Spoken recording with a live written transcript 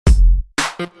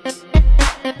What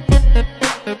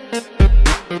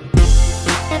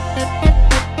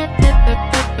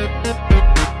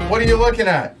are you looking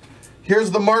at? Here's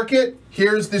the market,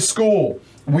 here's the school.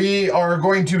 We are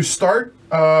going to start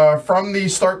from the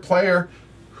start player,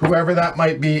 whoever that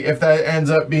might be. If that ends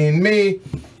up being me,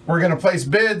 we're going to place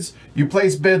bids. You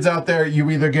place bids out there, you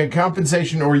either get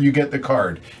compensation or you get the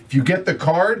card. If you get the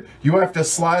card, you have to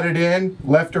slide it in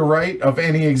left or right of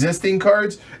any existing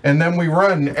cards, and then we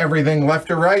run everything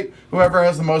left or right. Whoever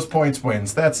has the most points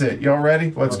wins. That's it. Y'all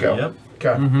ready? Let's go. Yep.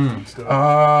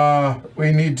 Okay.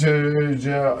 We need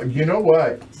to, you know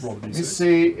what? Let me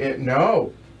see it.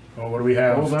 No. Oh, what do we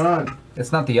have? Hold on.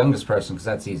 It's not the youngest person, because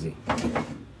that's easy.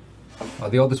 Well,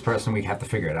 the oldest person, we have to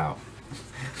figure it out.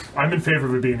 I'm in favor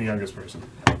of it being the youngest person.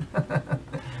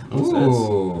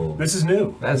 Ooh. This is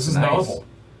new. That's this is nice. novel.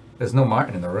 There's no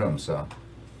Martin in the room, so.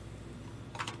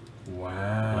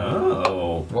 Wow.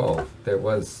 Oh. Whoa, there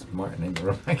was Martin in the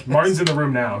room, I guess. Martin's in the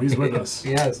room now. He's with us.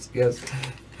 Yes, yes.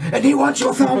 And he wants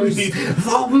your thumbs!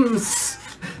 Thumbs!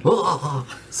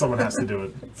 Someone has to do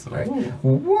it. Right.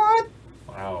 What?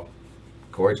 Wow.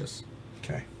 Gorgeous.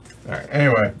 Okay. All right.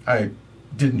 Anyway, I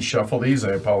didn't shuffle these.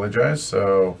 I apologize.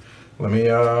 So let me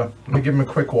give them a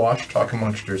quick wash. Talk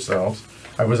amongst yourselves.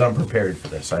 I was unprepared for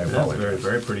this. I That's apologize. very,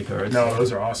 very pretty cards. No,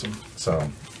 those are awesome. So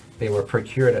They were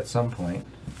procured at some point.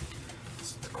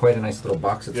 It's quite a nice little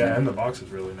box. It's Yeah, in. and the box is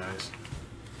really nice.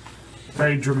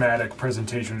 Very dramatic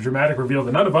presentation, a dramatic reveal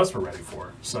that none of us were ready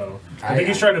for. So I think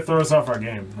he's trying to throw us off our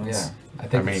game. Yeah.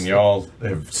 I mean, y'all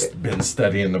have been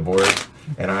studying the board,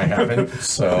 and I haven't.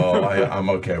 So I'm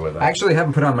okay with that. I actually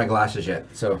haven't put on my glasses yet.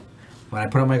 So when I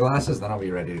put on my glasses, then I'll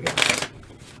be ready to go.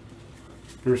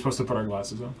 We were supposed to put our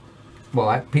glasses on.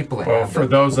 Well, people that Well, have for them.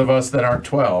 those of us that aren't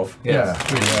 12, Yes.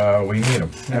 yeah, we need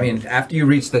them. I mean, after you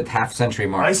reach the half-century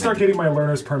mark. I start getting my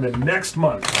learner's permit next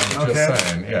month. I'm Okay? just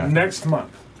saying, yeah. Next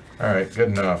month. All right, good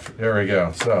enough. There we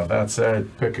go. So that said,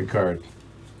 pick a card.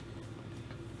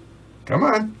 Come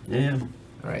on. Yeah.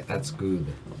 All right, that's good.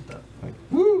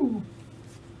 Woo.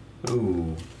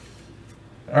 Ooh.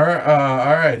 All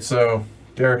right. So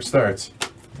Derek starts.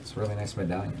 It's really nice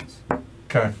medallions.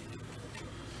 Okay.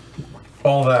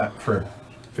 All that for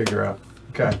figure out.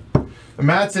 Okay. The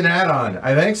mat's an add-on.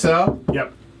 I think so.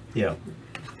 Yep. Yeah.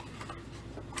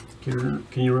 Can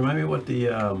you remind me what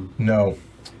the No.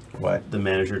 What? the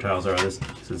manager tiles are? This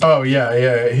is Oh yeah.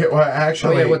 Well,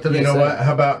 actually, Oh, yeah, what do they you know say? what?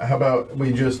 How about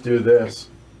we just do this?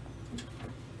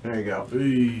 There you go.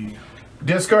 Hey.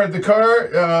 Discard the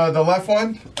card, the left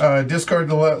one. Discard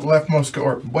the leftmost,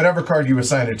 or whatever card you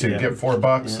assign it to. Yeah. Get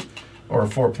 $4 or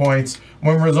 4 points.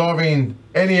 When resolving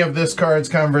any of this card's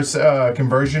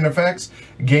conversion effects,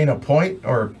 gain a point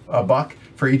or a buck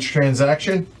for each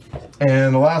transaction.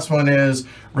 And the last one is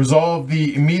resolve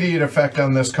the immediate effect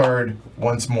on this card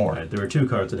once more. Right, there are two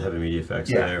cards that have immediate effects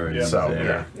Yeah. there. And Yeah. So there.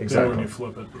 yeah, When exactly. you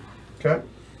flip it. Okay.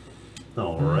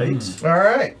 All right. All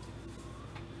right.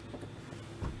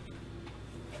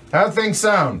 How do things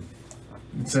sound?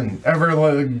 It's an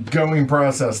ever-going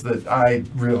process that I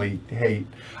really hate.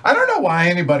 I don't know why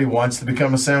anybody wants to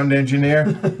become a sound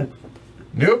engineer.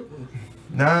 Nope.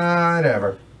 Not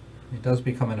ever. It does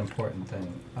become an important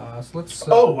thing. So let's.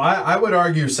 Oh, I would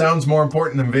argue sound's more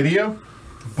important than video,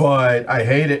 but I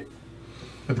hate it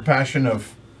with the passion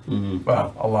of,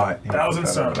 well, a lot. 1,000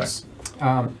 sounds.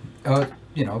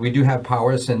 You know, we do have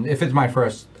powers, and if it's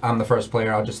I'm the first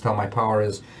player, I'll just tell my power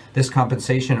is this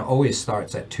compensation always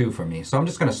starts at 2 for me. So I'm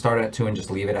just going to start at 2 and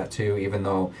just leave it at 2, even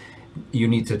though you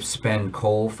need to spend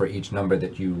coal for each number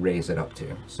that you raise it up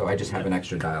to. So I just have an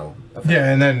extra dial.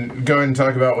 Yeah, and then go ahead and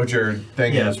talk about what your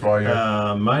thing is while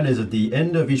you're... Mine is at the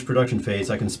end of each production phase,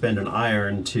 I can spend an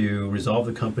iron to resolve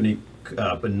the company,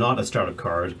 but not a startup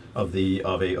card of the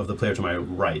player to my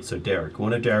right. So Derek,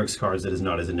 one of Derek's cards that is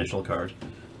not his initial card,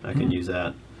 I can use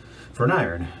that for an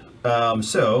iron.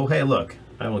 So hey, look,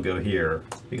 I will go here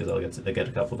because I'll get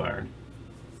a couple of iron.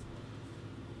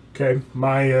 Okay,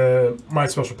 my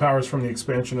special powers from the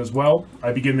expansion as well.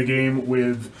 I begin the game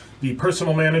with the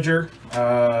personal manager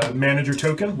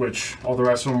token, which all the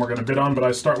rest of them we're going to bid on, but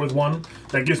I start with one.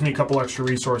 That gives me a couple extra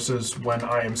resources when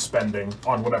I am spending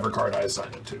on whatever card I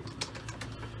assign it to.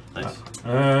 Nice.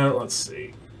 Let's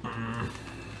see.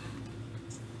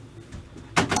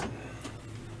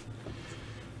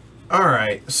 All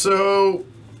right, so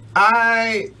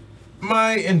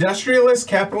my industrialist,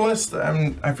 capitalist,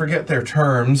 I forget their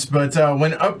terms, but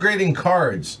when upgrading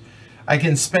cards, I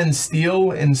can spend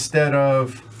steel instead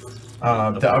of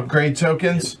the upgrade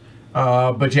tokens,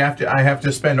 but I have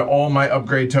to spend all my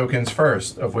upgrade tokens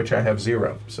first, of which I have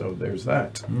 0. So there's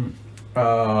that.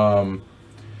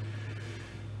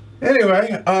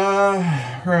 Anyway,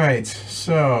 right.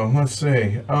 So let's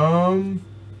see.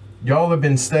 Y'all have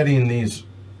been studying these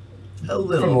A for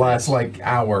little the last bit. like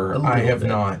hour. A I little have bit.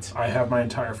 not. I have my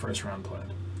entire first round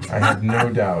planned. I have no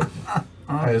doubt.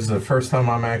 This is the first time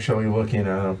I'm actually looking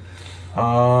at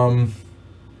them.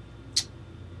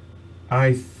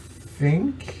 I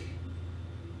think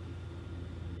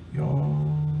y'all,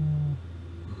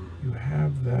 you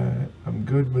have that. I'm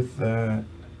good with that.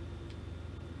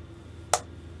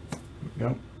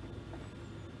 Yep.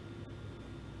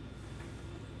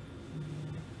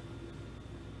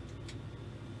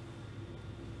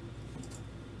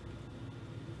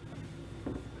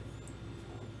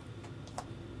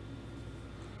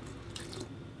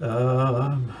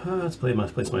 Let's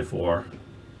place my 4.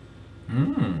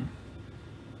 Mm.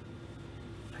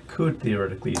 I could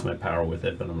theoretically use my power with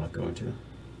it, but I'm not going to.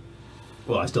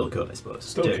 Well, I still could, I suppose.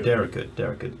 Still could.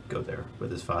 Derek could go there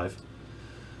with his 5.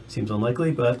 Seems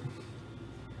unlikely, but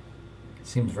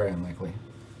Seems very unlikely.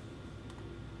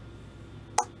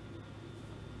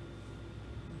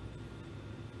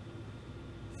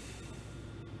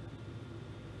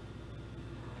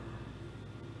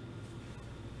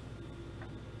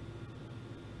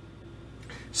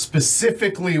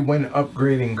 Specifically when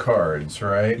upgrading cards,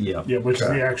 right? yeah. Yeah, which is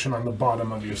Okay. the action on the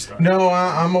bottom of your stack. No,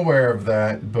 I'm aware of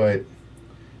that, but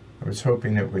I was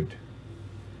hoping it would,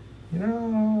 you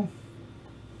know.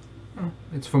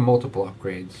 It's for multiple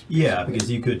upgrades. Yeah,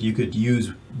 because you could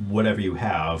use whatever you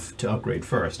have to upgrade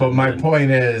first. But and my then-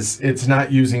 point is, it's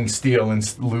not using steel in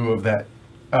lieu of that,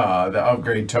 the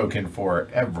upgrade token for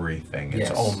everything. It's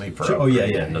Yes. only for. Sure, oh yeah,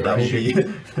 upgrade. yeah. No, that would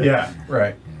be. Yeah,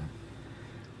 right.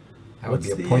 That would be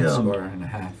What's a the, point score and a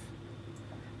half.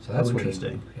 So that's Oh, what you-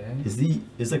 interesting. Okay.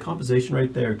 Is the compensation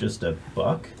right there just a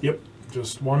buck? Yep,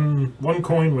 just one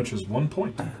coin, which is 1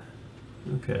 point.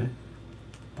 Okay.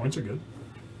 Points are good.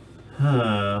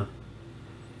 Huh.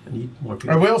 I need more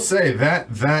people. I will say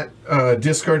that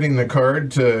discarding the card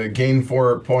to gain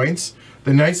 4 points.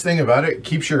 The nice thing about it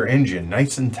keeps your engine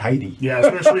nice and tidy. Yeah,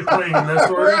 especially playing in this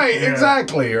order. Right, Yeah.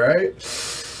 exactly, right.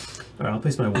 All right, I'll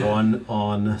place my 1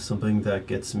 on something that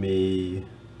gets me.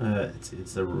 I've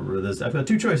got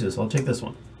 2 choices. I'll take this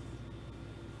one.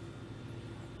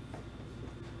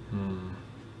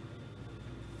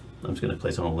 I'm just going to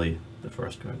place only the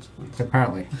first cards.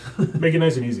 Apparently. Make it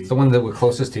nice and easy. It's the one that were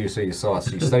closest to you, so you saw,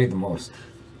 so you studied the most.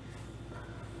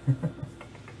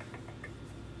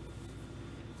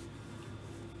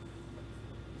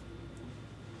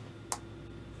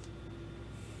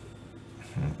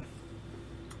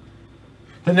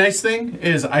 The nice thing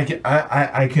is I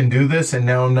can do this, and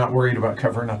now I'm not worried about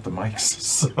covering up the mics.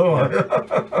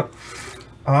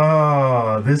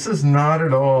 So, this is not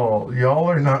at all. Y'all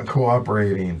are not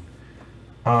cooperating.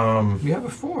 You have a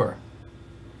 4.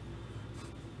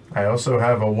 I also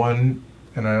have a 1,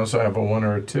 and I also have a 1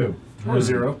 or a 2. Or a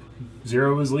 0.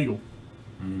 0 is legal.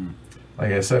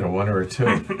 Like I said, a 1 or a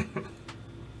 2.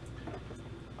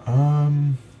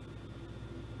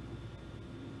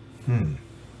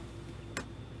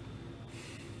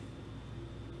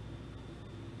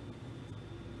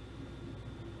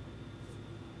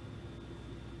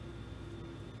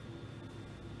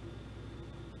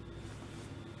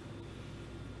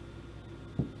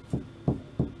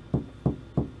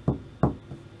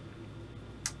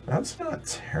 That's not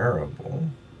terrible,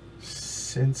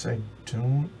 since I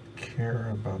don't care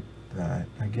about that.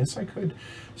 I guess I could.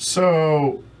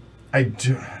 So, I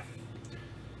do.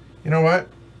 You know what?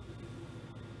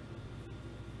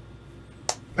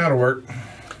 That'll work.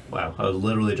 Wow, I was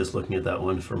literally just looking at that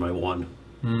one for my 1.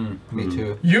 Me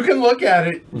too. You can look at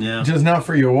it, Yeah. just not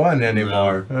for your 1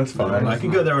 anymore. That's fine. I can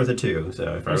go there with a 2. So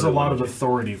if I There's really a lot of wanted to.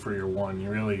 authority for your 1. You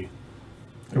really,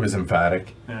 It was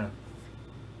emphatic. yeah.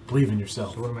 Believe in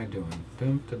yourself. So what am I doing?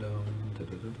 Dum, da, dum, da,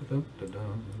 da, da, da, da,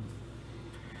 dum.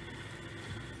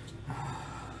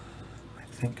 I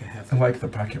think I have I like the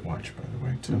pocket watch, by the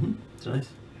way, too. Mhm. It's nice.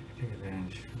 to take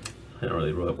advantage. I don't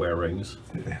really wear rings.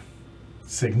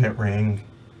 Signet ring,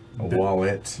 a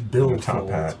wallet, and a top billfold.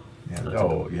 hat. Yeah. That's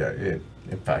Oh, yeah. It,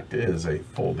 in fact, is a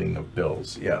folding of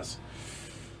bills. Yes.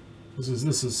 This is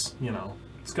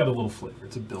it's got a little flavor.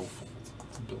 It's a billfold.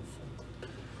 It's a billfold.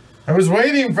 I was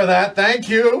waiting for that. Thank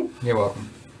you. You're welcome.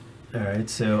 All right,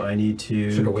 so I need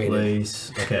to Should've waited.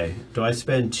 place. Okay, do I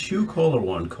spend 2 coal or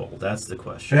 1 coal? That's the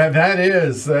question. Yeah, that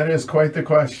is quite the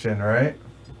question, right?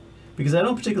 Because I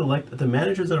don't particularly like the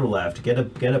managers that are left get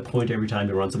a point every time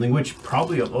you run something, which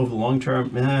probably over the long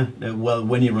term, well,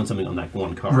 when you run something on that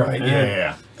 1 card. Right,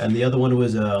 yeah. And the other one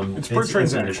was It's per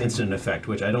transaction. instant effect,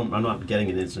 which I'm not getting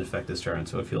an instant effect this turn,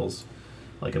 so it feels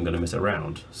like I'm going to miss a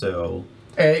round. So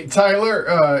Hey,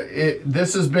 Tyler,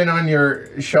 this has been on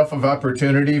your shelf of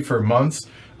opportunity for months.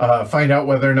 Find out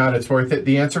whether or not it's worth it.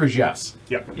 The answer is yes.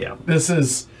 Yeah. Yeah.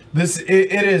 It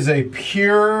is a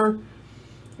pure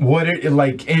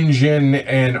like engine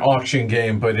and auction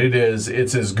game, but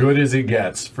it's as good as it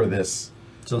gets for this.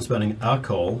 So I'm spending a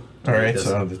coal. All right,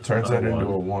 so it turns that into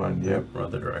a 1. Yep.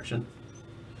 Other direction.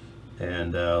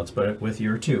 And let's put it with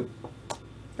your 2.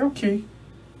 Okay.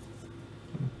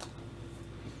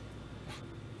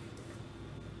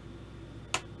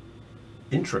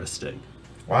 Interesting.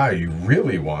 Wow, you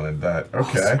really wanted that.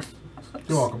 Okay.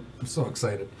 You're welcome. I'm so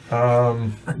excited.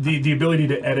 The ability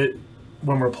to edit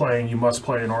when we're playing, you must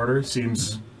play in order,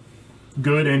 seems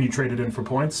good, and you trade it in for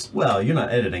points. Well, you're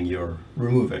not editing, you're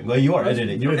removing. Well, you are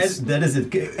editing. That is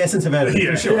the essence of editing,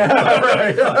 Yeah. for sure.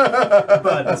 Right.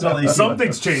 But it's not like you see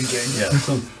Something's changing.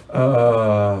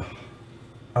 Yeah.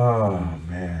 Oh,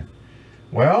 man.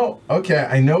 Well, okay,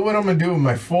 I know what I'm going to do with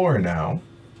my 4 now.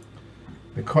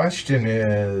 The question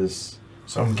is,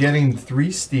 so I'm getting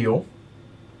 3 steel.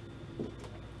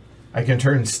 I can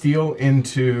turn steel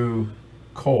into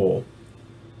coal.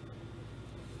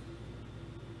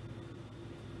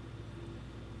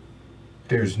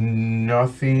 There's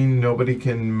nothing, nobody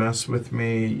can mess with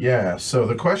me. Yeah, so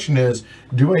the question is,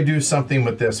 do I do something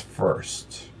with this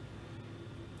first?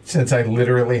 Since I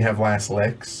literally have last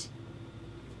licks.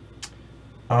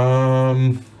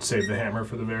 Save the hammer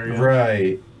for the very end.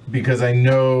 Right, because I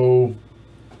know...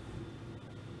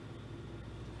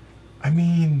 I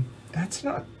mean, that's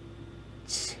not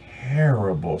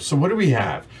terrible. So what do we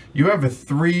have? You have a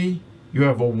 3, you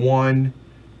have a 1,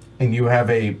 and you have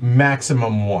a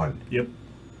maximum 1. Yep.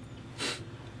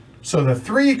 So the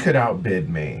 3 could outbid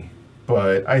me,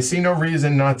 but I see no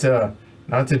reason not to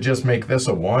just make this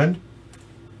a 1.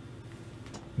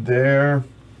 There.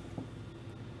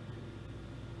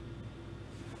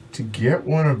 To get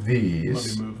one of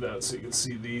these. Let me move that so you can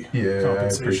see the Yeah, I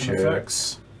compensation appreciate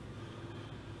effects.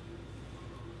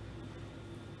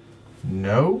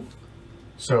 No.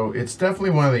 So it's definitely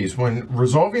one of these. When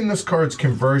resolving this card's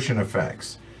conversion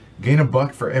effects, gain a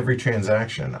buck for every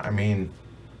transaction. I mean,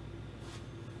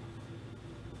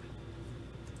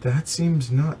 that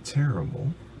seems not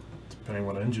terrible. Depending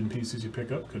on what engine pieces you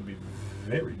pick up, could be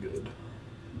very good.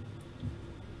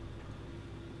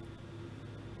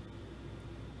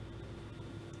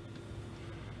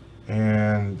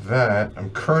 And that, I'm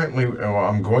currently, well,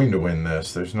 I'm going to win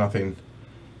this. There's nothing,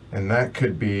 and that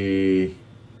could be...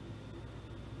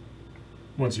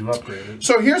 Once you upgrade it.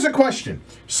 So here's a question.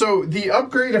 So the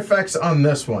upgrade effects on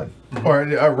this one, or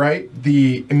right,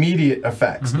 the immediate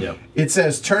effects. Yep. It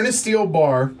says turn a steel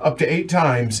bar up to 8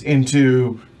 times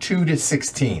into 2 to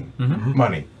 16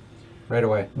 money. Right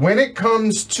away. When it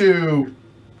comes to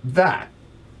that,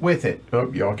 with it,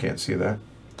 oh, y'all can't see that.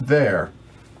 There.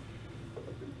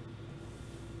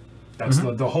 That's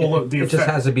the whole of the It effect. just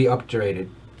has to be upgraded.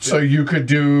 So you could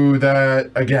do that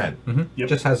again. Yep. It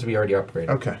just has to be already upgraded.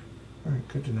 Okay. All right,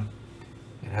 good to know.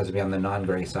 It has to be on the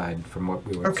non-gray side from what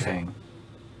we were Okay. saying.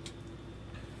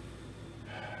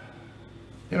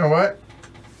 You know what?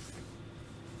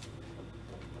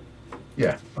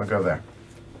 Yeah, I'll go there.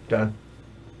 Done.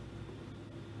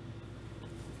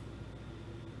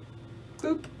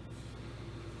 Boop.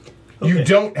 You Okay.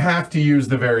 don't have to use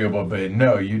the variable bid.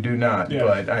 No, you do not. Yeah.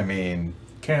 But I mean,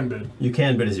 Can bid. You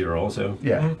can bid a 0 also.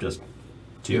 yeah. Just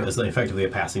as effectively a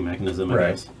passing mechanism, I Right.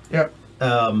 guess. Yep.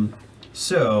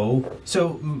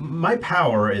 So my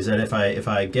power is that if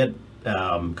I get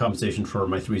compensation for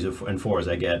my 3s and 4s,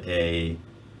 I get a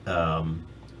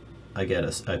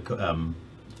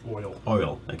Oil.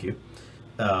 oil. Thank you.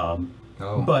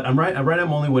 Oh. But I'm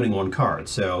only winning 1 card.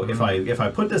 So if I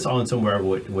put this on somewhere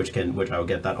which I will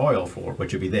get that oil for,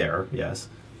 which would be there, yes.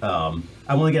 I'm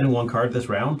only getting 1 card this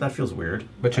round. That feels weird.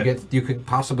 But you could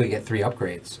possibly get 3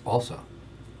 upgrades also.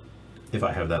 If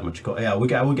I have that much coal, yeah, I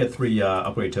would get 3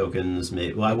 upgrade tokens.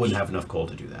 Maybe, well, I wouldn't have enough coal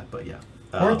to do that, but yeah.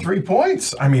 Or 3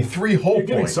 points. I mean, 3 whole You're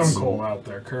getting points. some coal out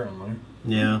there currently.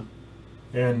 Yeah.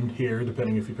 And here,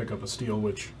 depending if you pick up a steel,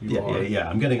 which you are. Yeah.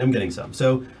 I'm getting some.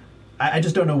 So I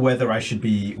just don't know whether I should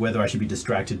be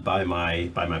distracted by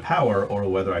my power or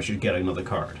whether I should get another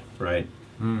card, right?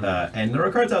 And there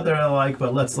are cards out there I like,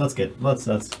 but let's get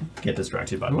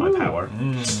distracted by my power.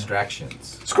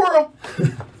 Distractions. Squirrel.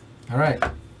 All right.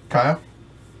 Kyle.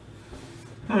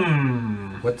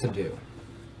 What to do?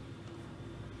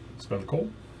 Spend coal.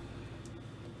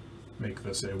 Make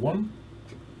this a 1.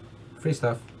 Free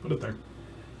stuff. Put it there.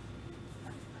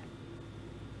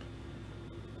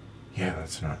 Yeah,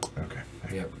 that's not okay.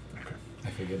 Yep. Okay. I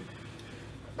figured.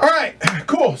 All right. right,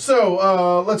 cool.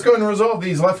 So let's go and resolve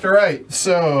these left to right.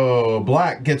 So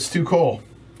black gets 2 coal.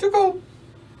 2 coal.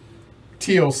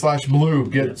 Teal/blue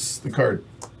gets the card.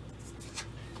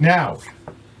 Now,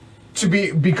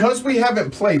 because we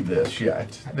haven't played this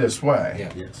yet this way,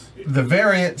 Yeah. Yes. the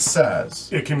variant says.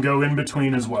 It can go in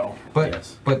between as well. But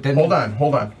Yes. but then Hold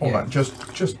on. Yeah.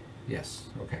 Just. Yes.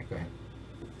 Okay. Go ahead.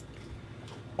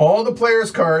 All the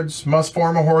players' cards must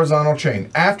form a horizontal chain.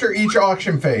 After each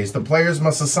auction phase, the players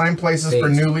must assign places for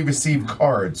Phase. newly received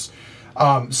cards.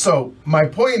 So my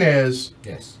point is,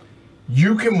 Yes.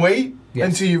 you can wait Yes.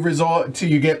 until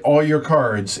you get all your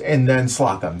cards and then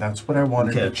slot them. That's what I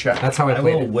wanted to Okay. check. That's how I I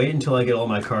played will it. wait until I get all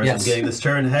my cards. Yes. I'm getting this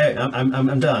turn. Hey,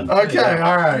 I'm done. Okay,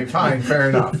 all right, fine, fair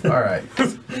enough. All right.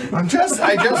 I just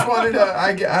wanted to.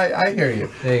 I hear you.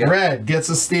 There you go. Red gets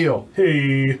a steal.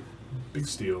 Hey, big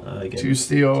steal. I get 2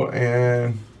 steal,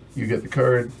 and you get the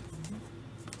card.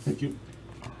 Thank you.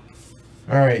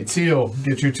 All right, teal,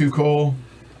 get your 2 coal.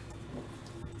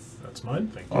 That's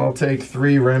mine. Thank you. I'll take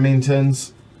 3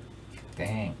 Remingtons.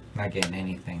 Dang, not getting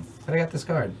anything. But I got this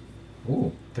card.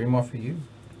 Ooh, 3 more for you.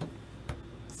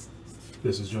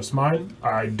 This is just mine.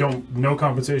 I don't, no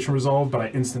compensation resolved, but I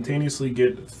instantaneously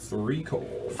get 3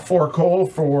 coal. 4 coal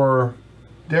for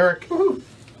Derek. Woohoo!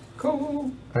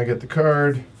 Cool. I get the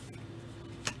card.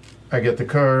 I get the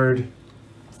card.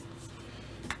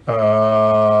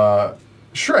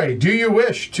 Shrey, do you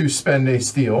wish to spend a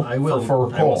steal I will. for 4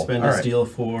 I will coal? spend All a right. steal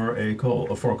for a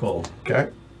coal. 4 coal. Okay.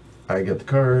 I get the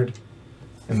card.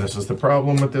 And this is the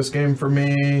problem with this game for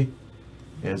me,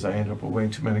 is I end up with way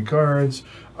too many cards.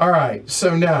 All right,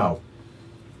 so now,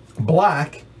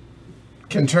 black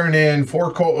can turn in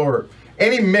 4 coal, or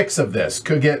any mix of this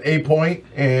could get a point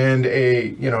and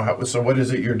a, so what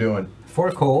is it you're doing?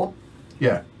 4 coal.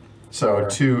 Yeah. So Or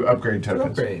 2 upgrade 2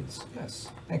 tokens. upgrades. Yes.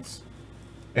 Thanks.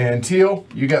 And teal,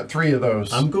 you got 3 of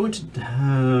those. I'm going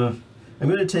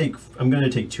to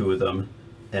take 2 of them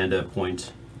and a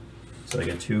point. So I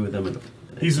get 2 of them and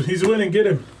He's winning. Get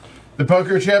him. The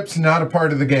poker chips, not a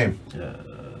part of the game.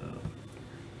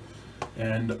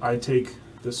 And I take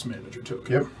this manager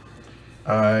token. Yep.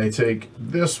 I take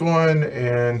this one,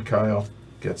 and Kyle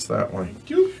gets that one. Thank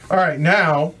you. All right,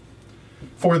 now,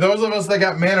 for those of us that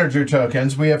got manager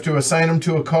tokens, we have to assign them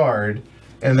to a card.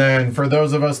 And then for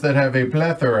those of us that have a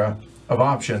plethora of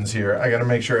options here, I got to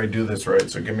make sure I do this right.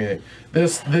 So give me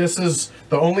this is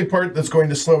the only part that's going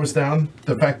to slow us down.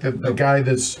 The fact that the guy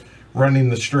that's running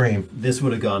the stream. this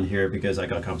would have gone here because I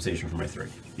got compensation for my 3.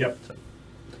 Yep.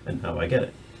 And now I get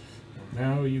it.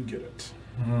 Now you get it.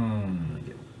 I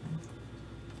get it.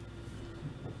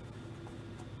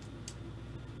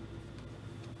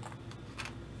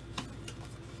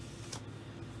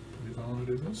 I believe I want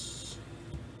to do this.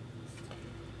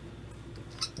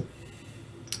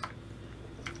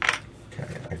 Okay,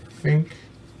 I think.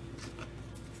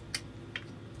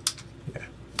 Yeah,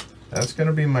 that's going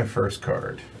to be my first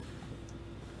card.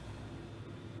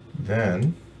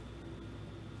 Then.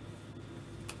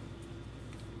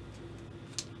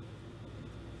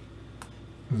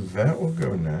 That will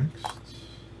go next.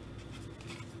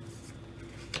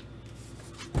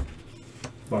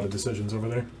 A lot of decisions over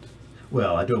there.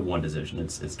 Well, I do have one decision.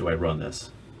 It's do I run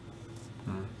this?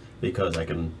 Because I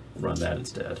can run that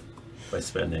instead by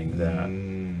spending that.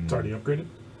 It's already upgraded.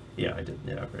 Yeah, I did.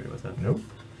 Yeah, I upgraded with that. Nope.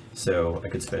 So I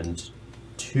could spend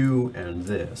 2 and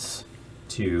this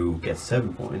to get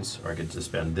 7 points, or I could just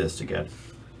spend this to get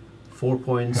 4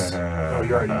 points. Oh,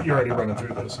 you're already running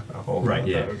through this. Hold Right, on.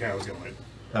 yeah. Okay, I was gonna wait.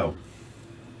 Oh.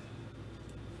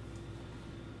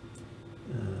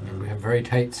 We have very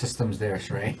tight systems there,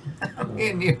 Shrey. Me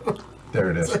and you. There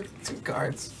it is. 2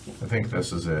 cards. I think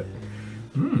this is it.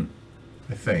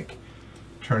 I think.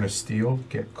 Turn a steel,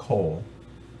 get coal.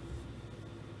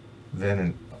 Then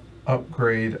an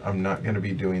upgrade. I'm not going to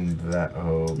be doing that.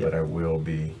 Oh, Yep. but I will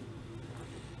be.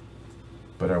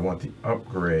 But I want the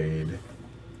upgrade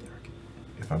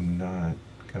if I'm not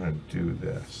going to do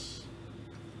this.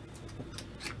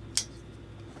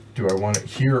 Do I want it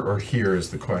here or here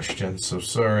is the question. So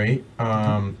sorry.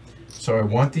 So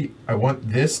I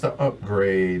want this to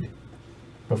upgrade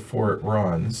before it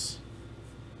runs.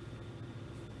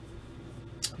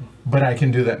 But I can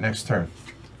do that next turn.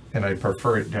 And I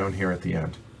prefer it down here at the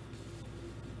end.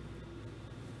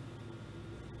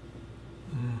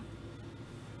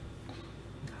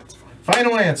 That's fine.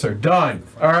 Final answer. Done.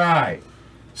 All right.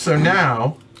 So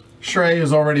now, Shrey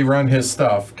has already run his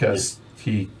stuff because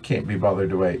he can't be bothered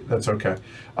to wait. That's okay.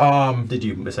 Did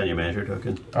you assign your manager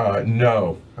token?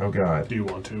 No. Oh, God. Do you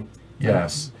want to?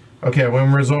 Yes. Okay,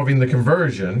 when resolving the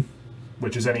conversion,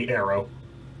 Which is any arrow.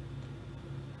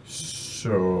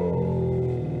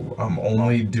 so I'm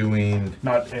only doing...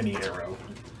 Not any arrow.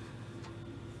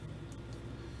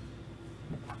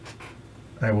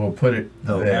 I will put it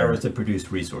Oh, there. arrows that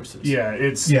produce resources. Yeah,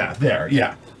 it's Yeah, there,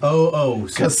 yeah. So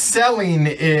Because selling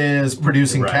is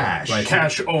producing Right, cash. right.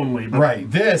 cash only, but Right,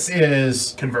 this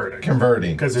is converting.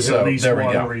 converting. Because there's So, at least there we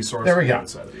one go. resource There we on go. the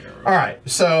outside of the arrow. All right,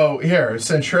 so here,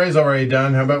 since Shrey's already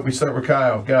done, how about we start with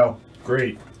Kyle? Go.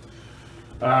 Great.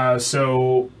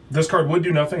 So this card would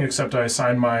do nothing except I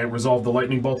assign my Resolve the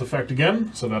Lightning Bolt effect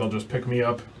again, so that'll just pick me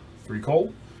up 3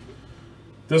 coal.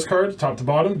 This card, top to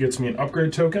bottom, gets me an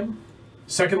upgrade token.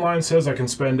 Second line says I can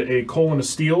spend a coal and a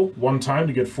steel 1 time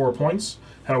to get 4 points.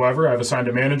 However, I've assigned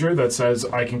a manager that says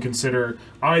I can consider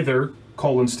either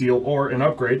coal and steel or an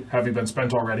upgrade, having been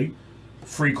spent already.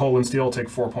 Free coal and steel, take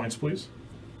 4 points, please.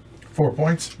 4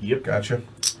 points? Yep. Gotcha.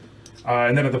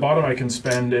 And then at the bottom, I can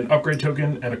spend an upgrade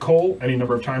token and a coal any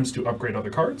number of times to upgrade other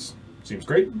cards. Seems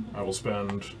great. I will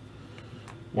spend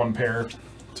 1 pair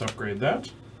to upgrade that.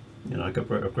 you're not going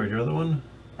to upgrade your other one?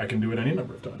 I can do it any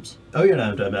number of times. Oh, you're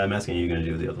not. I'm asking you, you're going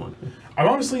to do the other one. I'm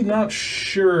honestly not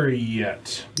sure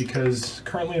yet, because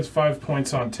currently it's 5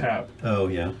 points on tap. Oh,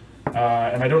 yeah.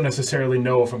 And I don't necessarily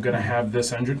know if I'm going to have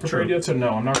this engine prepared Sure. yet, so no,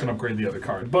 I'm not going to upgrade the other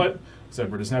card. But, as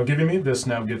Edward is now giving me, this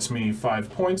now gets me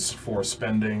 5 points for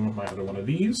spending my other one of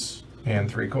these, And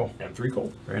 3 coal. and 3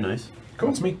 coal. Very nice. Cool.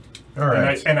 That's me. All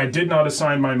right. And I did not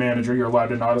assign my manager. You're allowed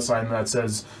to not assign that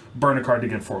says burn a card to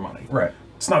get 4 money. Right.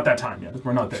 It's not that time yet.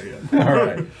 We're not there yet. All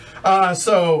right.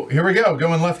 So here we go,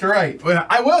 going left to right. Well,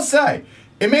 I will say,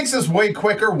 it makes this way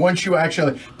quicker once you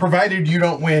actually, provided you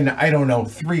don't win, I don't know,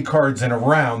 3 cards in a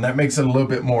round. That makes it a little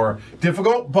bit more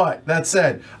difficult. But that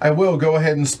said, I will go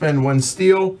ahead and spend 1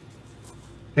 steel,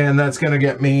 and that's going to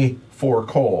get me 4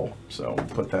 coal. So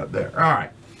put that there. All right.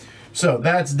 So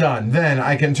that's done. Then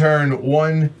I can turn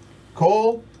 1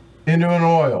 coal into an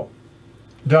oil.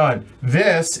 Done.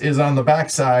 This is on the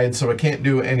back side, so I can't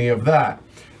do any of that.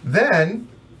 Then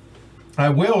I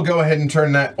will go ahead and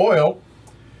turn that oil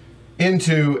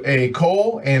into a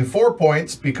coal and 4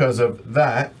 points because of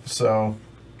that. So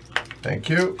thank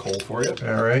you. Coal for you.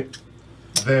 All right.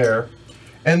 There.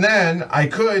 And then I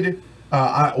could,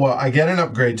 I get an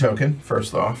upgrade token,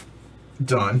 first off.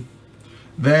 Done.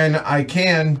 Then I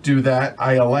can do that.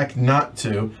 I elect not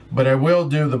to, but I will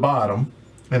do the bottom.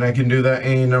 And I can do that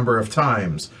any number of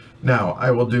times. Now,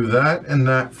 I will do that and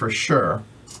that for sure.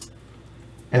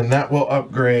 And that will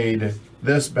upgrade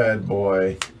this bad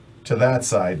boy to that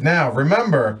side. Now,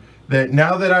 remember that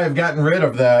now that I've gotten rid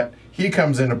of that, he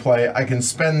comes into play. I can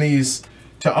spend these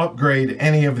to upgrade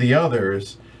any of the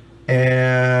others.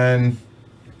 And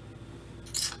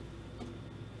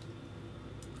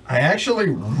I actually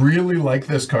really like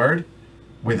this card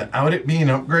without it being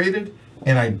upgraded.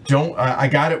 And I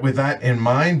got it with that in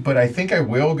mind, but I think I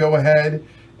will go ahead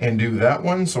and do that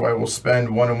one. So I will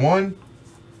spend 1 and 1.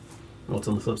 What's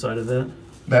on the flip side of that?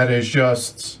 That is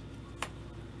just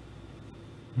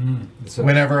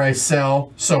whenever I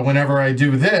sell. So whenever I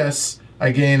do this, I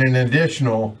gain an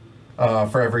additional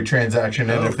for every transaction.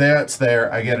 And if that's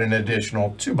there, I get an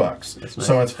additional $2. That's nice.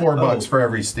 So it's $4 for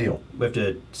every steal. We have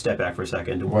to step back for a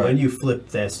second. What? When you flip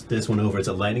this one over, it's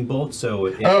a lightning bolt, so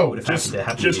it would have Just, to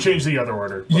happen. just change the other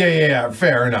order. Yeah,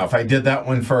 fair enough. I did that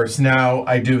one first. Now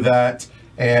I do that,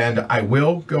 and I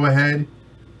will go ahead.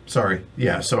 Sorry.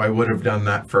 Yeah, so I would have done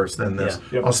that first, then this.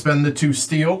 Yeah. Yep. I'll spend the 2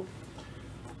 steel.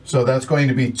 So that's going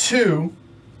to be 2,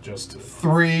 Just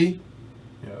 3,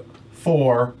 yeah.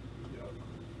 4,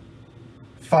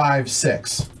 5,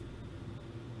 6.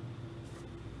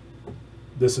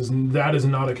 That is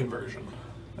not a conversion.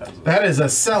 That is a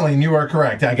selling. You are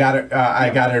correct. I got it. I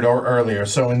got it earlier.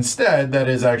 So instead, that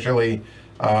is actually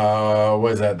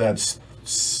what is that? That's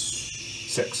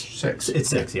 6. 6. It's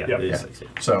 6, yeah. Yep. It is Yeah. 6, yeah.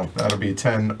 So that'll be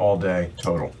 10 all day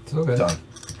total. So good. Done.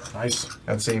 Nice.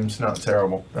 That seems not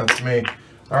terrible. That's me.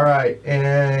 All right,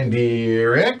 and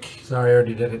Eric. Sorry, I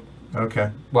already did it. Okay.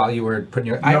 While you were putting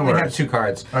your, I No only worries. had 2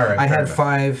 cards. All right, I fair had enough.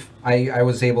 5. I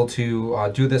was able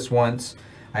to do this once.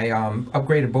 I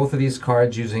upgraded both of these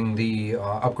cards using the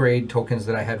upgrade tokens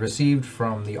that I had received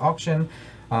from the auction.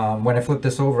 When I flipped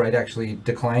this over, I'd actually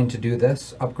declined to do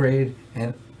this upgrade,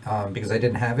 and because I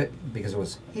didn't have it because it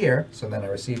was here. So then I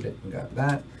received it and got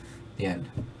that. The end.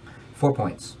 4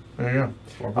 points. There you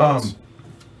 4 go. points.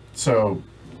 So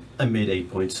I made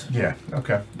 8 points. yeah.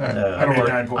 Okay. I That'll made work.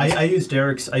 9 points. I used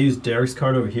Derek's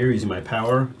card over here using my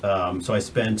power. So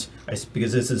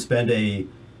because this is spend a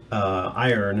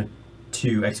iron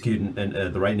to execute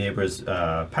the right neighbor's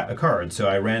card. So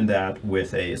I ran that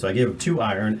with so I gave him 2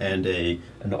 iron and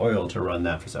an oil to run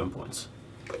that for 7 points.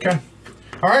 Okay.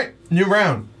 All right. New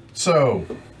round. So,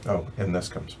 and this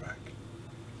comes back.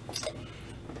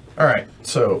 All right,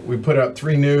 so we put out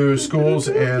 3 new schools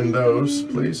and those,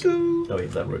 please. Oh, yeah,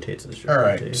 that rotates this. All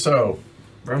right, so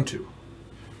Round 2.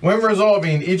 when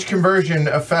resolving each conversion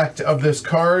effect of this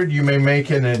card, you may make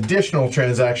an additional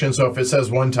transaction. So if it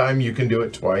says one time, you can do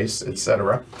it twice,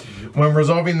 etc. When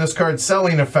resolving this card's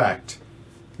selling effect,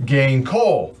 gain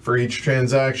coal for each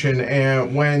transaction.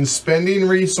 And when spending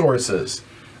resources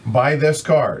by this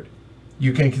card,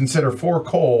 you can consider 4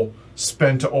 coal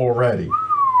spent already.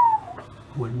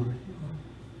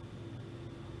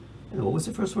 What was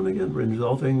the first one again?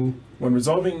 Resolving. When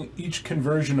resolving each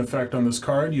conversion effect on this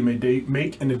card, you may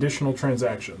make an additional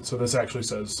transaction. So this actually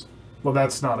says, well,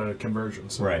 that's not a conversion.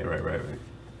 So Right.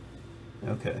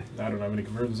 Okay. I don't have any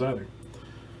conversions either.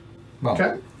 Well,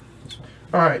 Okay.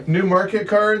 All right, new market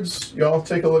cards. Y'all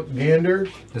take a look, gander.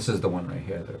 this is the one right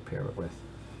here that I pair it with.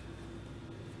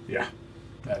 Yeah,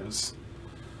 that's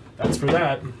for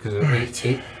that. Because it's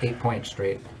 8 points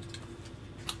straight.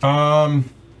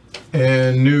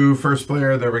 And new first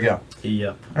player. There we go.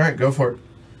 Yep. All right, go for it.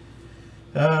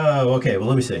 Okay, well,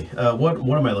 let me see. What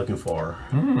am I looking for?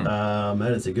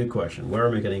 That is a good question. Where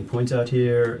am I getting points out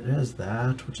here? There's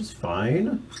that, which is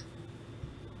fine.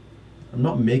 I'm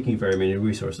not making very many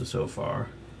resources so far.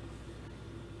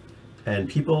 And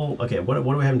people, okay, what do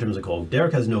we have in terms of coal?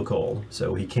 Derek has no coal,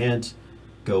 so he can't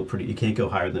go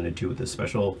higher than a 2 with this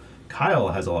special. Kyle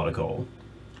has a lot of coal.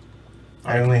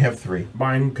 I only have 3.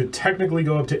 Mine could technically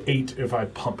go up to 8 if I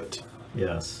pump it.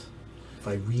 Yes. If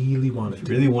I really wanted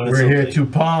to. Really wanted We're something. here to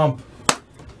pump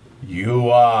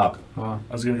you up. Well,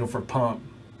 I was gonna go for pump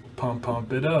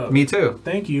it up. me too.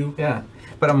 Thank you. Yeah,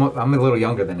 but I'm a little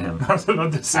younger than him. I was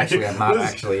about to say. Actually, I'm not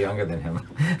actually younger than him.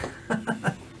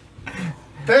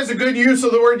 There's a good use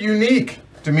of the word unique,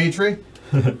 Dimitri.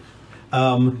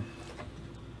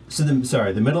 So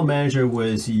the middle manager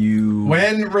was you.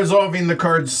 When resolving the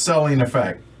card's selling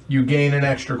effect, you gain an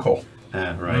extra coal.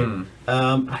 Right.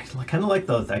 I kind of like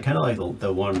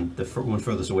the one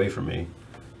furthest away from me.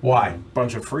 Why?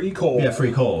 Bunch of free coal. Yeah,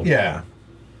 free coal. Yeah.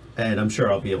 And I'm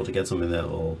sure I'll be able to get something that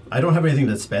will. I don't have anything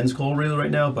that spends coal really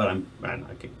right now, but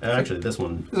actually this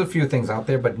one. There's a few things out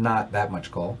there, but not that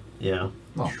much coal. Yeah.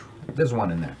 Well, there's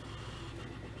one in there.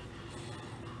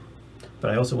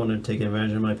 But I also want to take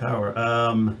advantage of my power.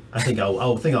 I think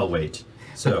I'll wait.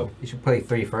 So You should play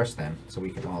 3 first then, so we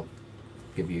can all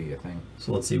give you your thing.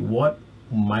 so let's see. What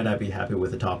might I be happy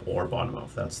with the top or bottom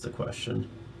of? That's the question.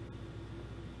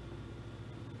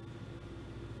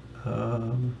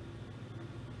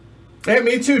 Hey,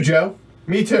 me too, Joe.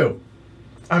 Me too.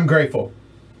 I'm grateful.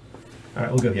 All right,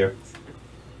 we'll go here.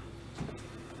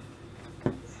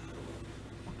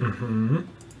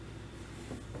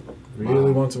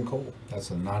 Really want some coal. That's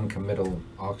a non-committal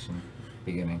auction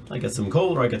beginning. I get some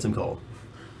coal or I get some coal.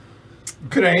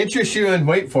 Could I interest you and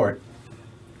wait for it?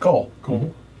 Coal.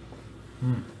 Coal.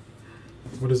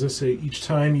 What does this say? Each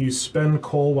time you spend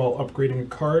coal while upgrading a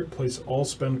card, place all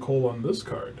spend coal on this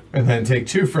card. And then take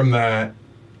 2 from that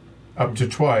up to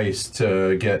twice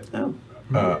to get Oh,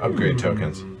 upgrade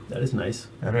tokens. that is nice.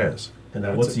 That is. And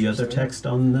That's what's the other interesting. text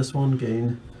on this one?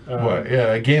 Gain. What?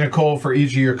 Yeah, gain a coal for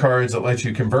each of your cards that lets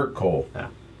you convert coal. Ah.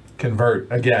 Convert,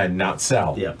 again, not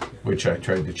sell. Yeah. Which I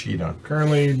tried to cheat on.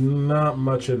 Currently, not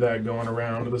much of that going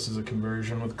around. This is a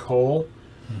conversion with coal.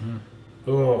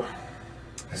 Oh.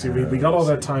 See, we got all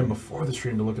that time before the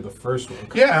stream to look at the first one.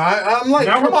 Yeah, I'm like,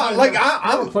 Now come we're on, playing like like-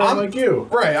 I'm playing like you.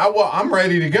 Right, I'm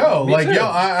ready to go. Me Like, too. yo,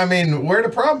 I mean, where the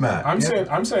problem at?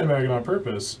 I'm sandbagging on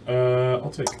purpose.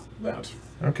 I'll take that.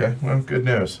 Okay, well, good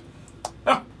news.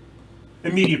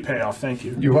 Immediate payoff. Thank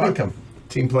you. You're welcome,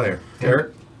 team player.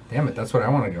 Derek. Damn it, that's what I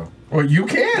want to go. Well, you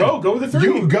can Go with the 3.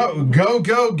 You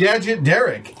go, gadget,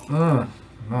 Derek. No.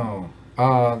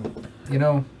 You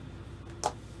know,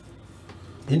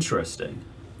 Interesting.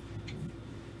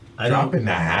 I Dropping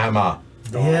the hammer.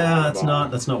 Yeah, that's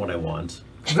not what I want.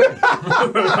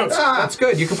 that's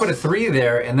good. You could put a 3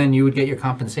 there, and then you would get your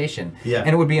compensation. Yeah. And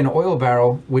it would be an oil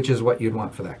barrel, which is what you'd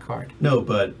want for that card. No,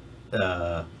 but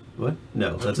what?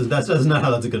 No, that's not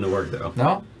how that's going to work though.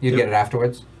 No? You'd Yep. get it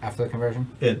afterwards, after the conversion?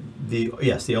 The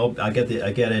oil. I get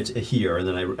it here, and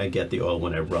then I get the oil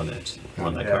when I run it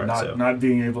on that card. Not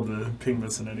being able to ping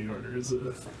this in any order is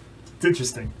it's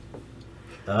interesting.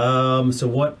 So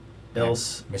what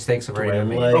else? Mistakes have Do already I been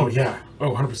made. like? Oh yeah.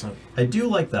 Oh, 100%. I do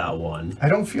like that one. I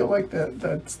don't feel like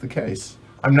that's the case.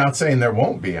 I'm not saying there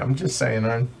won't be. I'm just saying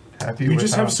I'm happy You with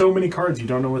just how- have so many cards, you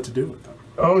don't know what to do with them.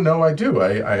 Oh, no, I do.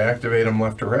 I activate them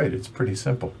left or right. It's pretty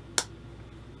simple.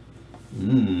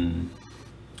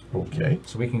 Okay.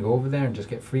 So we can go over there and just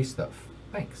get free stuff.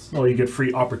 Thanks. Well, you get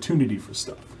free opportunity for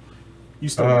stuff. You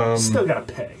still gotta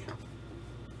pay.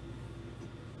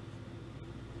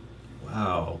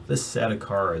 Wow, This set of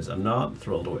cards I'm not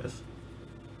thrilled with.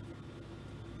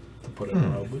 To put it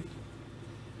mildly.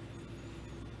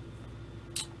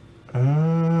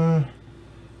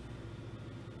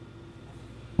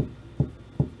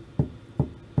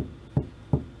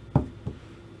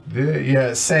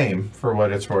 Yeah, same for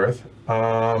what it's worth.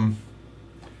 I'm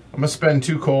gonna spend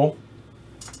 2 coal.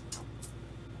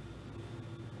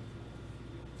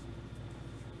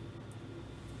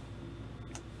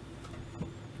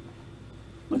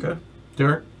 Okay.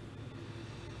 Derek?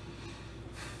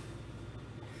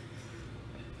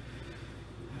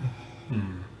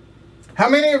 How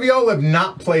many of y'all have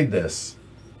not played this?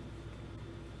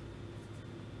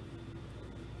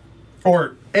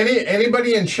 Or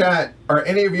anybody in chat, are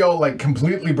any of y'all like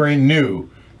completely brand new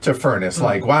to Furnace?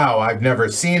 Like, wow, I've never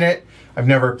seen it, I've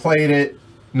never played it,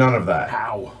 none of that.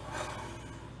 How?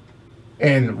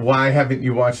 And why haven't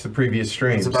you watched the previous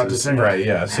streams? I was about to say. Right,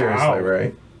 yeah, seriously, How?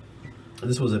 right?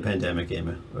 This was a pandemic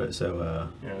game, right? So,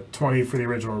 Yeah, 20 for the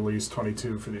original release,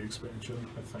 22 for the expansion,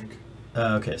 I think.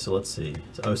 okay, so let's see.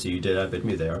 So you did outbid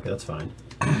me there. Okay, that's fine.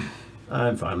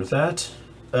 I'm fine with that.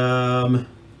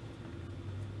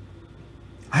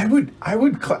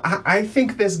 I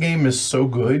think this game is so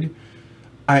good.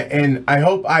 I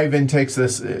hope Ivan takes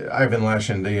this, Ivan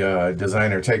Lashin, the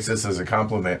designer, takes this as a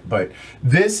compliment, but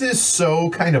this is so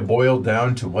kind of boiled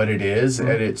down to what it is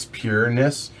at its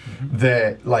pureness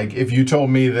that, like, if you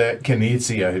told me that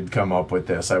Knizia had come up with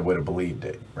this, I would have believed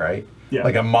it, right? Yeah.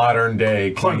 Like a modern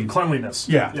day Cleanliness.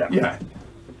 Yeah.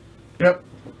 Yep.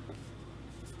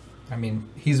 I mean,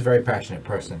 he's a very passionate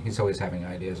person. He's always having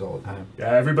ideas all the time.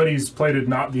 Yeah, everybody's played it,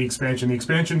 not the expansion. The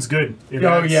expansion's good. It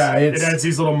adds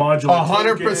these little modular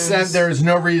 100%. There is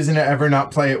no reason to ever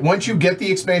not play it. Once you get the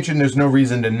expansion, there's no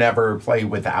reason to never play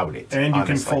without it. And you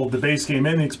honestly. can fold the base game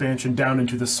and the expansion down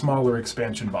into the smaller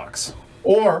expansion box.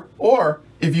 Or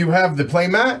if you have the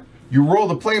playmat, you roll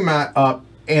the playmat up,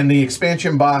 and the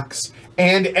expansion box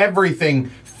and everything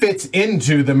fits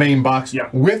into the main box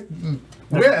with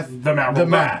the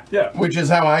mat, which is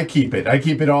how I keep it. I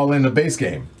keep it all in the base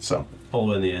game. So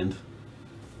all in the end.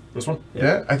 This one?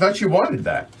 Yeah, I thought you wanted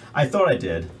that. I thought I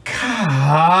did.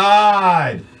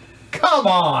 God, come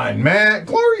on, man!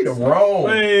 Glory to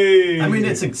Rome. Hey. I mean,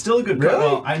 it's still a good. Really?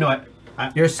 Well, I know.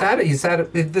 You're sad. He's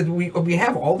sad. We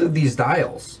have all of these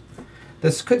dials.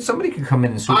 Somebody could come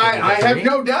in and swoop in. I have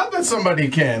no doubt that somebody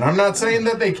can. I'm not saying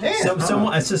that they can't.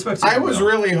 Someone, I suspect. I was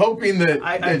really hoping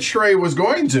that Trey was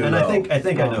going to. And though. I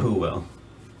think I know who will.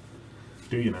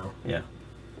 Do you know? Yeah.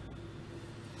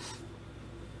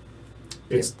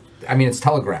 It's it's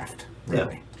telegraphed.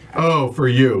 Really. Oh, for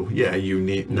you. Yeah, you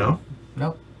need no.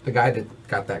 No, the guy that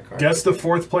got that card. Guess the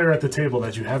 4th player at the table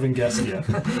that you haven't guessed yet.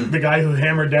 The guy who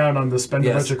hammered down on the spend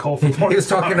a bunch of coal for He was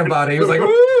talking about it. He was like,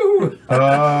 "Woo!"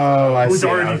 Oh, I see.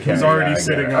 Who's already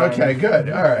sitting on. Okay, good.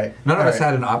 All right. None of us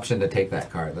had an option to take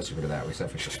that card. Let's put it that way,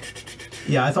 except for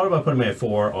Yeah, I thought about putting my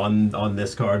 4 on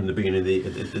this card in the beginning of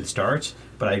the start,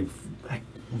 but I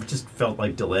just felt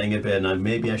like delaying a bit, and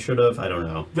maybe I should have. I don't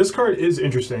know. This card is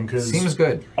interesting because seems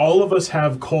good. All of us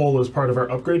have coal as part of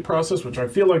our upgrade process, which I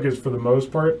feel like is for the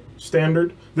most part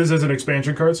standard. This is an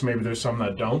expansion card, so maybe there's some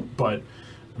that don't, but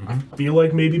I feel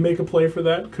like maybe make a play for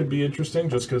that could be interesting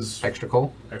just because extra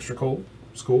coal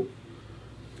is cool.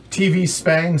 TV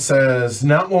Spang says,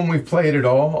 not one we've played at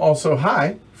all. Also,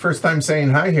 hi. First time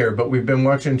saying hi here, but we've been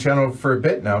watching the channel for a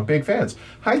bit now. Big fans.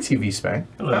 Hi, TV Spang.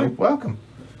 Hello. Hi, welcome.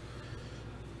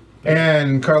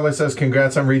 And Carla says,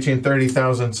 congrats on reaching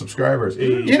 30,000 subscribers.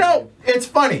 You know, it's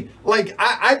funny. Like,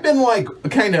 I've been, like,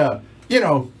 kind of,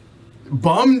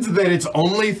 bummed that it's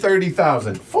only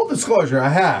 30,000. Full disclosure, I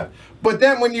have. But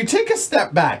then when you take a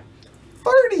step back,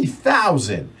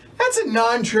 30,000, that's a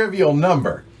non-trivial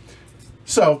number.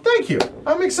 So, thank you.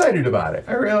 I'm excited about it.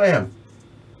 I really am.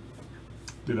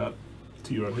 Do that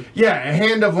to you, Edward. Yeah, a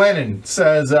Hand of Lennon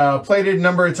says, played it a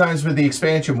number of times with the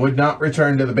expansion, would not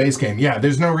return to the base game. Yeah,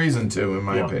 there's no reason to, in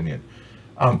my opinion.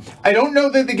 I don't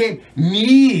know that the game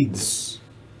needs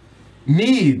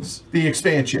the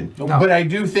expansion, but I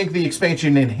do think the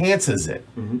expansion enhances it.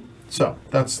 So,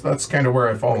 that's kind of where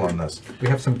I fall on this. We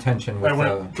have some tension with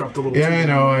dropped a little Yeah, I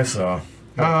know, I saw.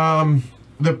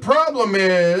 The problem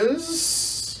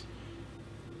is,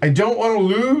 I don't want to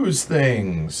lose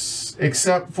things,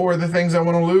 except for the things I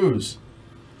want to lose.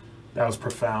 That was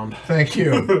profound. Thank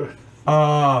you.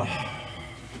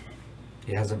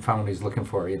 He hasn't found what he's looking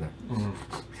for either.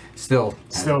 Still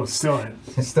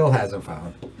hasn't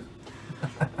found.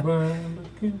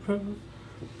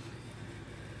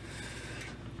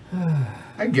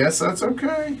 I guess that's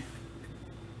okay.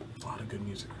 A lot of good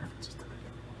music references today.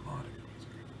 A lot of good music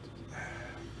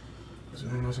references. Is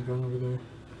anyone else going over there?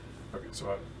 Okay,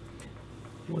 so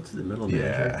What's the middle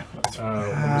Yeah.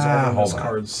 When resolving hold this on.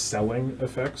 card's selling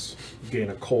effects, you gain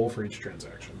a coal for each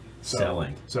transaction.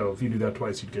 Selling. So if you do that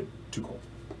twice, you'd get 2 coal.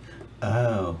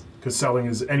 Oh. Because selling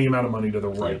is any amount of money to the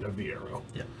right Yeah. of the arrow.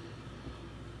 Yeah.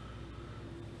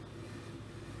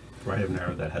 Right of an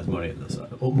arrow that has money on the side.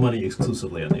 Oh, money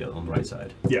exclusively on the right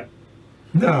side. Yeah.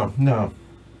 No, no.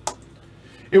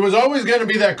 It was always going to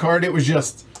be that card. It was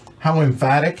just how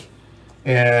emphatic.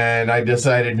 And I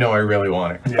decided, no, I really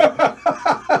want it. Yeah.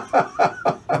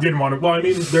 Didn't want it. Well, I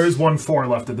mean, there is 1 4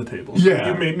 left at the table. So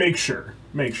Yeah. You make sure.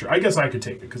 Make sure. I guess I could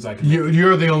take it because I could.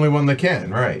 You're the only one that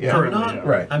can, right? Yeah. Currently, Not, yeah.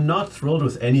 Right. I'm not thrilled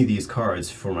with any of these cards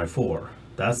for my 4.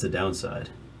 That's the downside.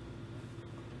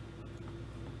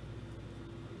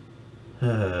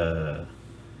 I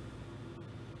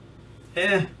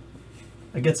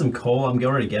get some coal. I'm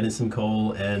already getting some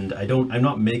coal, and I'm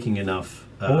not making enough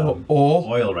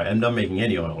oil right. I'm not making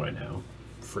any oil right now.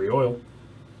 Free oil.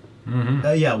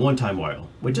 Yeah, one-time oil.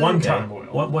 Which is One-time okay.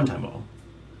 oil. One-time oil.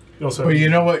 You also But you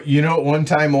know what? You know what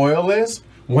one-time oil is?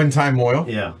 One-time oil.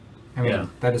 Yeah. I mean, Yeah.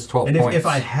 that is 12 And points. if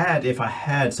I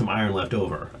had some iron left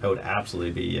over, I would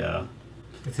absolutely be.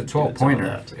 It's a Get 12 some of pointer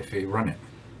that. if you run it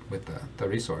with the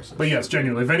resources. But yes,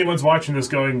 genuinely, if anyone's watching this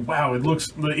going, wow, it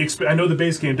looks... I know the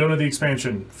base game, don't know the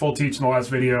expansion. Full teach in the last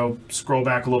video. Scroll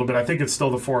back a little bit. I think it's still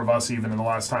the 4 of us even in the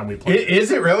last time we played. Is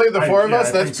it really the 4 of yeah, us?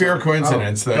 I That's think so. pure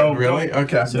coincidence. Oh, that go- really? go.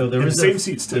 Okay. So there In is the same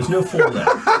seats, too. There's no 4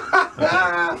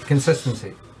 left.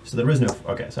 Consistency. So there is no.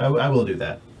 Okay, so I will do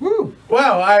that. Woo!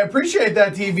 Well, I appreciate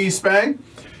that, TV Spang.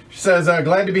 She says,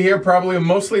 glad to be here, probably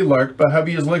mostly lurk, but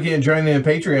hubby is looking at joining the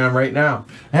Patreon right now.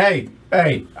 Hey,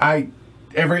 every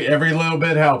little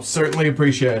bit helps. Certainly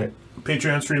appreciate it.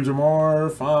 Patreon streams are more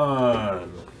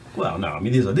fun. Well, no, I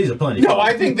mean these are plenty. No,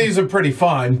 I think these are pretty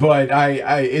fun, but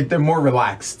they're more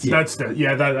relaxed That's the...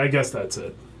 Yeah, I guess that's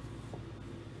it.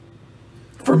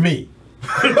 for me.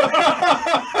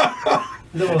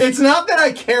 It's not that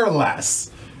I care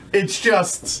less. It's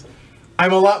just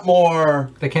I'm a lot more...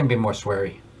 They can be more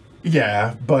sweary.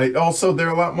 Yeah, but also they're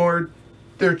a lot more...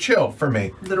 They're chill for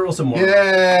me. They're also more.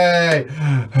 Yay!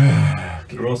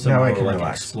 They're also Now more I can like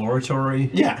relax.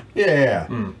 exploratory. Yeah.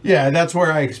 Yeah, that's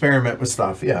where I experiment with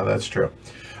stuff. Yeah, that's true.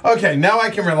 Okay, now I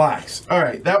can relax. All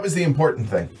right, that was the important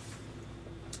thing.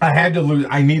 I had to lose.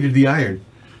 I needed the iron.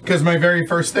 Because my very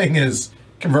first thing is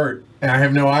convert, and I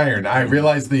have no iron. I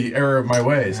realized the error of my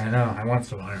ways. I know. I want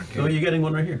some iron. Oh, you're getting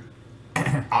one right here.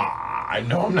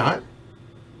 No, I'm not.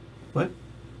 What?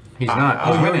 He's not.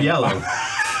 Oh, you're winning. yellow.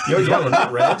 You're yellow,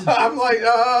 not red. I'm like,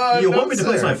 You no, want me to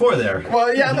place sir. my 4 there?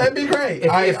 Well, yeah, that'd be great.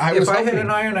 If I was I had hoping. an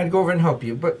iron, I'd go over and help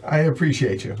you. But I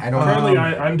appreciate you. I don't. Currently,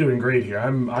 I'm doing great here.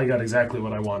 I got exactly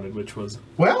what I wanted, which was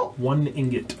Well, 1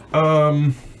 ingot.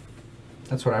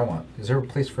 That's what I want. Is there a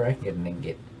place where I can get an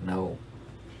ingot? No.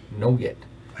 Nougat.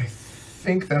 I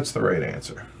think that's the right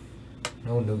answer.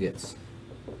 No nougats.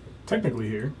 Technically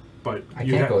here, but I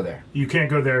can't go there. You can't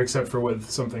go there except for with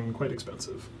something quite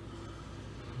expensive.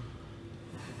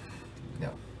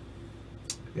 No.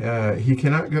 He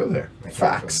cannot go there. I can't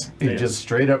Facts. go He there. just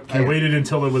straight up I can't. waited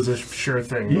until it was a sure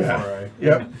thing Yeah. before I.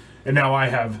 Yep. And now I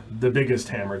have the biggest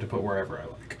hammer to put wherever I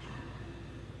like.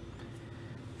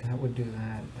 That would do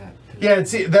that. Yeah,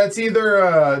 that's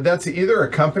either a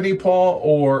company, Paul,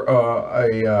 or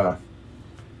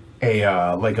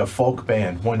like a folk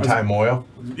band. One Time Oil.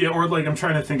 Yeah, or like I'm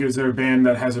trying to think, is there a band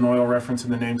that has an oil reference in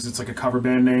the name because it's like a cover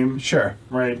band name, Sure.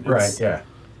 right? Right. Yeah.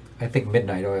 I think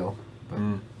Midnight Oil. But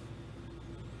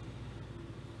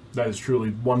That is truly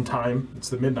one time. It's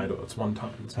the midnight oil. It's one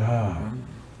time. It's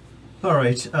All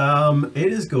right.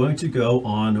 It is going to go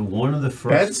on one of the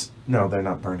first. Beds? No, they're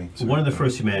not burning. One of the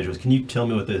first 2 managers. Can you tell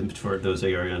me what for those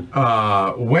are in?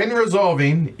 When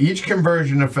resolving each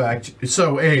conversion effect,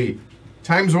 so a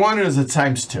 ×1 is a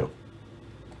 ×2.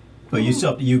 But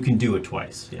you can do it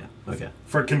twice. Yeah. Okay.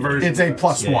 For conversion. It's a effects.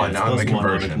 plus Yeah, one it's on plus the one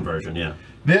conversion. on the conversion. Yeah.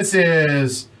 This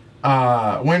is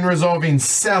when resolving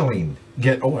selling,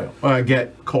 get oil,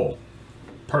 get coal.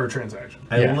 Per transaction.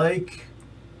 I Yeah. like.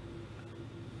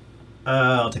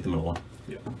 I'll take the middle one.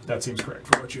 Yeah, that seems correct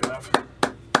for what you have.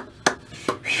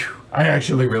 I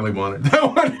actually really wanted that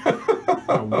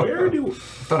one. Where do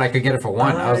thought I could get it for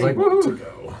 1. I was like, want to woo.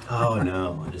 go? Oh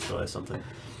no! I just realized something.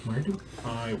 Where do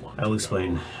I want to I'll go?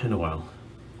 explain in a while.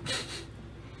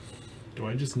 Do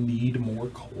I just need more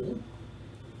coal?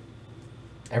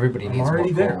 Everybody I'm needs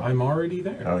already more there. coal. I'm already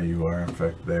there. Oh, you are, in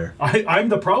fact, there. I'm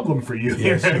the problem for you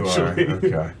here, Yes, you are. actually.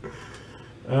 Okay.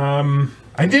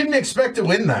 I didn't expect to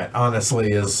win that,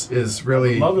 honestly, is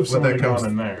really Love if what someone that had comes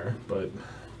gone in there, but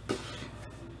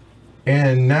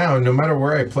And now, no matter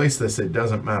where I place this, it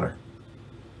doesn't matter.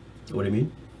 What do you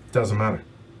mean? Doesn't matter.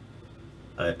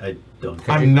 I don't.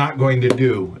 I'm not going to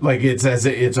do. Like, it's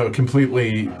a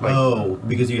completely. Like, Oh,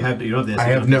 because you don't have this. I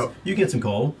have no. You get some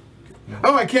coal.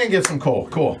 Oh, I can get some coal.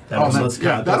 Cool.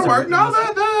 Yeah, that'll work. No,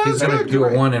 He's that's gonna good. do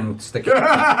a 1 and stick it.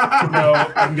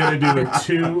 No, I'm gonna do a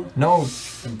 2 No.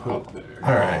 and put it there.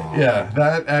 All right. Yeah,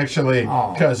 that actually.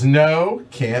 Aw. Because no,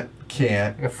 can't.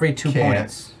 A free 2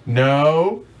 points.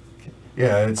 No.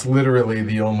 Yeah, it's literally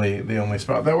the only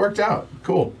spot that worked out.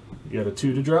 Cool. You got a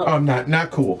 2 to drop.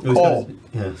 Not cool. It was Coal.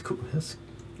 Yeah, it's cool.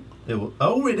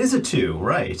 It is a 2,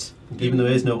 right? Even though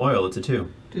there's no oil, it's a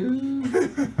 2.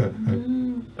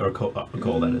 Or coal,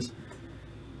 that is.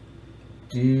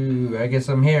 I guess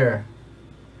I'm here.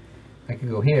 I could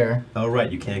go here. Oh,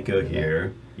 right, you can't go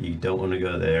here. You don't want to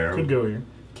go there. Could go here.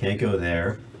 Can't go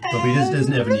there. But he just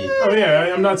doesn't have any. Oh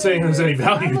yeah, I'm not saying there's any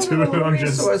value to it. I'm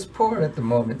just. Resource poor at the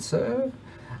moment, sir.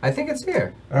 I think it's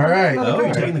here. All right. Oh,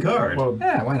 you're taking the card. Well,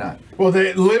 Yeah, why not? Well,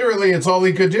 literally, it's all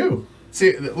he could do.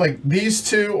 See, like these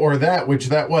two or that,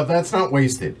 that's not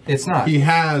wasted. It's not. He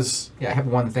has. Yeah, I have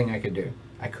one thing I could do.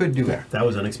 I could do that. That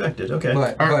was unexpected. Okay.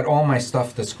 But all my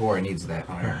stuff to score needs that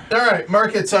iron. All right,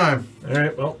 market time. all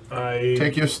right. Well, I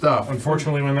Take your stuff.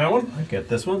 unfortunately win that one. I get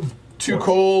this one. 2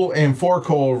 coal and 4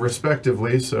 coal,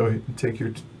 respectively. So take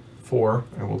your 4,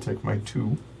 and we'll take my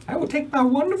 2. I will take my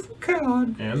wonderful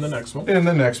card. And the next one. And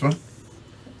the next one,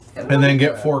 and then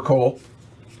get 4 coal.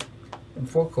 And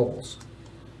 4 coals.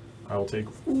 I will take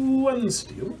 1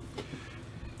 steel.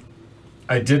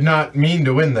 I did not mean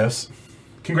to win this.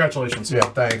 Congratulations. Yeah,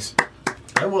 thanks.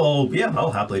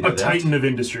 I'll happily do A that. titan of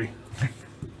industry.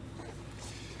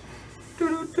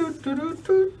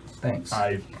 Thanks.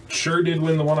 I sure did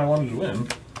win the one I wanted to win.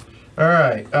 All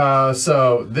right.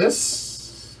 So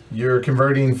this you're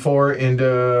converting 4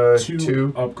 into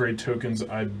 2. Upgrade tokens,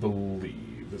 I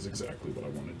believe, is exactly what I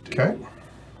want to do. Okay.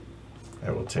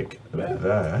 I will take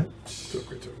that. 2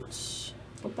 upgrade tokens.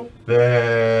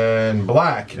 Then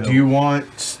black. Yep. Do you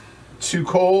want 2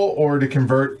 coal or to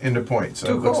convert into points? 2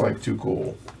 That looks coal. like 2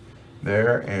 coal.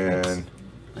 There and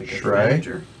I get the Shrey.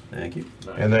 manager. Thank you.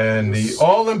 And then the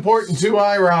all-important 2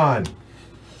 iron.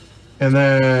 And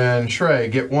then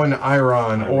Shrey, get 1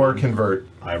 iron or convert.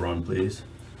 Iron, please.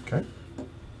 Okay.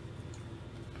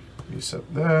 You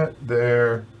set that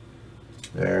there.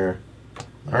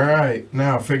 All right.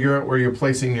 Now figure out where you're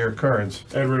placing your cards.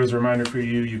 Edward, as a reminder for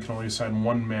you, you can only assign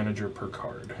 1 manager per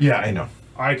card. Yeah, I know.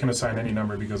 I can assign any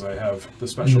number because I have the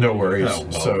special. No worries. Oh,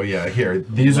 well. So yeah, here.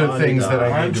 These are things that I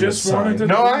I need to just assign. wanted to-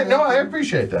 No, I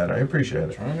appreciate that. I appreciate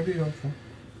it. Trying to be helpful.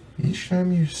 Each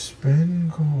time you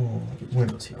spend gold when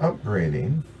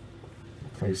upgrading,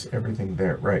 place everything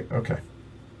there. Right, okay.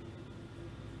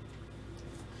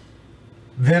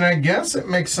 Then I guess it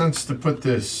makes sense to put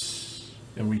this...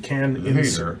 And we can Later.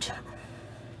 insert.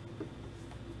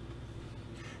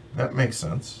 That makes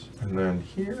sense. And then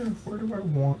here, where do I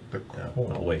want the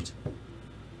coal? I'll wait.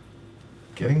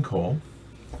 Getting coal.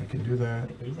 I can do that. I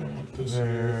believe I want this There.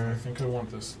 here. I think I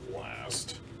want this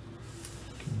last.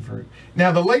 Convert.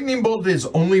 Now, the lightning bolt is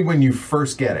only when you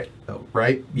first get it, Oh,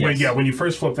 right? yes. Wait, yeah, when you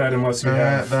first flip that, unless you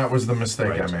have. That was the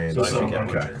mistake Right. I made. So I So, should get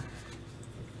one okay. here.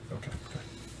 Okay.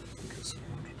 Because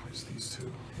I want to place these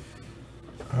 2.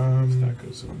 That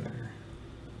goes in there.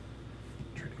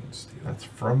 Trading in steel. That's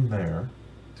from there.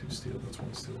 2 steel. That's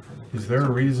 1 steel from. Is there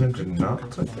a reason to not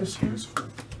put this here? Useful.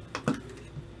 But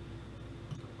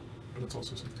it's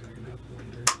also something I can have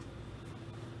later.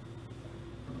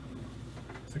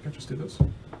 I think I just did this.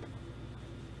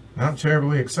 Not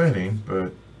terribly exciting,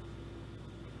 but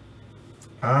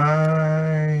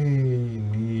I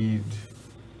need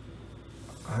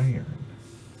iron.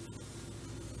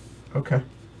 Okay.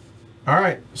 All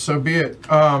right. So be it.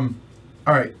 All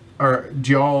right.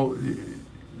 Do y'all,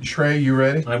 Shrey, you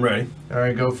ready? I'm ready. All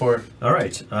right, go for it. All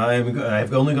right.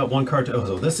 I've only got 1 card.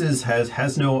 So this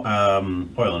has no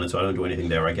oil in it, so I don't do anything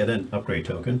there. I get an upgrade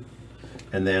token,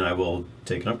 and then I will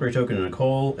take an upgrade token and a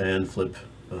coal and flip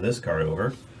this card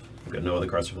over. I've got no other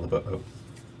cards to flip up.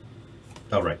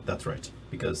 Oh, right. That's right.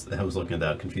 Because I was looking at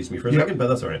that, confused me for a Yep. second, but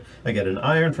that's all right. I get an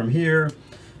iron from here.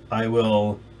 I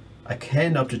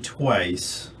can up to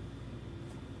twice.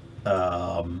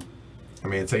 I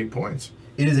mean, it's 8 points.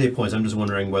 It is 8 points. I'm just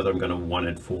wondering whether I'm going to want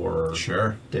it for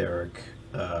Sure. Derek.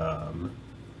 To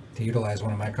utilize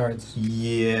one of my cards.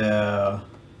 Yeah.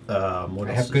 What I else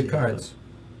have does good he have? cards.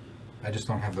 I just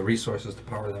don't have the resources to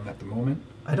power them at the moment.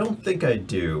 I don't think I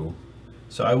do.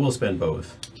 So I will spend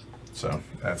both. So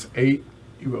that's 8.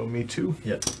 You owe me 2.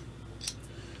 Yep.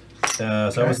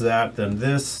 So that was that. Then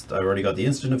this. I've already got the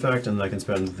instant effect, and I can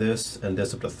spend this and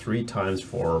this up to 3 times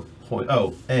for point.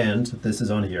 Oh, and this is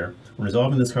on here. When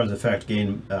resolving this card's effect,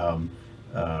 gain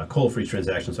coal for each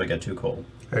transaction, so I get 2 coal.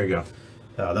 There you go.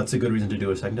 That's a good reason to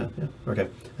do a second down. Yeah. Okay.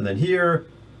 And then here,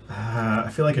 I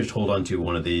feel like I should hold on to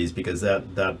one of these because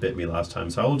that bit me last time.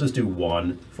 So I will just do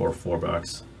one for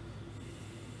 $4.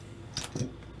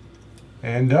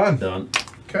 And done. Done.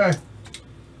 Okay.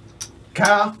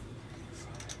 Kyle.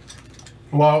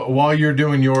 While you're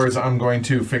doing yours, I'm going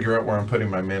to figure out where I'm putting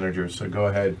my manager. So go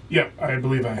ahead. Yeah, I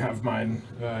believe I have mine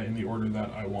in the order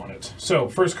that I want it. So,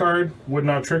 first card would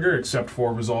not trigger except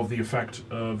for resolve the effect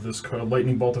of this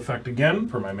lightning bolt effect again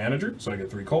per my manager. So I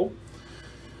get 3 coal.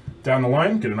 Down the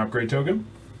line, get an upgrade token.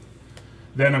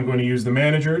 Then I'm going to use the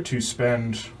manager to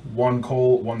spend 1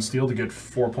 coal, 1 steel to get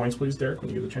 4 points, please, Derek, when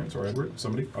you get the chance. Or Edward,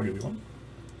 somebody, I'll give you 1.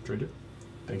 Trade it.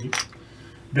 Thank you.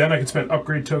 Then I can spend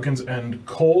upgrade tokens and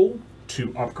coal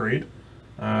to upgrade.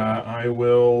 I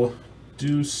will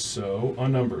do so a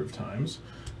number of times.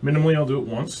 Minimally, I'll do it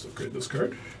once to upgrade this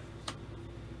card.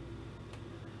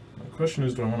 The question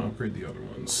is, do I want to upgrade the other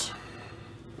ones?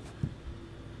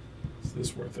 Is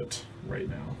this worth it right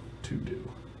now to do?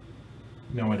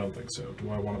 No, I don't think so.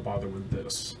 Do I want to bother with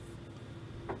this?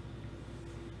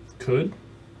 Could.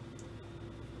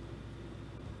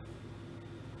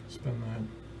 Spend that.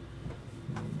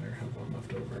 And there, have 1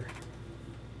 left over.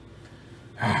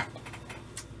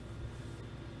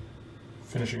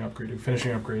 Finishing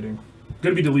upgrading.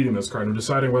 Gonna be deleting this card. I'm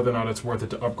deciding whether or not it's worth it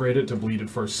to upgrade it to bleed it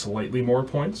for slightly more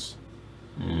points.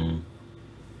 So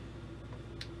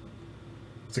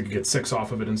I could get 6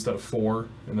 off of it instead of 4,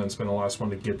 and then spend the last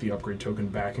one to get the upgrade token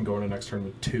back and go into next turn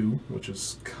with 2, which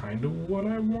is kind of what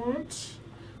I want.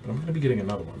 But I'm gonna be getting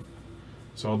another one.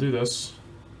 So I'll do this.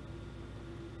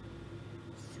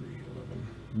 3, 11.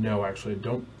 No, actually, I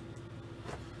don't.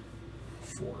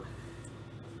 4.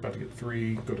 About to get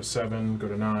 3, go to 7, go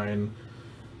to 9,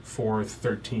 4,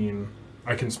 13.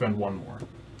 I can spend 1 more.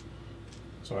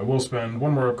 So I will spend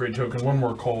 1 more upgrade token, 1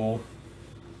 more coal.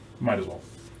 Might as well.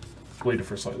 Bleed it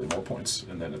for slightly more points,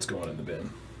 and then it's going in the bin.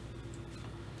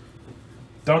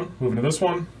 Done. Moving to this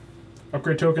one.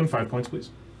 Upgrade token, 5 points,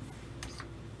 please.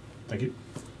 Thank you.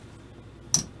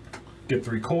 Get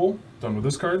 3 coal. Done with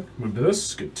this card. Move to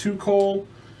this. Get 2 coal.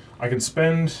 I can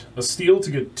spend a steel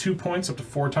to get 2 points up to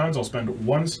 4 times. I'll spend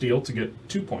 1 steel to get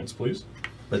 2 points, please.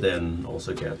 But then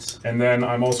also gets... And then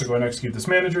I'm also going to execute this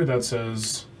manager that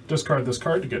says discard this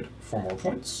card to get 4 more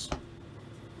points.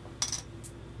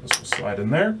 This will slide in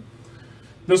there.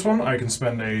 This one, I can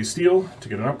spend a steel to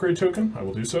get an upgrade token. I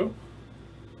will do so.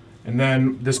 And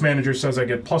then this manager says I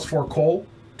get plus 4 coal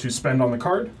to spend on the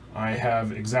card. I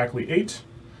have exactly 8.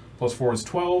 Plus 4 is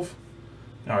 12.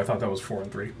 Now I thought that was 4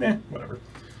 and 3. Whatever.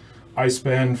 I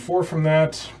spend 4 from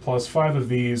that, plus 5 of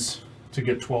these to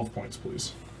get 12 points,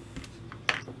 please.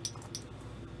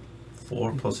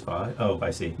 4 plus 5? Oh,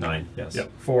 I see. 9, yes.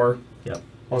 Yep, 4. Yep.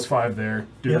 Plus 5 there.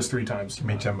 Do this 3 times. Give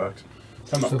me $10.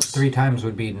 10 So bucks. 3 times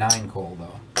would be 9 coal,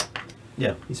 though.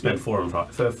 Yeah, you spend 4 and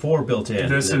 5. 4 built in.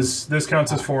 This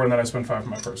counts as 4, and then I spend 5 for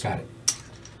my first. Got it.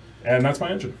 And that's my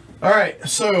engine. All right.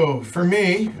 So for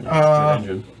me, Good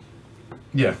engine.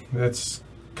 yeah, that's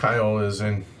Kyle is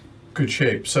in good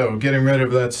shape. So getting rid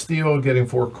of that steel, getting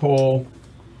 4 coal.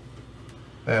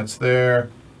 That's there.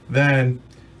 Then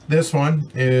this one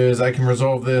is I can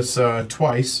resolve this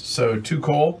twice. So 2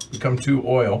 coal become 2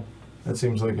 oil. That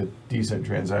seems like a decent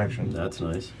transaction. That's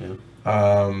nice, yeah.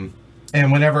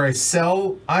 And whenever I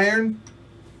sell iron,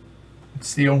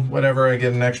 steel, whatever, I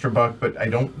get an extra buck, but I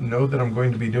don't know that I'm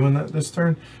going to be doing that this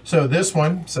turn. So this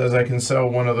one says I can sell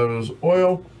 1 of those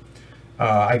oil.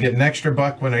 I get an extra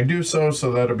buck when I do so,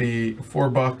 so that'll be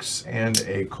 4 bucks and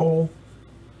a coal.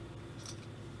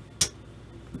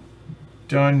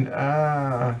 Done.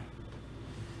 I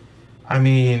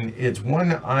mean, it's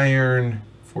 1 iron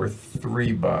for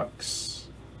 3 bucks.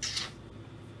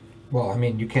 Well, I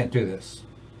mean, you can't do this.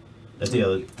 That's the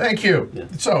other. Thank you. Yeah.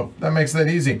 So that makes that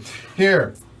easy.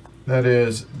 Here, that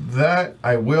is that.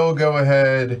 I will go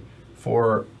ahead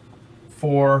for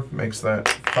 4, makes that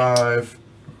 5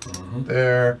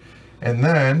 there. And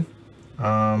then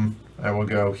I will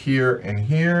go here and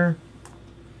here.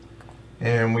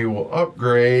 And we will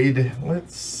upgrade.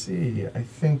 Let's see. I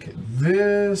think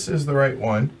this is the right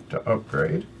one to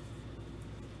upgrade.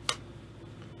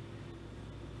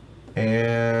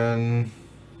 And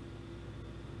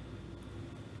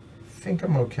I think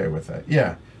I'm okay with that.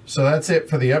 Yeah. So that's it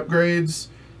for the upgrades.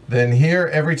 Then here,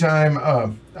 every time,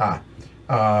 while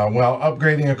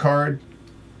upgrading a card.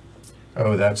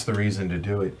 Oh, that's the reason to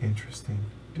do it. Interesting.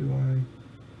 Do I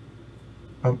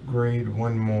upgrade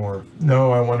 1 more?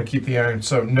 No, I want to keep the iron.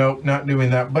 So nope, not doing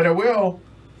that. But I will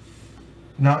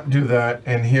not do that.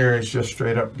 And here is just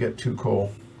straight up get 2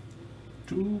 coal.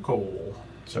 2 coal.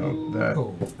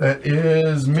 So that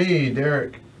is me,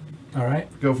 Derek. All right.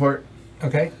 Go for it.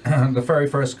 Okay, the very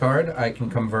first card I can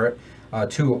convert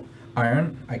 2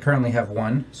 iron. I currently have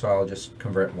 1, so I'll just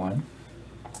convert 1.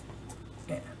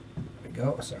 Yeah, there we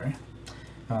go, sorry.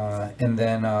 And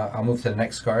then I'll move to the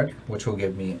next card, which will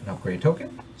give me an upgrade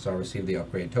token. So I'll receive the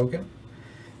upgrade token.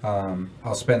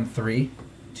 I'll spend 3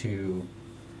 to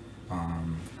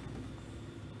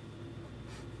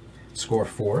score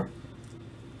 4.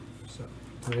 So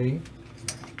 3.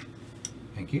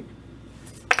 Thank you.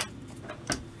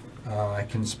 I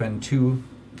can spend 2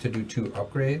 to do 2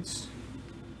 upgrades.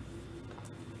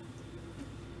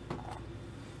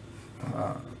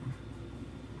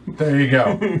 There you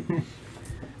go.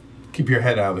 Keep your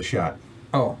head out of the shot.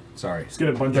 Oh, sorry. Let's get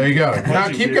a bunch There you go. Now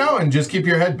bunch of keep gear. going. Just keep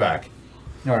your head back.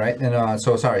 All right, and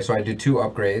so sorry. So I do 2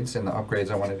 upgrades, and the upgrades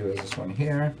I want to do is this one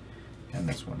here, and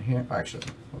this one here. Actually,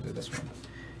 we'll do this one,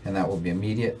 and that will be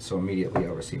immediate. So immediately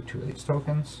I'll receive 2 of these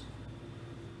tokens.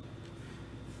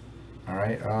 All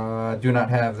right. Do not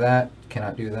have that.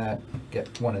 Cannot do that.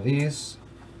 Get 1 of these,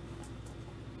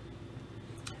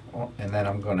 and then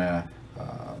I'm gonna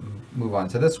move on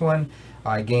to this one.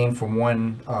 I gain from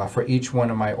 1 for each one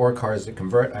of my ore cards to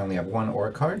convert. I only have 1 ore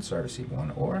card, so I receive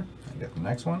 1 ore. I get the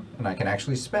next one, and I can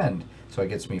actually spend. So it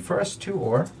gets me first 2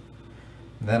 ore.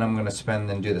 Then I'm going to spend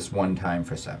and do this 1 time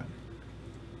for 7.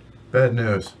 Bad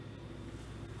news.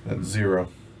 That's 0.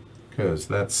 Because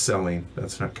that's selling.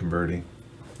 That's not converting.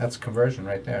 That's conversion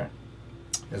right there.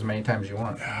 As many times you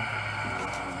want.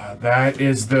 That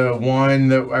is the one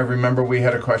that I remember we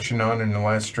had a question on in the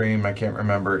last stream. I can't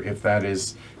remember if that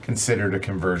is considered a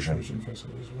conversion.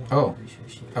 Oh,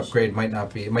 upgrade might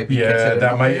not be. It might be. Yeah, considered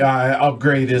that an might. upgrade.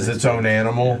 Upgrade is its own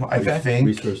animal, I Okay. think,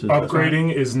 Resources.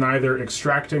 Upgrading is neither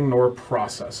extracting nor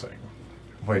processing.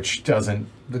 which doesn't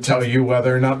tell you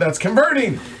whether or not that's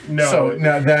converting. No. So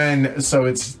now then, so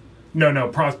it's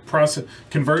No.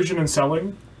 Conversion and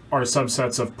selling are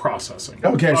subsets of processing.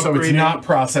 okay. So it's Upgrading- not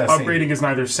processing. Upgrading is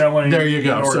neither selling. There you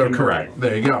go. nor So converting. correct.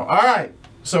 There you go. All right.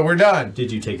 So we're done.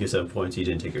 Did you take your 7 points? You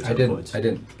didn't take your I 7 didn't. points. I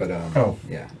didn't. But Oh.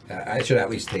 yeah. I should at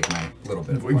least take my little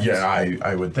bit of points. Yeah,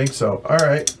 I would think so. All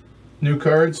right. New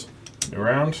cards. New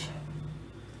round.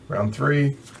 Round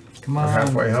 3. Come We're on.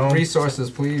 halfway home.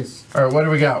 Resources, please. All right, what do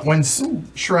we got? When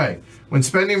Shrey, when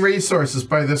spending resources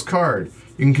by this card,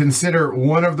 you can consider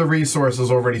one of the resources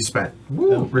already spent,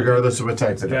 regardless of what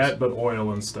type it is. That, but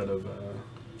oil instead of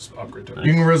upgrade token.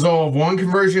 You can resolve 1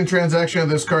 conversion transaction of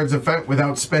this card's effect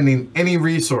without spending any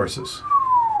resources.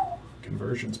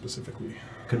 Conversion specifically.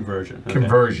 Conversion. Okay.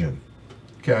 Conversion.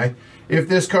 Okay. If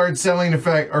this card's selling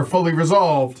effect are fully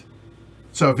resolved,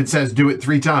 so if it says do it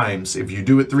 3 times, if you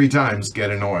do it 3 times,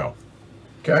 get an oil.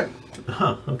 Okay.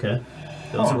 Huh. Okay.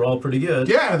 Those are all pretty good.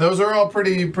 Yeah, those are all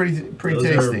pretty Those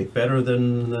tasty. are better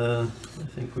than I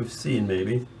think we've seen,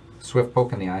 maybe. Swift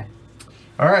poke in the eye.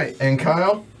 All right, and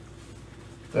Kyle,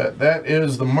 that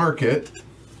is the market.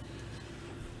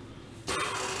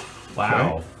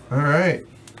 Wow. All right.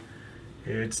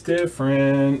 It's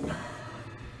different.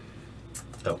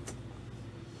 Oh.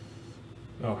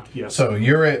 Oh, yes. So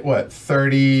you're at what,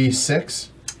 36?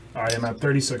 I am at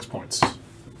 36 points.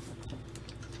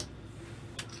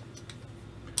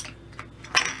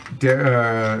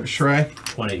 Shrey?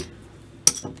 20.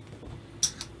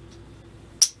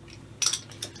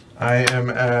 I am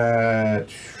at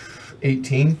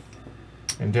 18.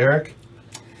 And Derek?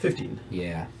 15.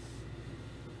 Yeah.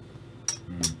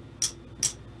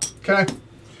 Okay.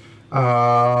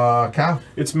 Kyle?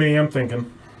 It's me, I'm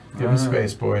thinking. Give him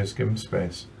space, boys. Give him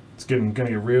space. It's gonna get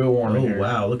real warm in Oh, here.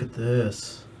 wow. Look at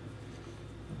this.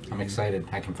 I'm excited.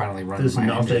 I can finally run There's my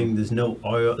nothing. engine. There's no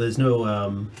oil. There's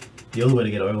no. The only way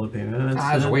to get oil up here.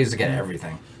 There's ways to get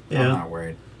everything. I'm Yeah. not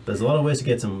worried. There's a lot of ways to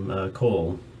get some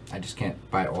coal. I just can't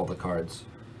buy all the cards.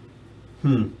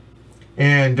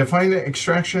 And define the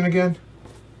extraction again?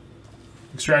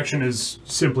 Extraction is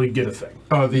simply get a thing.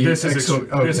 Oh, the This is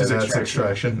okay, this is that's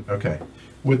extraction. Okay.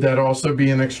 Would that also be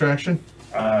an extraction?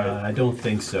 I don't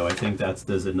think so. I think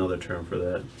there's another term for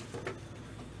that.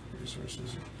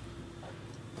 Resources.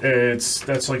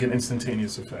 That's like an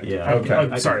instantaneous effect. Yeah.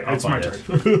 Okay. Sorry, I'll it's my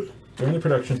find turn. During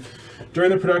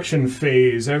the production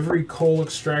phase, every coal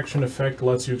extraction effect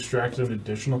lets you extract an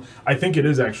additional. I think it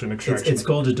is actually an extraction. It's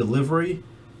called a delivery.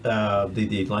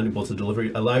 The lightning bolts of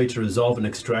delivery allow you to resolve an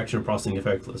extraction or processing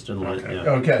effect list in line. Okay. Yeah.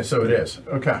 Okay, so it is.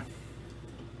 Okay.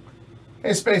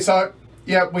 Hey, Space Hawk.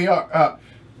 Yep, we are.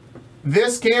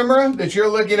 This camera that you're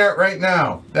looking at right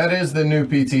now, that is the new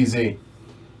PTZ.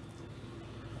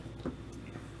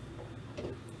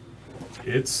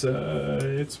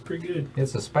 It's pretty good.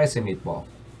 It's a spicy meatball.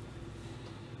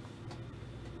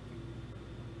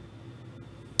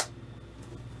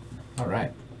 All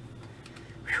right.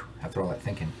 Whew, after all that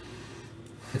thinking.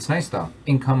 It's nice though.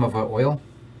 Income of oil.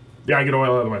 Yeah, I get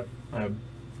oil out of the way. I'm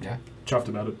Yeah. chuffed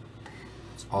about it.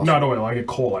 It's awesome. Not oil, I get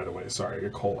coal out of the way. Sorry, I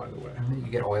get coal out of the way.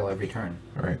 You get oil every turn.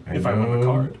 All right. If I win the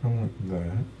card. I want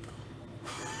that.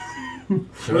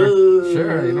 Sure.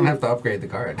 Sure. You don't have to upgrade the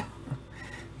card.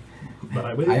 But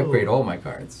I will. I upgrade all my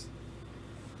cards.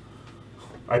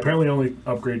 I apparently only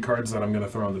upgrade cards that I'm going to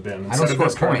throw in the bin. I don't Instead of score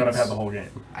this card that I've points. had the whole game.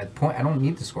 I don't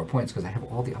need to score points because I have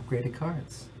all the upgraded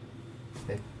cards.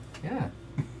 Yeah.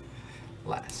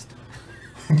 Last.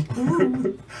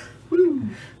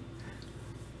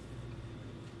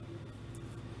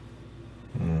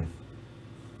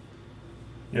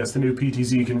 Yes, the new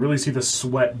PTZ. You can really see the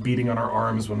sweat beating on our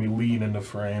arms when we lean into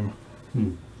frame.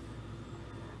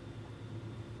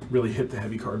 Really hit the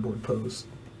heavy cardboard pose.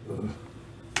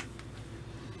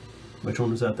 Which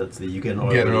one was that? That's the you get an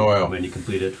oil. Get an oil. When you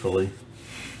complete it fully.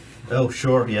 Oh,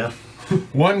 sure, yeah.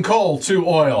 1 coal, 2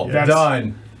 oil. That's-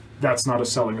 Done. That's not a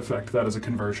selling effect. That is a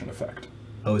conversion effect.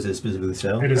 Oh, is it specifically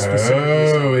sell? It is specifically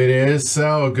Oh, it is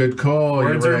so. Good call.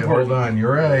 Words are You're right. Hold important. on.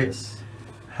 You're right. Yes.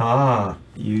 Huh.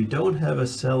 You don't have a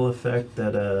sell effect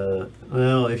that,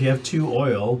 well, if you have 2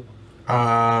 oil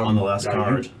on the last Yeah,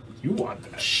 card. You want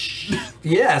that.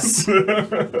 Yes.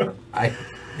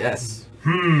 Yes.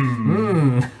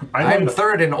 I I'm might,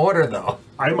 third in order though.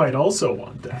 I might also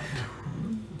want that.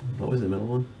 What was the middle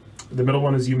one? The middle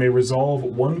one is you may resolve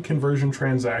 1 conversion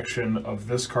transaction of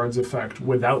this card's effect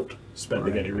without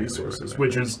spending any resources,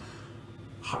 which is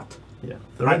hot. Yeah.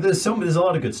 There's a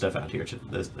lot of good stuff out here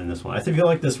in this one. I feel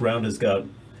like this round has got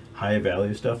higher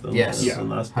value stuff than Yes. than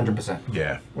last one. 100%.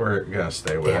 Yeah, we're gonna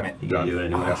stay with Damn it. it. You can do it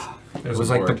anyway. It was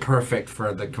like the perfect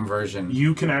for the conversion.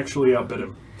 You can actually outbid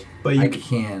him. But you I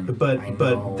can. But I know.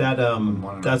 but that I'm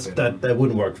wanting that's to bid that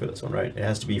wouldn't work for this one, right? It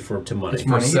has to be to money. It's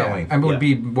money. selling. Yeah. I mean, it would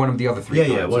Yeah. be one of the other 3 Yeah,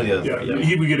 cards. yeah, one of the other Yeah, three. Yeah.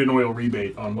 he would get an oil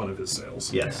rebate on one of his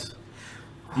sales. Yes.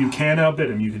 You can outbid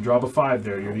him. You can drop a 5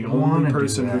 there. You're the wanna only do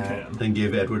person who that. can. And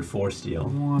give Edward 4 steel.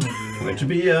 Wanna do that. Which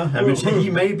would be he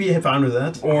may be fine with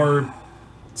that. Or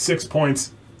 6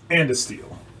 points and a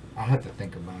steal. I'll have to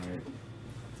think about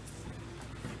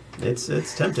it.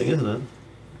 It's tempting, isn't it?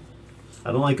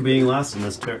 I don't like being last in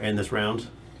this round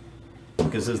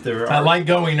because I like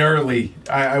going early.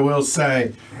 I will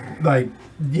say, like,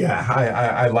 yeah,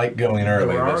 I like going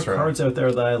early there are this round. cards out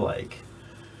there that I like.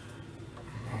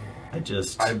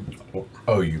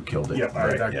 Oh, you killed it. Yeah,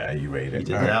 right. that- Yeah, you ate You it.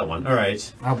 did All right. that one. All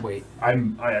right. I'll wait. I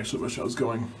actually wish I was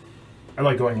going. I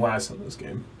like going last in this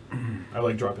game. I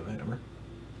like dropping the hammer.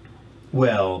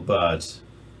 Well, but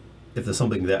if there's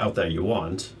something out there you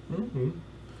want,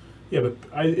 Yeah, but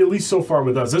at least so far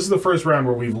with us, this is the first round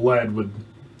where we've led with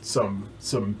some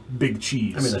big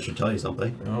cheese. I mean that should tell you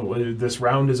something. This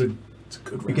round is it's a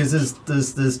good round. Because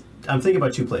there's I'm thinking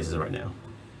about 2 places right now.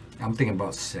 I'm thinking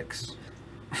about 6.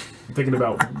 I'm thinking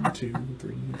about 1, 2,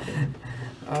 3,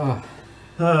 4.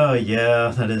 Oh yeah,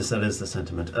 that is the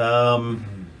sentiment.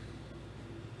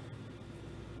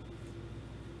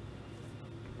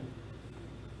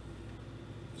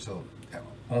 So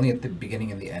only at the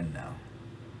beginning and the end now.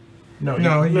 No,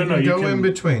 No, you can go can- in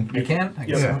between. You can? I can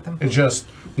Yeah. select them? It's just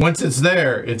once it's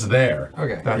there, it's there.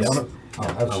 Okay. That's, Yeah.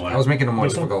 I was making it more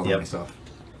This one? difficult on Yep. myself.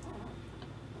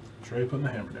 Try putting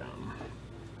the hammer down.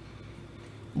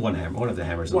 One hammer, one of the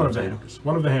hammers. One all of the time. hammers.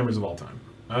 One of the hammers of all time.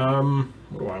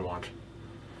 What do I want?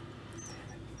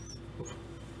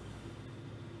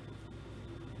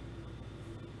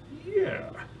 Yeah.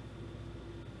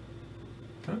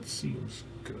 That seems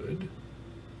good.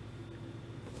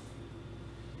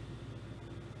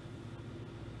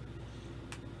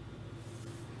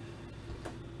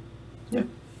 Yeah.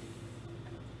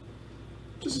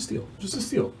 Just a steal. Just a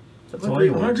steal. That's I'm not all greedy.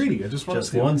 you I'm want. not greedy. I just want Just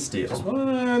a steal. one steal. Just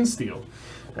one steal.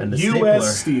 And the U.S.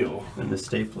 stapler. steel. And the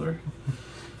stapler.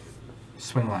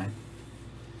 Swing line.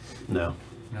 No.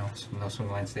 No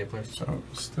swing line staplers. so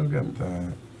still got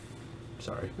that.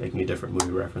 Sorry, making a different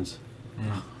movie reference.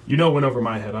 You know, went over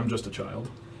my head. I'm just a child.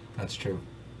 That's true.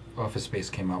 Office Space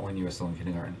came out when you were still in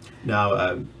kindergarten.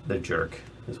 Now, The Jerk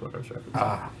is what I was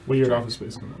referencing. What year did Office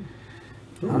Space come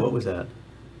out? Ooh, what was that?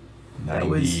 That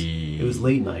was, it was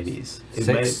late 90s. It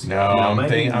Six? No, I'm might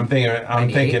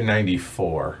thinking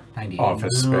 94. 98.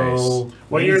 Office Space. No.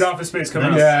 What year did Office Space come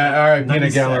out? Yeah, all right, Peanut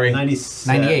 97, Gallery.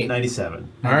 98. 97.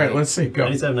 All right, let's see. Go.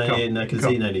 97, Go. 98, and I can Go.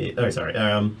 see 98. Oh, sorry.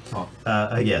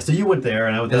 Oh. Yeah, so you went there,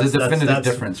 and I There's a that's- definitive that's-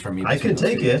 difference for me. I can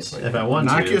between take those it two. if I want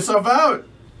Knock to. yourself out.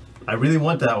 I really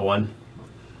want that one.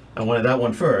 I wanted that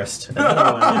one first. And then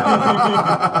I wanted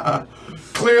that one.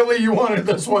 Clearly, you wanted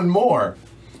this one more.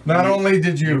 Not only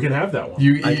did you, You can have that one.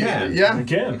 I can. Yeah. You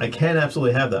can. I can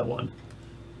absolutely have that one,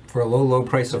 For a low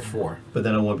price of 4. but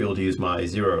then I won't be able to use my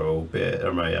 0 bit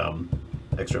or my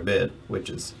extra bid, which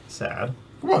is sad.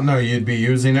 Well, no, you'd be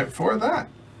using it for that.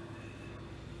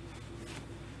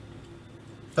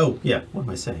 Oh, yeah, what am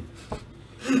I saying?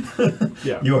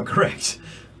 Yeah. You are correct.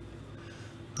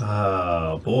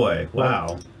 Oh, boy,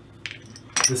 wow.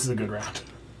 This is a good round.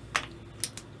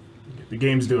 The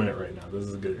game's doing it right now. This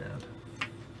is a good round.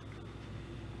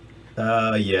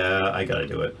 Yeah, I gotta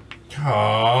do it.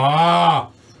 Ah,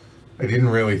 I didn't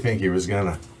really think he was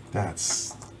gonna.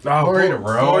 That's Oh, Glory to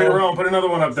Rome. Glory to Rome. Put another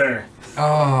one up there.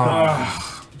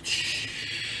 Oh,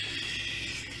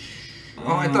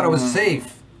 oh, I thought I was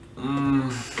safe.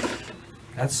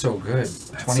 That's so good. 20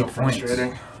 so points.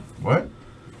 frustrating. what?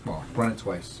 Well, run it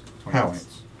twice. 20 How?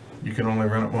 points. You can only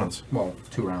run it once. Well,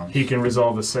 2 rounds. He can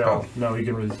resolve a sale. Oh. No, he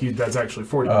can. That's actually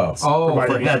 40 Oh. points. Oh, provided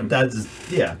But he can-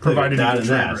 that's, yeah, Provided that you and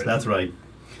can that, trade, that's right.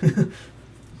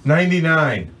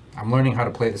 99. I'm learning how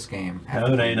to play this game. Oh,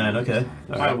 99, okay.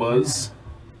 All I right. was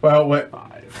Well, what?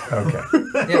 5. Okay.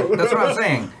 Yeah, that's what I'm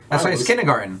saying. That's I why it's was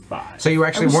kindergarten. 5. So you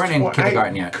actually weren't in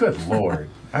kindergarten yet. Good lord.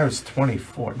 I was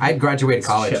 24. I'd graduated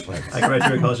college. Shit like I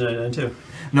graduated college in 99 too.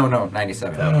 No,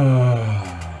 97.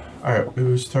 All right,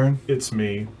 whose turn? It's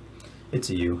me. It's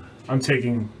you. I'm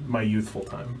taking my youthful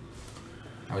time.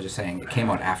 I was just saying, it came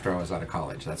out after I was out of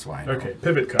college. That's why. I know. Okay,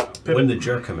 pivot cut. Pivot, When did the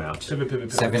jerk come out?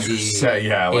 pivot. 70.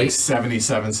 Yeah, like Eight.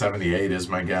 77, 78 is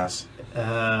my guess.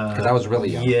 Because I was really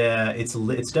young. Yeah, it's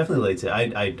definitely late.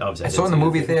 I obviously I saw it in the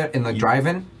movie theater theater, in the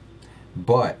drive-in,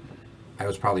 but I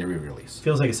was probably re-release.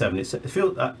 Feels like a 70s. It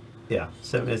feels, yeah,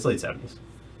 it's late 70s.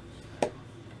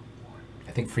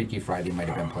 I think Freaky Friday might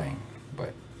have been playing,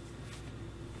 but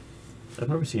I've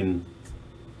never seen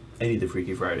any of the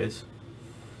Freaky Fridays.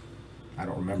 I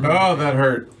don't remember. Oh, that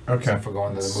hurt. Okay. Except for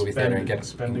going to the movie theater and getting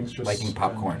Spending's just liking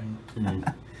popcorn. spending.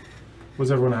 What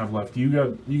does everyone have left? You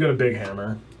got a big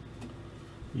hammer.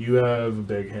 You have a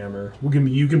big hammer.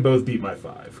 You can both beat my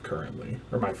 5 currently,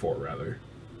 or my 4 rather.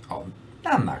 Oh,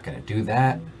 I'm not going to do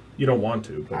that. You don't want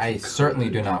to. But I certainly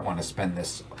do not want to spend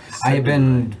this. I have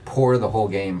been poor the whole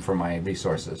game for my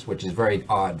resources, which is very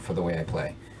odd for the way I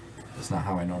play. It's not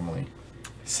how I normally.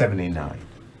 79.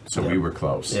 So we were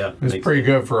close. Yeah, It was makes- pretty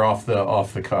good for off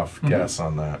the cuff guess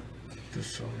on that.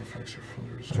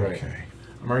 Right. Okay.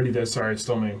 I'm already dead. Sorry, it's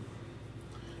still me.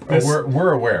 Oh,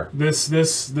 we're aware. This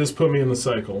put me in the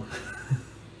cycle.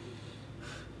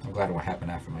 I'm glad it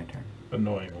happened after my turn.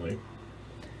 Annoyingly.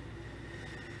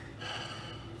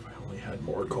 If I only had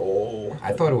more coal.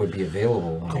 I thought it would be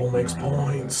available. when I Coal went makes around.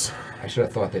 points. I should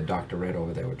have thought that Dr. Red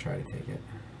over there would try to take it.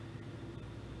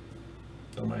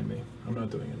 Don't mind me. I'm not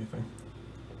doing anything.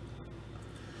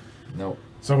 Nope.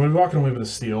 So I'm walking away with a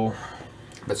steal.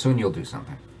 But soon you'll do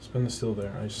something. Spend the steal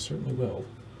there. I certainly will.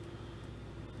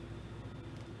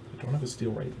 I don't have a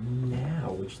steal right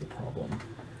now, which is the problem.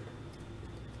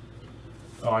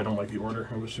 Oh, I don't like the order.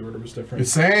 I wish the order was different. The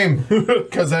same.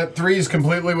 Because that 3 is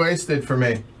completely wasted for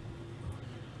me.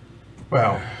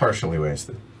 Well, partially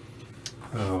wasted.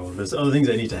 Oh, there's other things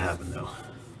that need to happen though.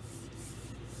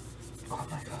 Oh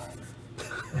my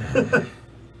god.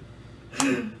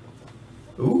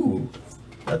 Ooh,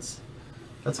 that's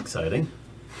exciting.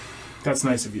 That's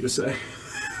nice of you to say.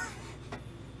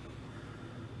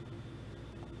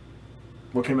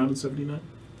 What came out in 79?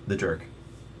 The Jerk.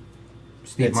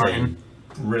 Steve It's Martin.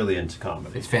 a brilliant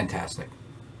comedy. It's fantastic.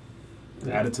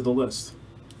 Add it to the list.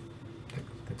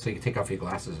 So you can take off your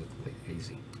glasses. It's like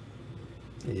easy.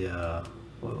 Yeah.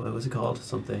 What was it called?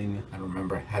 Something. I don't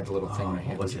remember. I had the little thing Oh, right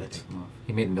here. what was You could it? take them off.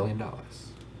 He made $1 million.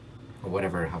 Or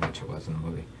whatever, how much it was in the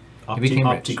movie. He Opti became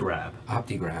rich. grab.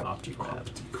 OptiGrab. OptiGrab.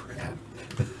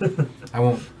 Yeah. I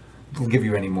won't give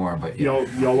you any more, but yeah.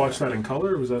 Y'all watch that in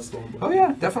color, or was that still? Oh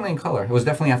yeah, definitely in color. It was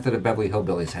definitely after the Beverly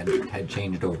Hillbillies had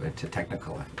changed over to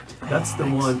Technicolor. That's the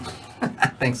one.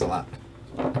 Thanks a lot.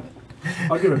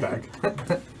 I'll give it back.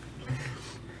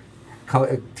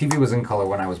 Color, TV was in color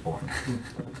when I was born.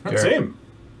 Same.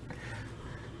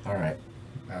 All right.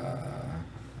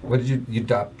 What did you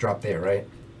drop there, right?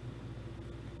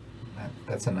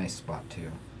 That's a nice spot too.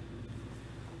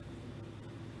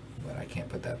 But I can't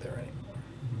put that there anymore.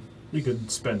 You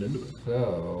could spend into it.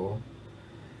 So.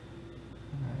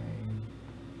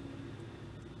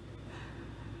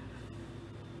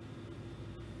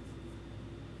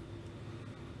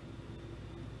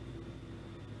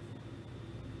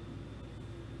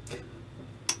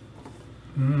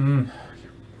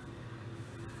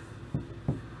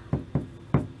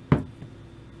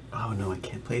 Oh no, I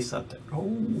can't place that there.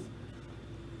 Oh.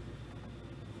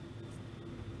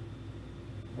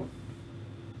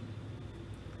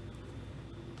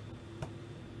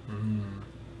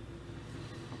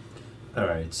 All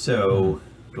right, so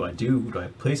do I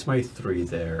place my 3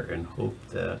 there and hope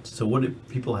that... So what do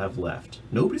people have left?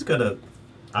 Nobody's got a...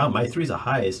 Ah, my 3's the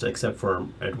highest, except for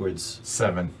Edward's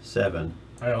 7. 7.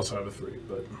 I also have a 3,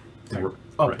 but R-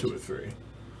 up right. to a 3.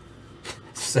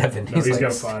 7. No, he's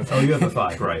got a 5. Oh, you have a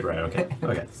 5. Right, okay.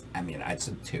 Okay. I mean, I'd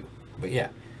say 2. But yeah,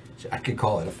 I could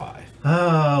call it a 5.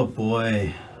 Oh,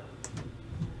 boy.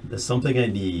 There's something I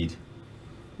need.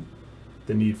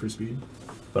 The need for speed.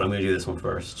 But I'm going to do this one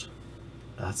first.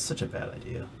 That's such a bad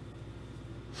idea.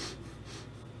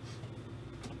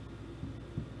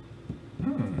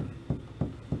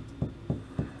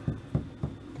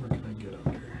 Where can I get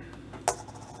under?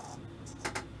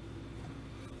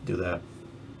 Do that.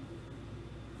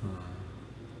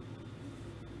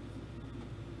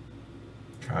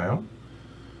 Kyle?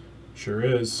 Sure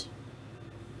is.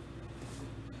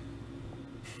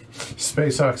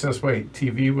 Space Hawk says, wait,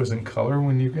 TV was in color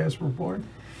when you guys were born?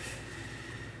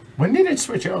 When did it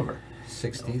switch over?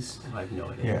 60s. I have no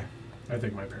idea. Yeah. I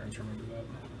think my parents remember that.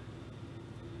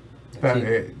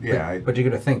 But you're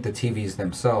going to think the TVs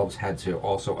themselves had to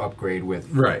also upgrade with...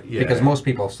 Right, yeah. Because most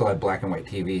people still had black and white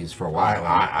TVs for a while.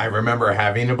 I remember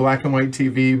having a black and white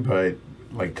TV, but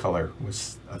like color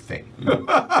was a thing. Yeah,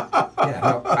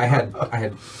 no, I had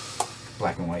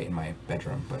black and white in my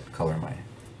bedroom, but color in my...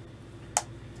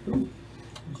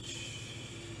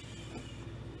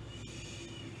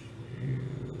 You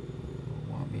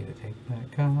want me to take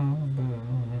that combo?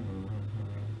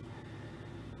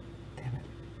 Damn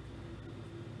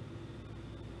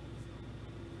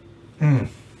it.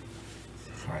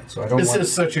 Alright, so I don't This want...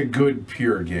 is such a good,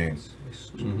 pure game.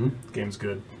 Mm-hmm. Game's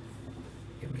good.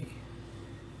 Give me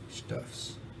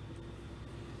stuffs.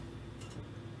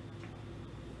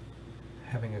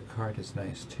 Having a card is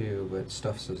nice too, but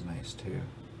stuffs is nice too.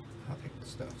 I'll take the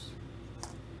stuffs.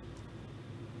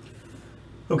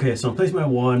 Okay, so I'm placing my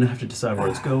 1. I have to decide where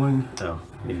it's going. Oh,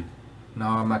 maybe. No,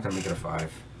 I'm not going to make it a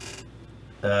 5.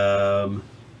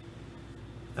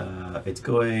 It's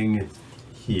going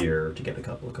here to get a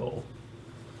couple of coal.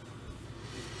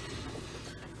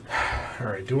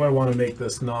 Alright, do I want to make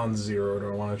this non-zero, or do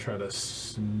I want to try to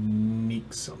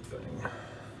sneak something?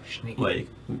 Sneaky. Like,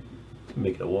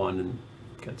 make it a 1 and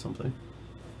get something.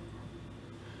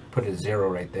 Put a 0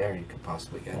 right there, you could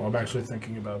possibly get. Well, I'm actually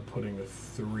thinking about putting a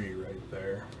 3 right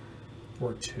there.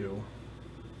 Or 2.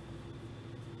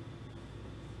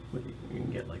 You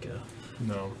can get like a...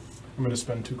 No. I'm going to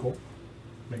spend 2 coal.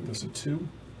 Make this a 2. And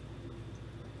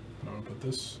I'm going to put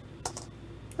this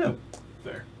Oh,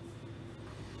 there.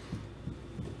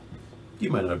 you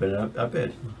might not have been up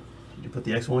bid. Did you put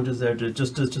the X1 just there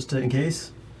just in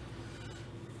case?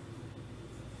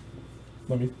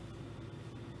 Let me...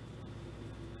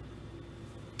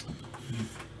 You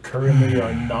currently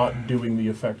are not doing the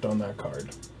effect on that card.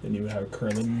 And you are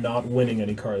currently not winning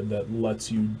any card that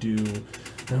lets you do...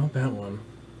 No, that one.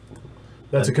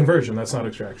 That's a conversion, that's not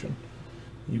extraction.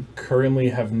 You currently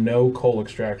have no coal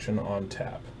extraction on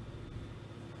tap.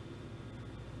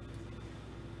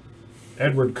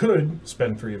 Edward could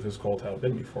spend 3 of his coal to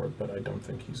outbid me for it, but I don't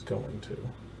think he's going to.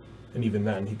 And even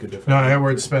then, he could defend. No,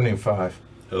 Edward's spending 5.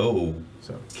 Oh,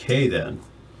 So. okay then.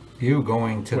 You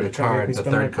going to Wait, the try to make card, me the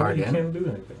spend my third card You in? can't do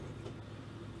anything.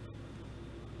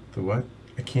 The what?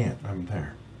 I can't. I'm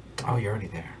there. Oh, you're already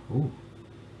there. Ooh.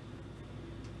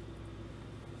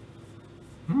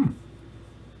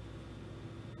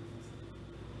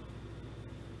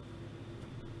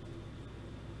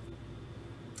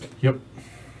 Yep.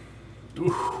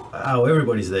 Wow,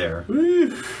 everybody's there.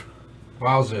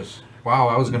 Wowzers. Wow,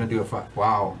 I was going to do a 5.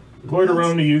 Wow. Point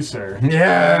around to you, sir.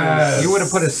 Yes. You would have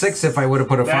put a 6 if I would have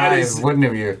put a That 5, is- wouldn't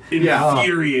have you?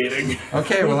 Infuriating.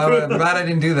 Okay, well, I'm glad I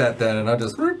didn't do that then, and I'll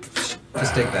just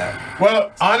take that.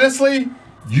 Well, honestly,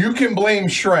 you can blame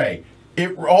Shrey.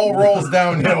 It all rolls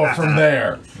downhill from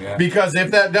there. Yeah. Because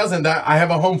if that doesn't, I have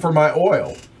a home for my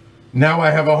oil. Now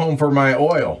I have a home for my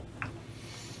oil.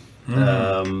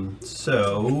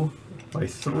 So my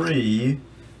 3.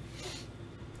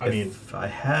 I mean, if I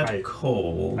had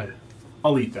coal.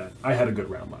 I'll eat that. I had a good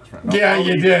round last round. Yeah, I'll